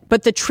 All of it.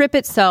 But the trip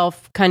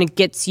itself kind of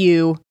gets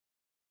you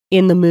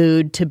in the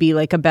mood to be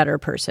like a better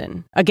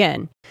person.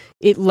 Again,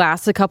 it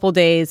lasts a couple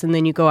days and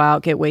then you go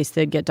out, get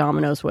wasted, get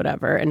Domino's,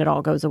 whatever, and it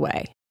all goes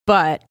away.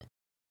 But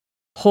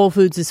Whole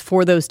Foods is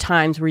for those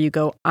times where you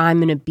go, I'm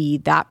going to be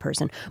that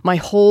person. My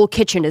whole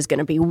kitchen is going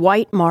to be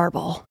white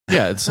marble.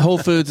 Yeah, it's Whole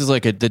Foods is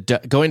like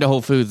going to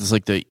Whole Foods is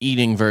like the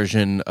eating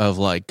version of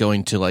like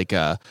going to like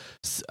a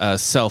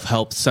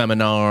self-help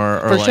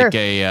seminar or For like sure.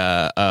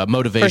 a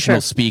motivational For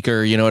sure.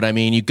 speaker. You know what I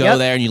mean? You go Yep.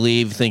 there and you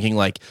leave thinking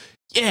like,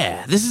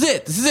 yeah, this is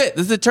it. This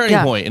is the turning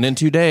Yeah. point. And in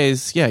 2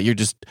 days, yeah, you're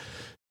just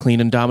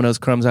cleaning Domino's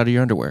crumbs out of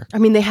your underwear. I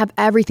mean, they have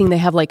everything. They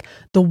have like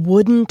the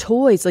wooden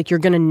toys. Like you're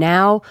going to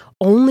now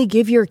only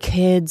give your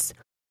kids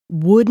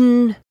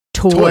wooden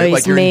toys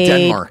like you're in made.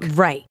 Denmark.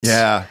 Right.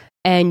 Yeah.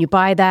 And you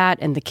buy that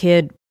and the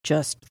kid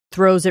just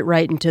throws it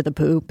right into the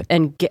poop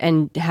and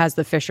has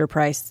the Fisher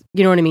Price.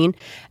 You know what I mean?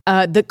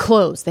 The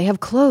clothes. They have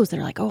clothes.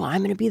 They're like, oh, I'm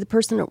going to be the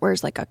person that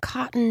wears like a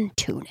cotton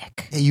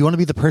tunic. Hey, you want to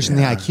be the person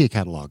in the IKEA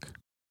catalog.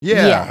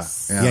 Yeah.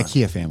 Yes. Yeah. The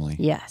IKEA family.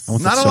 Yes. I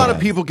want Not that a so lot of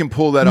bad. people can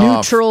pull that off.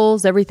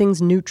 Neutrals.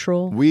 Everything's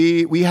neutral.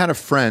 We had a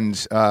friend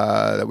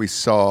that we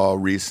saw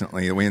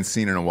recently that we hadn't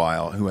seen in a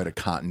while who had a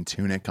cotton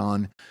tunic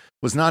on.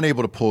 Was not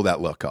able to pull that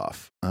look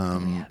off.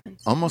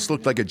 Almost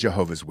looked like a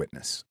Jehovah's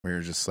Witness, where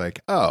you're just like,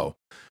 oh,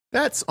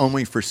 that's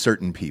only for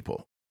certain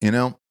people. You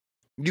know,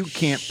 you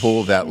can't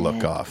pull that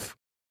look off.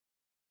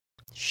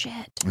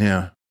 Shit.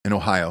 Yeah, in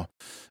Ohio.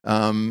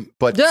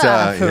 But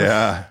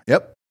Yeah.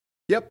 Yep.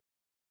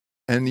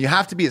 And you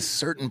have to be a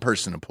certain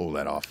person to pull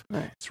that off.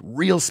 Right. It's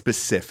real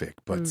specific,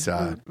 but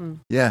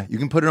yeah, you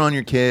can put it on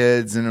your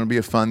kids and it'll be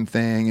a fun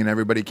thing and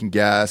everybody can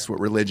guess what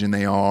religion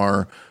they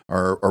are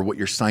or what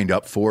you're signed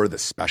up for, the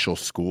special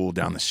school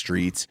down the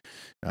street,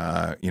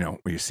 where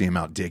you see them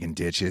out digging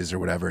ditches or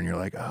whatever and you're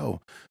like, oh,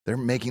 they're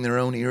making their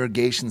own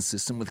irrigation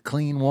system with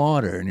clean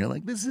water. And you're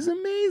like, this is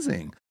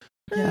amazing.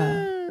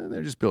 Yeah.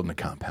 They're just building a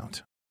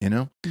compound, you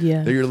know?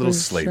 Yeah. They're your little for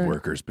slave sure.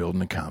 workers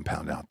building a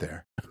compound out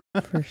there.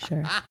 For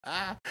sure.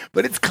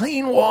 But it's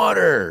clean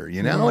water,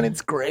 you know, Yeah. and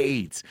it's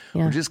great.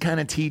 Yeah. We're just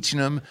kind of teaching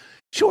them,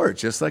 sure,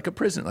 just like a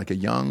prisoner, like a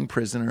young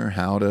prisoner,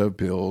 how to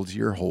build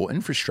your whole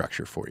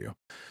infrastructure for you.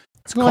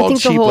 It's Well, I called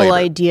think the cheap whole labor.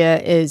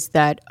 idea is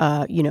that,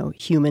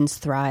 humans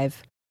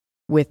thrive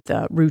with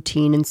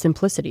routine and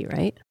simplicity,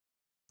 right?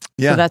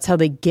 Yeah, So that's how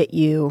they get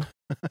you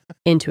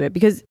into it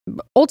because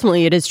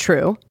ultimately it is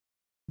true,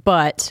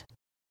 but,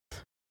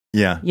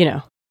 yeah,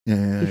 you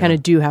kind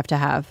of do have to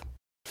have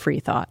free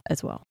thought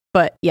as well.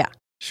 But yeah,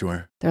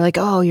 sure. they're like,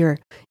 oh, you're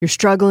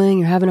struggling,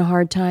 you're having a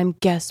hard time.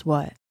 Guess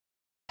what?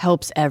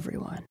 Helps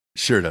everyone.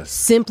 Sure does.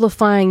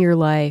 Simplifying your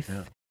life,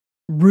 Yeah.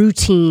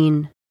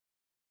 routine.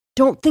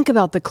 Don't think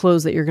about the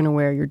clothes that you're going to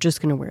wear. You're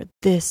just going to wear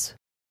this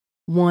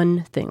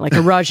one thing, like a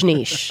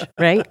Rajneesh,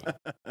 right?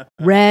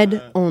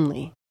 Red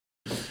only.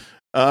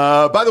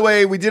 By the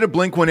way, we did a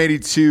Blink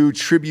 182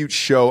 tribute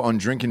show on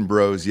Drinkin'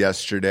 Bros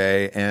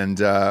yesterday, and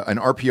an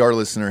RPR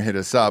listener hit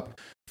us up,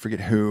 forget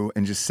who,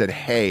 and just said,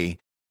 hey,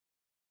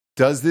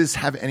 does this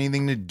have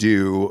anything to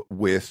do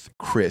with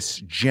Kris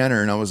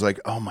Jenner? And I was like,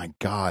 oh my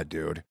God,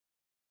 dude.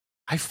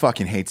 I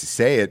fucking hate to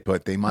say it,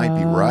 but they might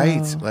be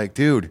right. Like,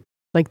 dude,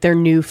 Like their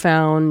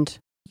newfound.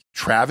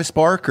 Travis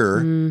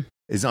Barker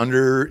is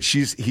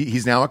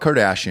he's now a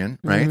Kardashian,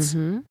 right?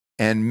 Mhm.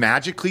 And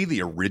magically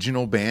the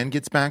original band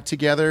gets back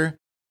together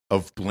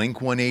of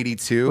Blink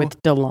 182.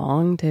 With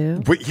DeLong,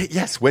 too.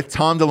 Yes, with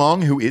Tom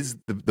DeLonge, who is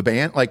the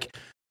band. Like,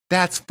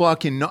 that's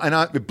fucking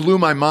it blew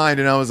my mind.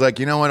 And I was like,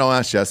 you know what? I'll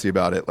ask Jesse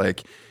about it.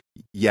 Like,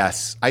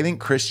 yes, I think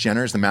Kris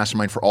Jenner is the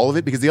mastermind for all of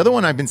it because the other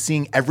one I've been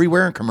seeing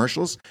everywhere in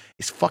commercials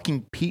is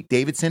fucking Pete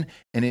Davidson,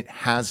 and it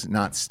has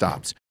not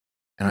stopped.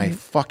 And I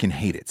fucking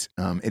hate it.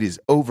 It is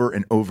over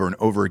and over and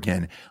over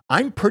again.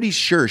 I'm pretty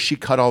sure she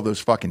cut all those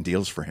fucking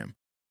deals for him.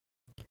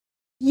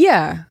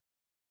 Yeah.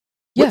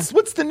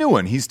 What's the new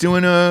one? He's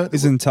doing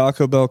He's in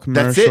Taco Bell that's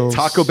commercials. it,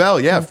 Taco Bell,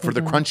 yeah, Taco for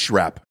the Bell. Crunch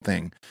Wrap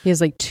thing. He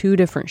has like 2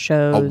 different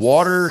shows. A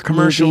water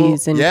commercial?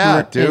 movies and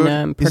Yeah, dude.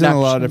 He's in a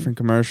lot of production. different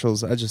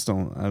commercials. I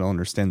don't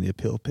understand the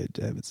appeal of Pete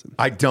Davidson.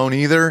 I don't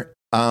either.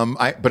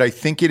 But I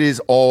think it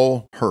is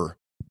all her.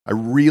 I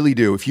really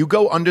do. If you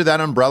go under that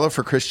umbrella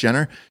for Kris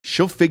Jenner,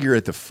 she'll figure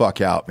it the fuck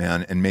out,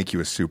 man, and make you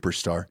a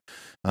superstar.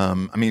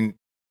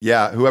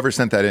 Yeah, whoever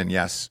sent that in,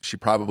 yes, she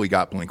probably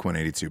got Blink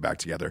 182 back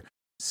together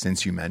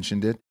since you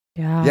mentioned it.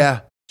 Yeah. Yeah,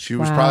 she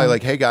was Wow. probably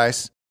like, hey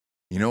guys,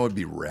 you know it'd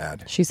be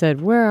rad. She said,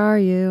 "Where are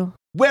you?"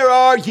 Where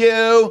are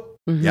you?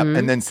 Mhm. Yep.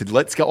 And then said,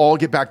 let's all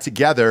get back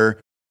together.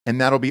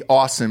 And that'll be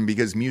awesome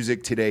because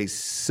music today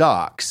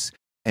sucks.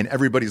 And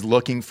everybody's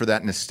looking for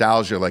that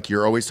nostalgia like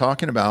you're always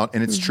talking about.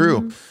 And it's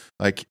true.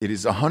 Like it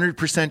is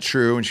 100%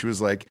 true. And she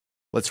was like,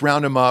 let's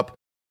round them up.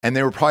 And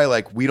they were probably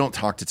like, we don't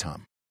talk to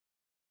Tom.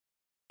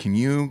 Can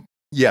you?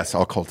 Yes,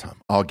 I'll call Tom.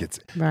 I'll get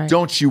it. Right.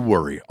 Don't you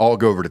worry. I'll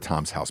go over to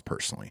Tom's house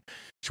personally.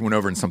 She went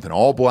over in something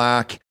all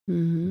black,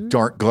 Mhm.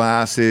 dark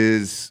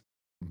glasses,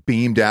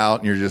 beamed out.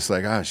 And you're just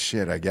like, oh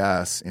shit, I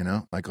guess,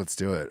 like, let's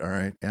do it. All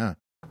right. Yeah.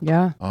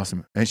 Yeah.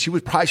 Awesome. And she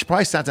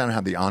probably sat down and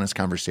had the honest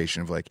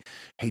conversation of like,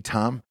 hey,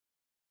 Tom,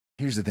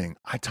 here's the thing.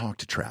 I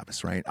talked to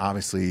Travis, right?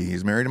 Obviously,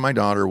 he's married to my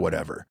daughter,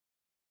 whatever.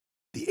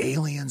 The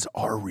aliens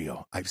are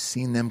real. I've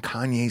seen them.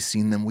 Kanye's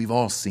seen them. We've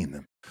all seen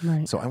them.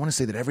 Right. So I want to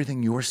say that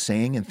everything you're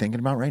saying and thinking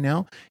about right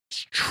now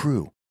is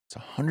true. It's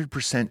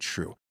 100%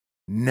 true.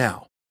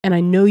 Now, And I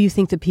know you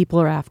think that people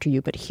are after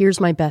you, but here's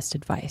my best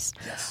advice.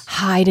 yes,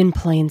 Hide in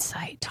plain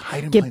sight.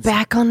 hide in Get plain sight.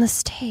 back on the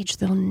stage.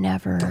 They'll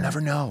never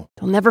know.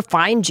 They'll never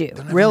find you.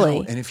 They'll never Really.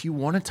 know. And if you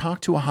want to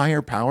talk to a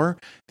higher power,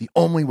 the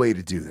only way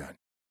to do that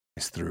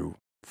is through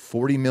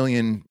 40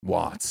 million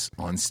watts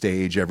on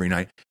stage every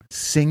night.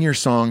 Sing your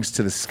songs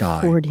to the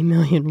sky. 40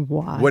 million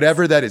watts.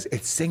 Whatever that is,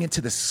 it's sing it to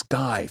the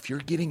sky. If you're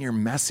getting your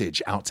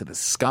message out to the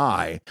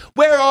sky,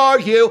 where are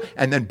you?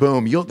 And then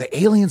boom, the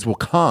aliens will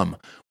come.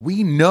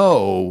 We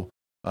know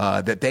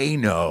that they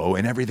know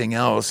and everything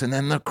else. And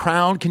then the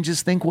crowd can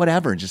just think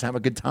whatever and just have a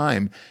good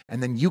time.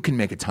 And then you can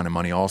make a ton of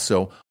money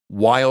also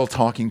while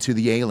talking to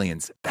the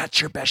aliens. That's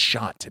your best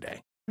shot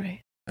today.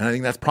 Right. And I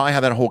think that's probably how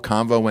that whole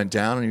convo went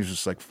down. And he was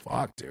just like,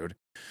 fuck, dude.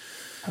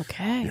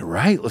 Okay. You're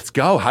right. Let's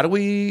go. How do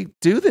we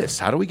do this?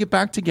 How do we get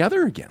back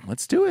together again?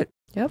 Let's do it.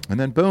 Yep. And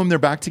then boom, they're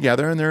back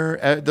together and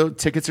the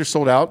tickets are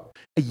sold out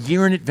a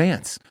year in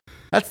advance.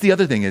 That's the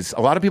other thing is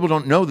a lot of people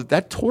don't know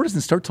that tour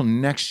doesn't start till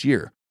next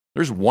year.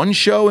 There's one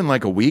show in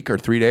like a week or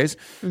 3 days.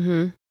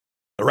 Mm-hmm.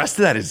 The rest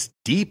of that is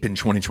deep in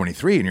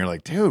 2023. And you're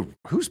like, dude,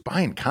 who's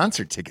buying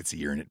concert tickets a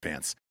year in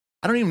advance?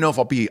 I don't even know if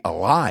I'll be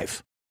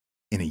alive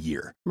in a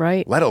year,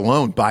 Right. let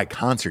alone buy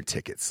concert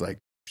tickets. Like,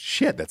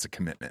 shit, that's a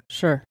commitment.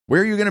 Sure.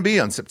 Where are you going to be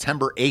on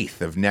September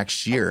 8th of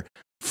next year?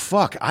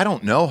 Fuck, I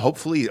don't know.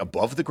 Hopefully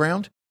above the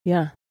ground,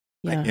 Yeah.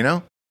 Yeah. like, you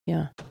know?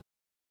 Yeah.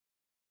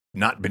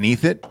 Not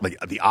beneath it, like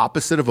the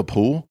opposite of a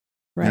pool.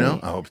 Right. You know,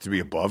 I hope to be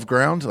above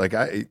ground. Like,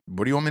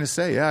 what do you want me to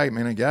say? Yeah, I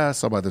mean, I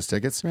guess I'll buy those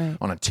tickets Right.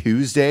 on a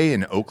Tuesday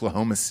in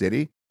Oklahoma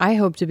City. I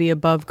hope to be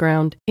above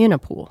ground in a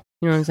pool.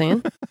 You know what I'm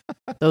saying?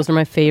 Those are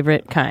my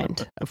favorite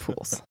kind of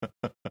pools.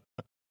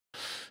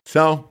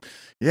 So,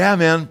 yeah,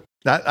 man,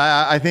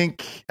 I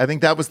think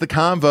that was the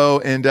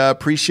convo, and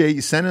appreciate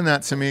you sending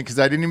that to me because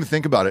I didn't even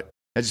think about it.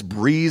 It just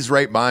breezed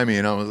right by me,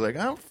 and I was like,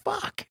 oh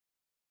fuck.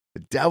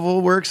 The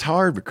devil works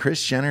hard, but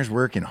Kris Jenner's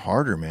working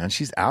harder, man.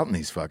 She's out in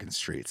these fucking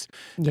streets.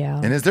 Yeah.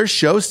 And is their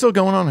show still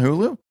going on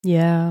Hulu?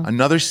 Yeah.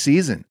 Another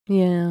season?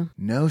 Yeah.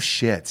 No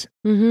shit.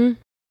 Mm-hmm.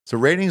 So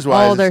ratings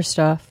wise, All their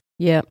stuff.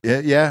 Yep.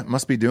 yeah,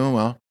 must be doing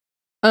well.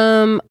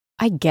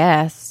 I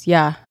guess.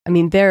 Yeah. I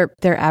mean, they're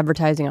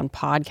advertising on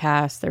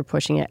podcasts. They're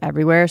pushing it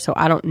everywhere. So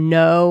I don't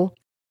know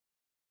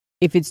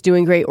if it's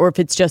doing great or if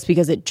it's just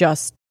because it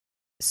just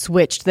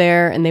switched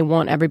there and they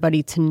want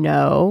everybody to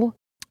know.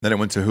 Then it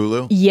went to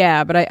Hulu?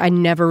 Yeah, but I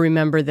never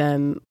remember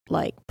them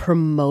like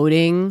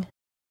promoting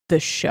the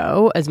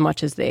show as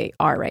much as they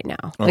are right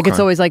now. Like it's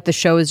Okay. always like the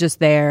show is just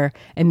there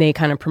and they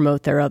kind of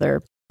promote their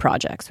other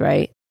projects,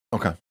 right?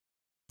 Okay.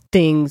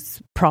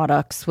 Things,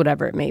 products,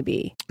 whatever it may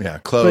be. Yeah,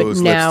 clothes,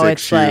 But now lipstick,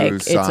 it's shoes, like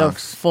it's a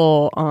socks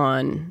full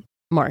on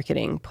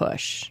marketing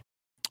push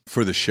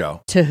for the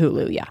show. to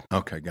Hulu, yeah.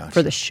 Okay, gotcha.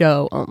 For the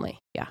show only.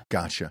 Yeah.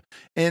 Gotcha.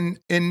 And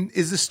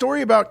is the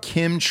story about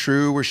Kim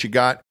true where she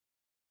got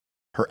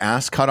her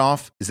ass cut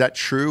off? Is that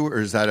true or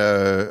is that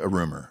a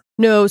rumor?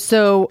 No,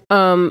 so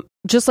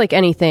just like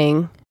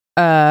anything,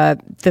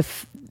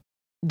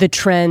 the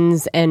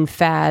trends and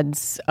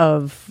fads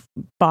of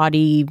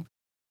body,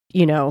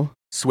 you know,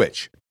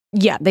 Switch.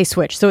 yeah, they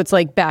switch. So it's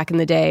like back in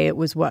the day, it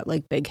was what,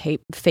 like big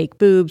fake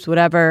boobs,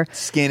 whatever.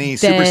 Skinny,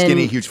 super Then-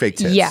 skinny, huge fake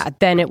tits. Yeah,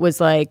 then it was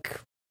like,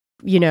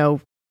 you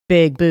know,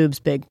 big boobs,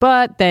 big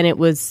butt. Then it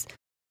was,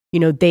 you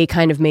know, they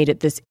kind of made it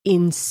this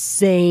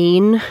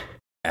insane,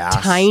 Ass.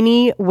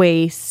 tiny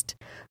waist,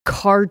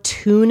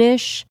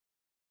 cartoonish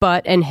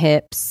butt and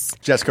hips.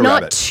 Jessica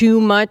Not Rabbit. too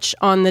much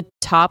on the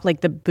top, like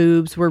the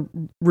boobs were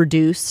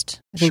reduced.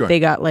 I think Sure. they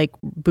got like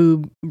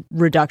boob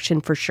reduction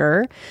for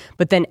sure.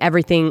 But then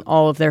everything,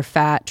 all of their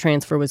fat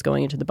transfer was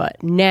going into the butt.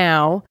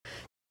 Now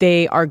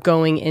they are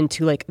going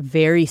into like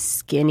very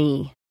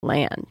skinny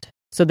land.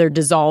 So they're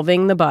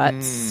dissolving the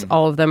butts.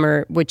 All of them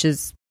are, which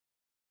is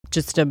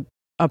just a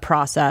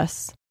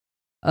process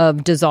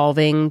of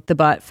dissolving the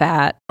butt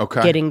fat,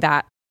 Okay. getting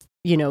that,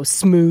 you know,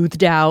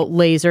 smoothed out,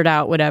 lasered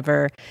out,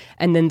 whatever.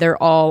 And then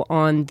they're all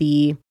on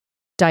the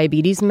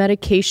diabetes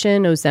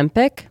medication,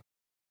 Ozempic.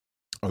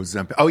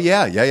 Ozempic. Oh,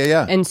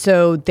 yeah. And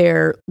so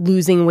they're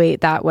losing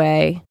weight that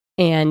way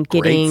and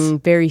getting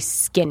Great. very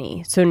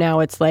skinny. So now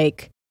it's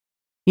like,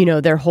 you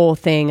know, their whole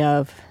thing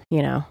of,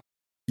 you know,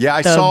 Yeah,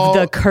 I saw.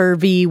 the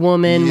curvy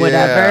woman, Yeah.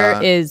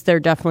 whatever, is they're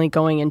definitely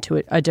going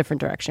into a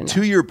different direction now.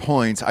 To your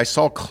point, I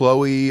saw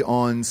Chloe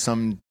on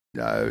some,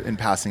 in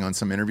passing on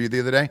some interview the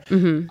other day.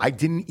 Mhm. I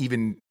didn't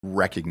even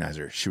recognize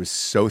her. She was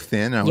so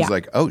thin. And I was Yeah.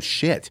 like, oh,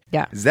 shit.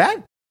 Yeah. Is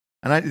that?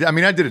 And I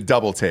mean, I did a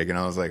double take and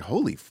I was like,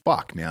 holy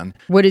fuck, man.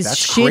 What is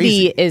That's shitty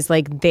crazy. is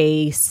like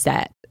they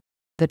set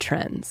the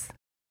trends.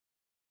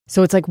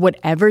 So it's like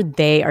whatever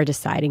they are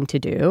deciding to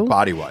do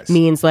Body wise.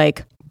 means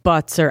like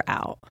butts are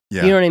out.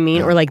 Yeah. You know what I mean?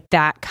 Yeah. Or like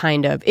that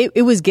kind of.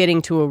 It was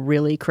getting to a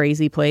really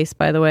crazy place,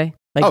 by the way.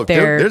 Like Oh,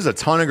 they're, there's a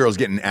ton of girls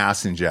getting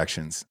ass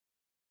injections.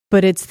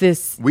 but it's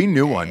this. We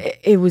knew one.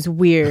 It was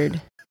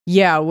weird.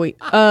 Yeah.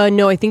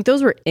 No, I think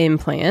those were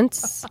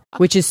implants,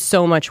 which is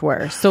so much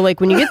worse. So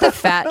like when you get the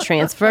fat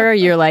transfer,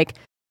 you're like,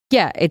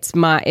 yeah, it's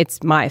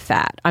my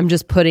fat. I'm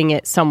just putting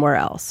it somewhere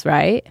else,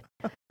 right?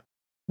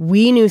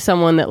 We knew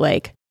someone that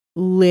like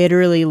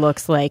literally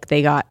looks like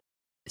they got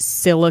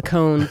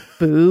silicone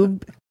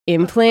boob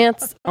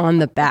implants on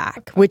the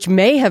back, which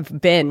may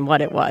have been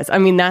what it was. I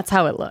mean, that's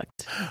how it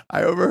looked.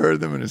 I overheard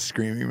them in a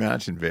screaming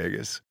match in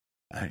Vegas.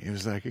 And he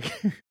was like,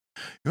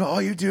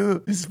 all you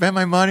do is spend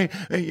my money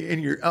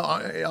and you're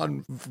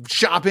on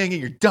shopping and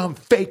your dumb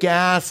fake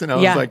ass. And I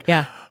was Yeah, like,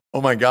 yeah.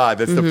 oh my God,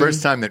 that's the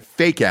first time that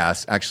fake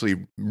ass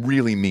actually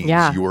really means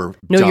Yeah. your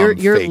No, dumb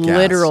your fake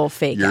literal ass.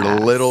 fake your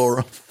ass.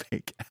 literal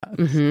fake ass.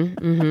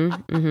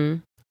 Mm-hmm.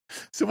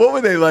 So what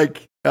were they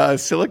like?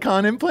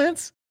 Silicone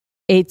implants?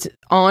 It's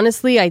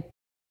honestly, I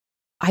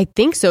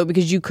think so,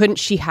 because you couldn't.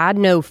 She had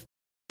no.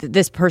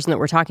 This person that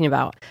we're talking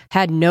about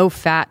had no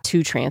fat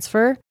to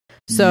transfer,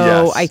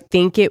 so Yes. I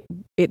think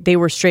they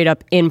were straight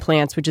up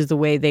implants, which is the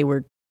way they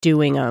were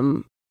doing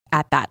them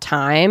at that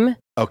time,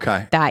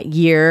 Okay. that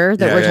year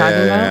that we're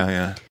talking about.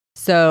 Yeah.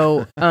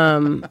 So,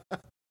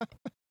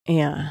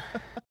 yeah.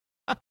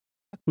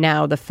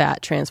 Now the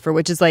fat transfer,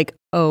 which is like,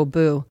 oh,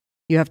 boo,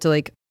 you have to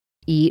like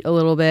eat a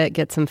little bit,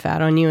 get some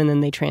fat on you, and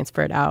then they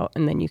transfer it out,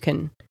 and then you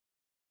can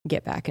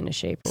get back into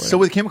shape. Or So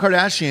with Kim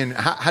Kardashian,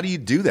 how do you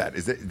do that?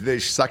 Do they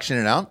suction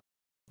it out?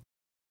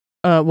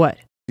 what?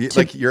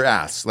 Like your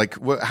ass? Like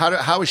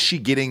how is she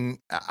getting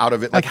out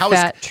of it? Like how is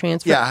fat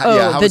transfer? Yeah, oh,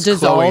 yeah. How the is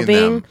Khloe and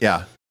them? dissolving.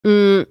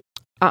 Yeah.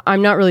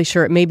 I'm not really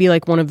sure. It may be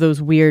like one of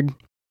those weird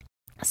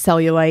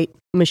cellulite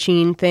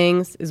machine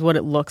things, is what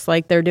it looks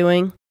like they're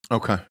doing.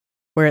 Okay.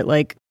 Where it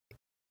like,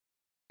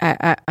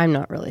 I'm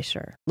not really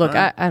sure. Look, All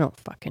right. I don't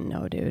fucking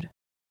know, dude.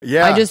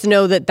 Yeah. I just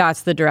know that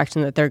that's the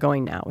direction that they're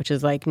going now, which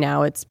is like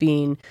now it's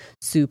being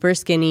super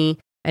skinny.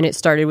 And it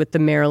started with the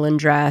Marilyn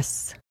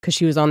dress because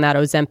she was on that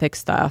Ozempic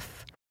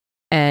stuff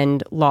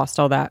and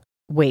lost all that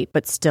weight,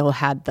 but still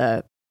had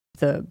the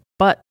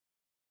butt.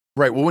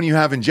 Right. Well, when you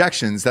have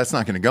injections, that's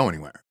not going to go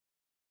anywhere.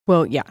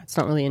 Well, yeah, it's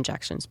not really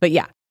injections, but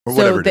yeah. Or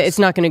whatever it is. It's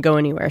not going to go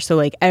anywhere. So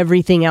like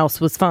everything else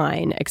was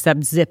fine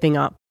except zipping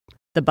up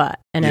the butt.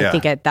 And Yeah. I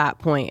think at that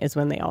point is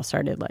when they all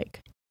started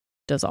like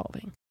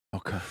dissolving.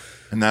 Okay.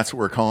 And that's what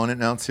we're calling it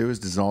now too, is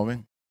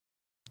dissolving.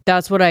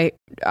 That's what I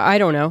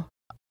don't know.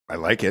 I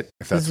like it.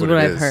 If This that's is what what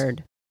it I've is.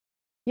 heard.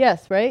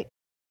 Yes, right?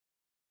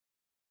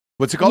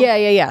 What's it called?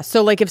 Yeah.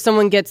 So like if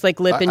someone gets like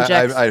lip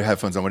injections, I have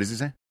headphones on. What does he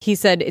say? he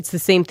said it's the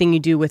same thing you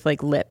do with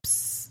like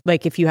lips.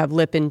 Like if you have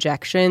lip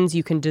injections,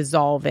 you can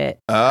dissolve it.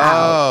 Oh,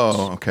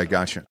 out. okay.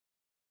 Gotcha.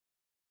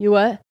 You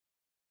what?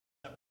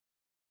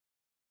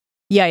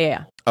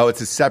 Yeah. Oh, it's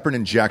a separate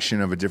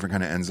injection of a different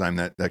kind of enzyme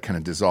that kind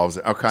of dissolves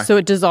it. Okay. So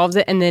it dissolves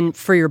it. And then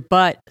for your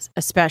butt,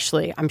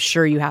 especially, I'm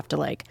sure you have to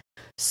like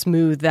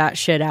smooth that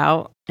shit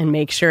out and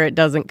make sure it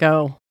doesn't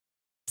go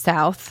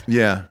south.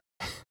 Yeah.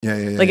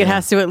 Like it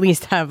has to at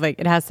least have like,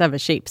 it has to have a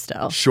shape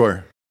still.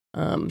 Sure.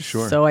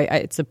 Sure. So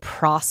it's a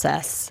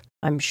process,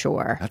 I'm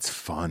sure. That's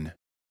fun.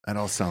 That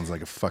all sounds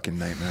like a fucking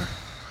nightmare.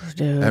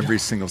 Dude. Every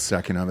single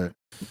second of it.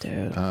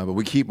 Dude. But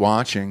we keep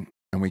watching,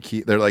 and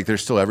they're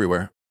still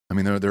everywhere. I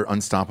mean, they're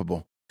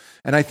unstoppable.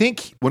 And I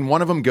think when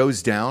one of them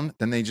goes down,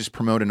 then they just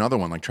promote another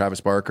one, like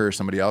Travis Barker or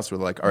somebody else. Where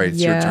they're like, all right, it's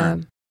your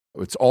turn.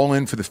 It's all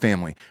in for the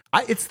family.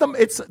 It's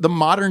the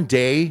modern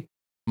day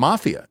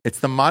mafia. It's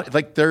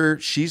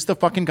she's the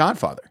fucking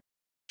Godfather.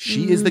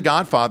 She is the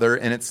Godfather,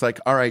 and it's like,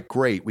 all right,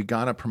 great. We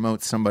got to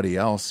promote somebody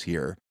else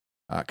here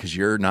because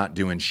you're not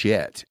doing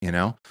shit, you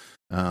know,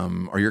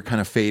 or you're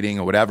kind of fading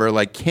or whatever.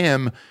 Like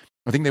Kim,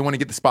 I think they want to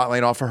get the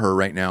spotlight off of her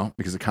right now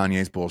because of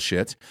Kanye's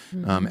bullshit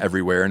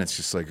everywhere. And it's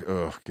just like,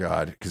 oh,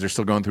 God, because they're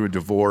still going through a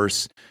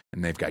divorce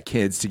and they've got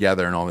kids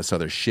together and all this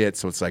other shit.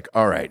 So it's like,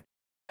 all right,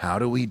 how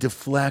do we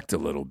deflect a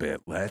little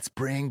bit? Let's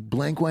bring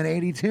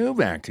Blink-182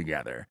 back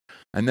together.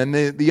 And then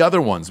the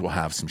other ones will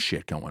have some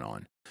shit going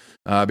on.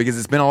 Because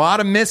it's been a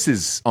lot of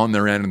misses on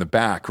their end in the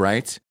back,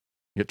 right?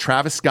 You got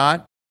Travis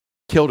Scott,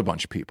 killed a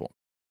bunch of people.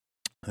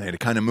 They had to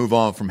kind of move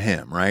on from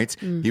him, right?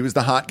 He was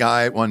the hot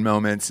guy at one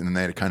moment, and then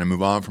they had to kind of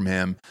move on from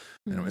him.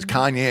 And it was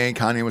Kanye.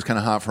 Kanye was kind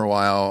of hot for a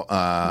while,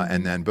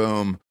 and then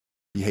boom,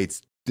 he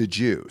hates the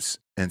Jews.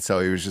 And so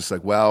he was just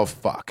like, well,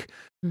 fuck.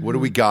 What do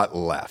we got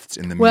left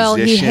in the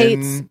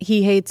musician?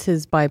 He hates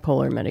his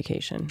bipolar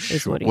medication.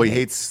 Is what he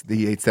hates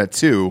that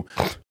too.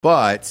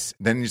 But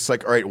then it's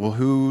like, all right, well,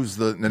 who's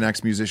the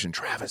next musician?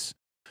 Travis.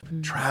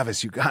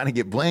 Travis, you got to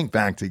get Blink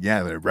back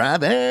together,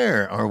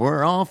 brother, or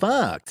we're all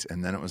fucked.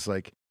 And then it was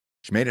like,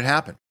 she made it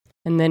happen.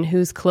 And then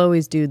who's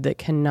Chloe's dude that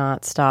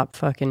cannot stop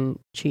fucking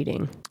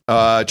cheating?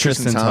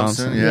 Tristan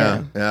Thompson.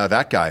 Yeah,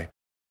 that guy.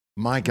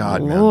 My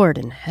God, Lord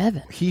in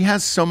heaven. He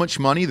has so much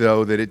money,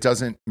 though, that it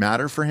doesn't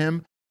matter for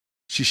him.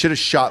 She should have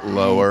shot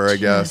lower, I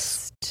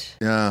guess.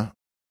 Yeah.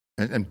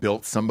 And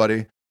built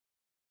somebody.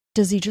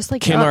 Does he just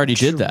like Kim already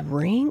did that.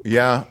 Drink?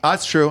 Yeah,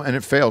 that's true. And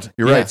it failed.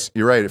 You're right.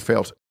 You're right. It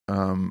failed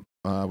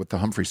with the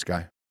Humphreys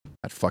guy.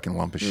 That fucking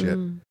lump of shit.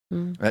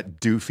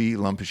 That doofy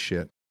lump of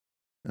shit.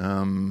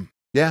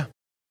 Yeah.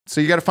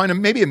 So you got to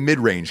find maybe a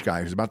mid-range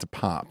guy who's about to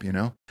pop, you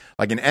know?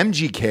 Like an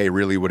MGK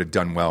really would have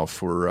done well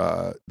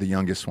for the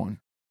youngest one.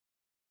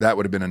 That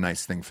would have been a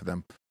nice thing for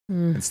them.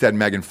 Instead,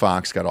 Megan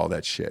Fox got all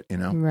that shit, you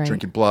know? Right.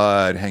 Drinking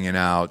blood, hanging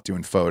out,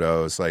 doing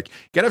photos. Like, you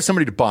got to have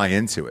somebody to buy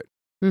into it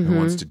who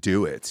wants to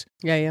do it.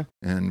 Yeah.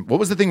 And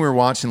what was the thing we were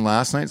watching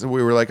last night? So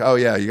we were like, oh,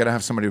 yeah, you got to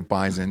have somebody who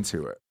buys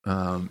into it.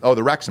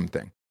 The Wrexham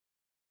thing.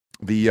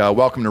 The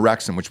Welcome to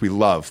Wrexham, which we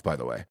love, by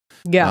the way.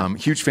 Yeah.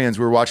 Huge fans.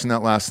 We were watching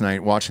that last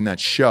night, watching that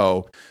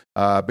show.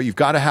 But you've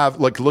got to have,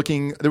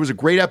 there was a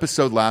great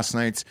episode last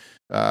night.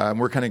 And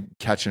we're kind of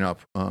catching up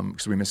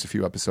because we missed a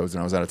few episodes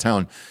and I was out of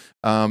town.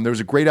 There was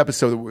a great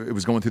episode. It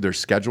was going through their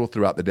schedule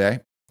throughout the day.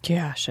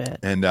 Yeah, shit.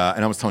 And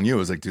I was telling you, it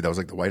was like, dude, that was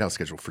like the White House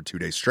schedule for 2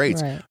 days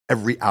straight. Right.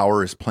 Every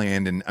hour is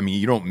planned, and I mean,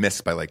 you don't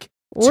miss by like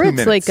Or 2 it's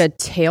minutes. like a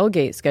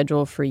tailgate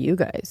schedule for you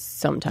guys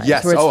sometimes.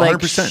 Yes. Where it's Oh, like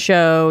 100%.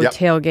 show, Yep.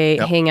 tailgate,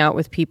 Yep. hang out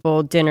with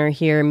people, dinner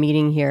here,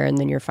 meeting here, and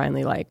then you're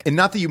finally like, And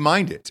not that you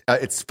mind it,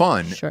 it's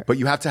fun, Sure. but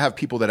you have to have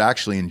people that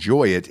actually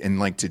enjoy it and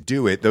like to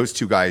do it. Those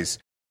two guys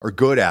are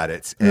good at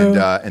it,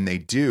 and they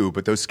do.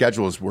 But those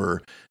schedules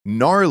were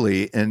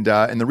gnarly, and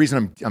the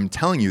reason I'm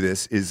telling you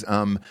this is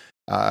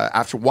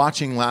after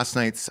watching last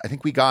night's, I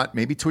think we got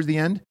maybe towards the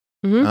end.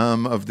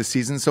 Of the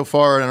season so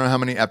far. I don't know how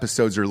many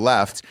episodes are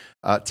left.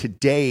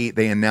 Today,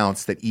 they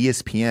announced that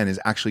ESPN is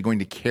actually going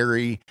to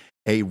carry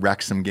a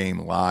Wrexham game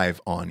live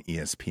on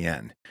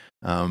ESPN.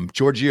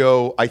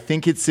 Giorgio, I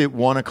think it's at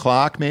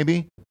 1:00,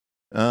 maybe.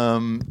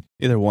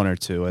 Either 1 or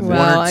 2. I think.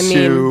 well, or I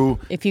two. mean,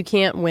 if you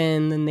can't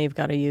win, then they've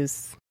got to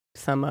use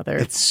some other.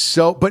 It's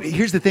so, but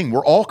here's the thing: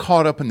 we're all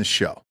caught up in the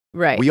show.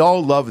 Right. We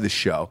all love the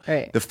show.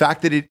 Right. The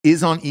fact that it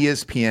is on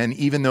ESPN,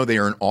 even though they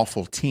are an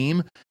awful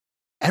team,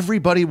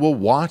 everybody will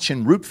watch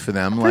and root for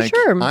them. For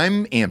sure.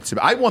 I'm amped.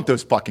 I want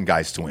those fucking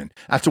guys to win.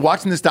 After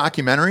watching this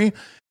documentary,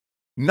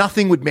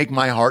 nothing would make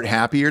my heart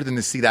happier than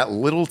to see that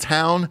little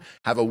town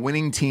have a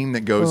winning team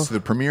that goes to the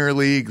Premier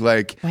League.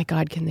 Like, My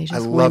God, can they just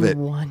I love win it.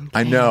 one game?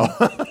 I know.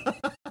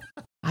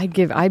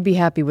 I'd be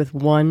happy with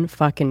one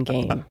fucking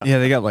game. Yeah,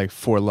 they got like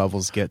 4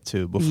 levels to get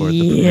to before the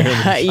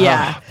Yeah,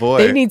 yeah. Oh, boy.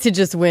 They need to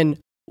just win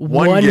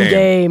one game.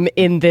 game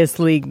in this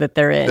league that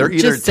they're in. They're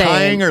either Just saying.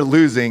 tying or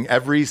losing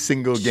every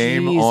single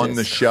game on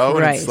the Jesus show.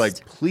 And it's Christ.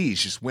 like,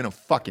 please just win a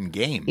fucking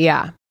game.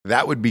 Yeah.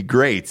 That would be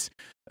great.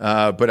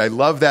 But I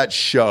love that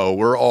show.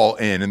 We're all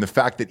in. And the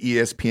fact that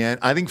ESPN,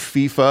 I think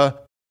FIFA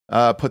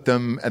put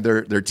them,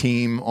 their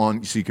team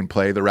on, so you can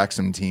play the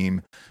Wrexham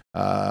team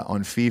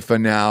on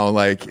FIFA now.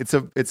 Like, it's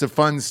a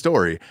fun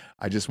story.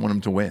 I just want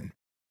them to win.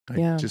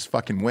 Yeah. Just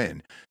fucking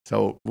win.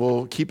 So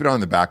we'll keep it on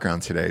the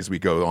background today as we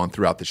go on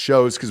throughout the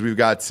shows, because we've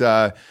got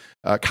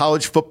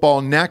college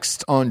football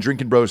next on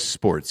Drinking Bros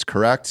Sports,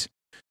 correct?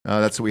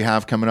 That's what we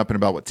have coming up in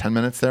about, 10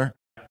 minutes there?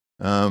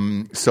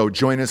 So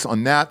join us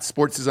on that.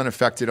 Sports is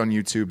Unaffected on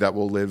YouTube. That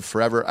will live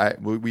forever.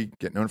 We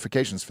get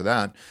notifications for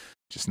that.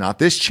 Just not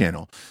this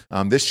channel.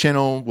 This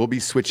channel will be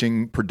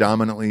switching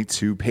predominantly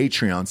to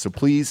Patreon. So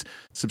please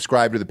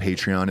subscribe to the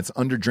Patreon. It's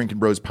under Drinking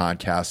Bros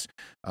Podcast.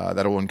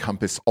 That will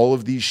encompass all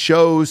of these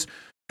shows.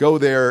 Go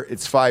there.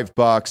 It's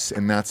 $5,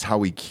 and that's how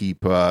we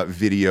keep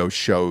video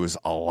shows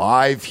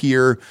alive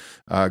here.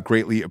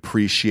 Greatly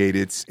appreciate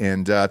it.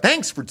 And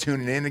thanks for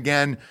tuning in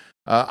again.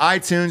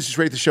 iTunes, just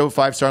rate the show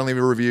 5-star and leave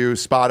a review.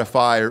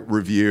 Spotify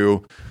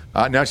review.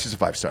 Now it's just a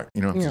 5-star.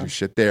 You don't have to do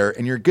shit there,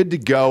 and you're good to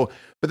go.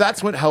 But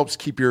that's what helps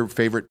keep your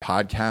favorite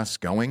podcasts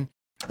going.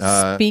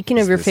 Speaking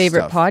of your this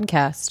favorite stuff.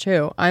 podcast,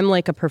 too, I'm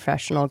like a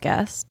professional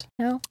guest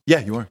now. Yeah,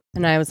 you are.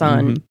 And I was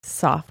on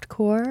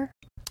Softcore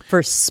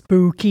for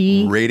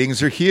Spooky.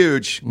 Ratings are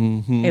huge.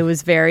 Mm-hmm. It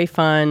was very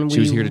fun. She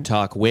was here to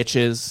talk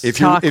witches. If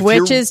you're- talk if you're-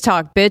 witches,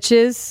 talk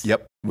bitches.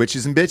 Yep,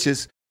 witches and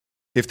bitches.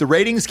 If the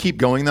ratings keep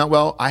going that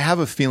well, I have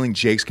a feeling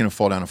Jake's going to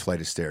fall down a flight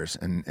of stairs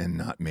and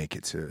not make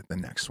it to the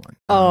next one.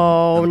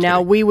 Oh, I'm now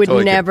kidding. we would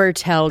Totally never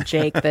tell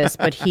Jake this,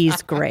 but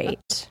he's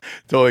great.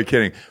 Totally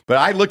kidding. But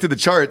I looked at the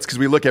charts because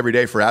we look every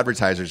day for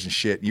advertisers and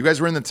shit. You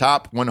guys were in the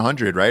top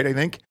 100, right? I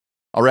think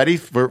already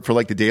for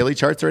like the daily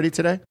charts already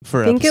today.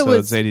 For I think it episodes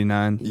was-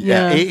 89.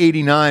 Yeah.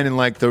 889, and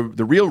like the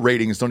real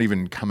ratings don't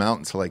even come out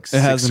until like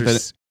 6 or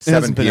 7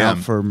 hasn't been p.m.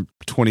 out for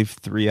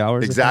 23 hours. I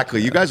think.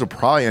 Exactly. You guys will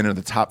probably enter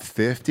the top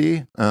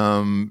 50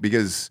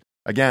 because,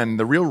 again,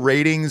 the real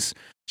ratings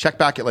check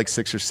back at like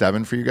 6 or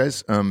 7 for you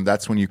guys.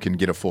 That's when you can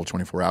get a full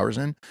 24 hours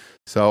in.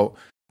 So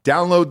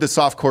download the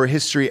Softcore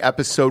History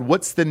episode.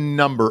 What's the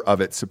number of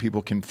it so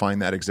people can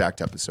find that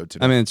exact episode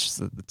today? I mean, it's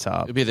just at the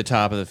top. It'd be at the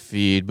top of the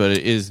feed, but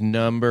it is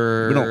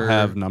number. We don't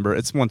have number.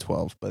 It's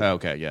 112, but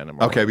Okay, yeah,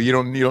 number. okay, but you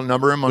don't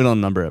number them? we don't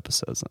number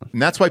episodes. No.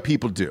 And that's why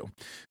people do.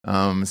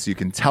 So you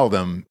can tell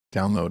them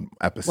download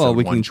episode Well,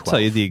 we can 112. tell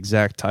you the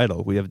exact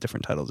title. We have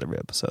different titles every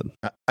episode.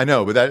 I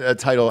know, but that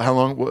title, how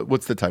long?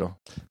 What's the title?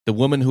 The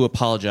woman who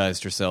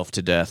apologized herself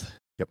to death.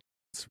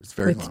 It's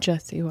very With long.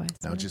 Jesse Weiss.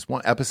 No, just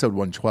one episode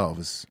 112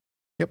 is.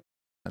 Yep,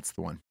 that's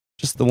the one.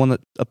 Just the one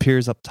that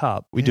appears up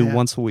top. We do Yeah.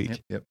 once a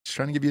week. Yep. Just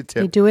trying to give you a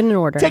They tip. do it in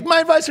order. Take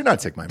my advice or not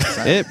take my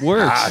advice. It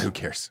works. Who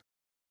cares?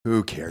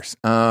 Who cares?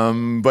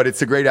 But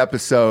it's a great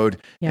episode,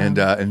 Yeah.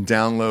 and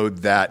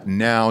download that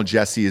now.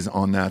 Jesse is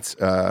on that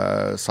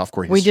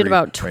softcore history. We did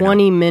about right now.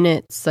 20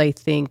 minutes, I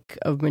think,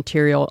 of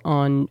material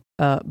on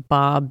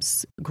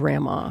Bob's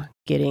grandma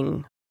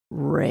getting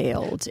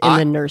railed in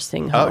the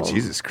nursing home. Oh,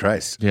 Jesus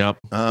Christ! Yep.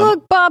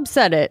 Look, Bob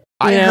said it.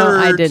 I You know, heard.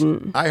 I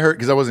didn't. I heard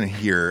because I wasn't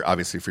here,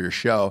 obviously, for your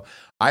show.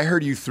 I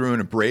heard you threw in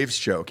a Braves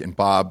joke, and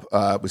Bob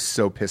was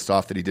so pissed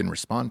off that he didn't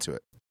respond to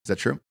it. Is that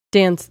true?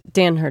 Dan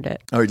heard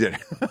it. Oh, he did.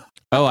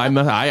 Oh,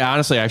 I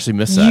honestly actually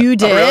missed that. You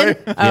did? really?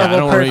 Oh, Yeah, I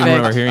well, don't remember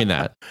perfect. hearing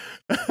that.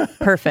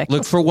 Perfect.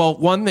 Look, for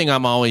one thing,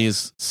 I'm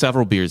always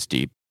several beers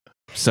deep.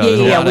 So Yeah, there's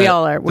a yeah, lot we of-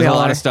 all are. We There's all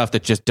a lot are. of stuff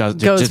that just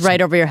Goes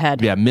right over your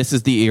head. Yeah,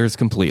 misses the ears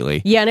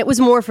completely. Yeah, and it was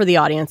more for the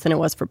audience than it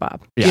was for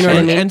Bob. Yeah. You know what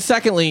I mean? And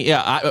secondly,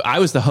 yeah, I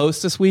was the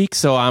host this week,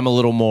 so I'm a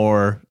little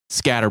more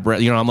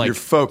scatterbrained. You know, I'm like You're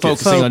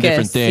focused. focusing on different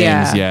Focused, things.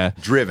 yeah. Yeah.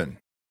 Driven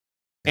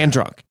And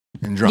drunk.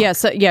 and drunk. Yeah,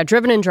 so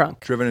driven and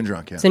drunk. Driven and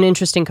drunk, yeah. It's an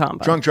interesting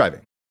combo. Drunk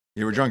driving.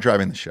 You were drunk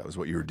driving the show is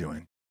what you were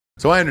doing.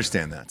 So I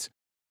understand that.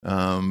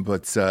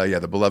 But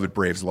the beloved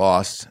Braves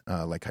lost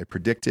like I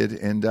predicted.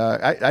 And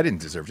I didn't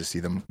deserve to see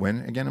them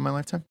win again in my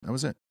lifetime. That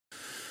was it.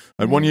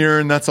 I had 1 year,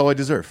 and that's all I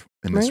deserve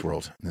in this Right.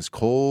 world, in this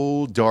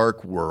cold,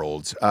 dark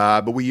world.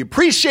 But we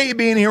appreciate you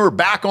being here. We're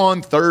back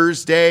on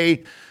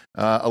Thursday.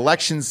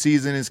 Election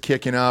season is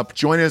kicking up.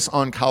 Join us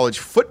on college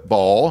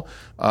football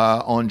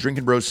on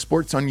Drinking Bros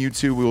Sports on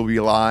YouTube. We will be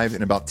live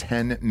in about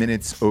 10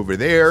 minutes over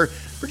there.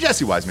 For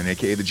Jesse Wiseman,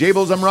 a.k.a. the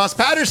Jables, I'm Ross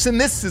Patterson.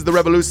 This is the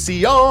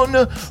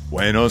Revolucion.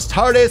 Buenos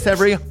tardes,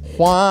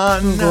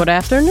 everyone. Good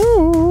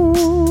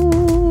afternoon.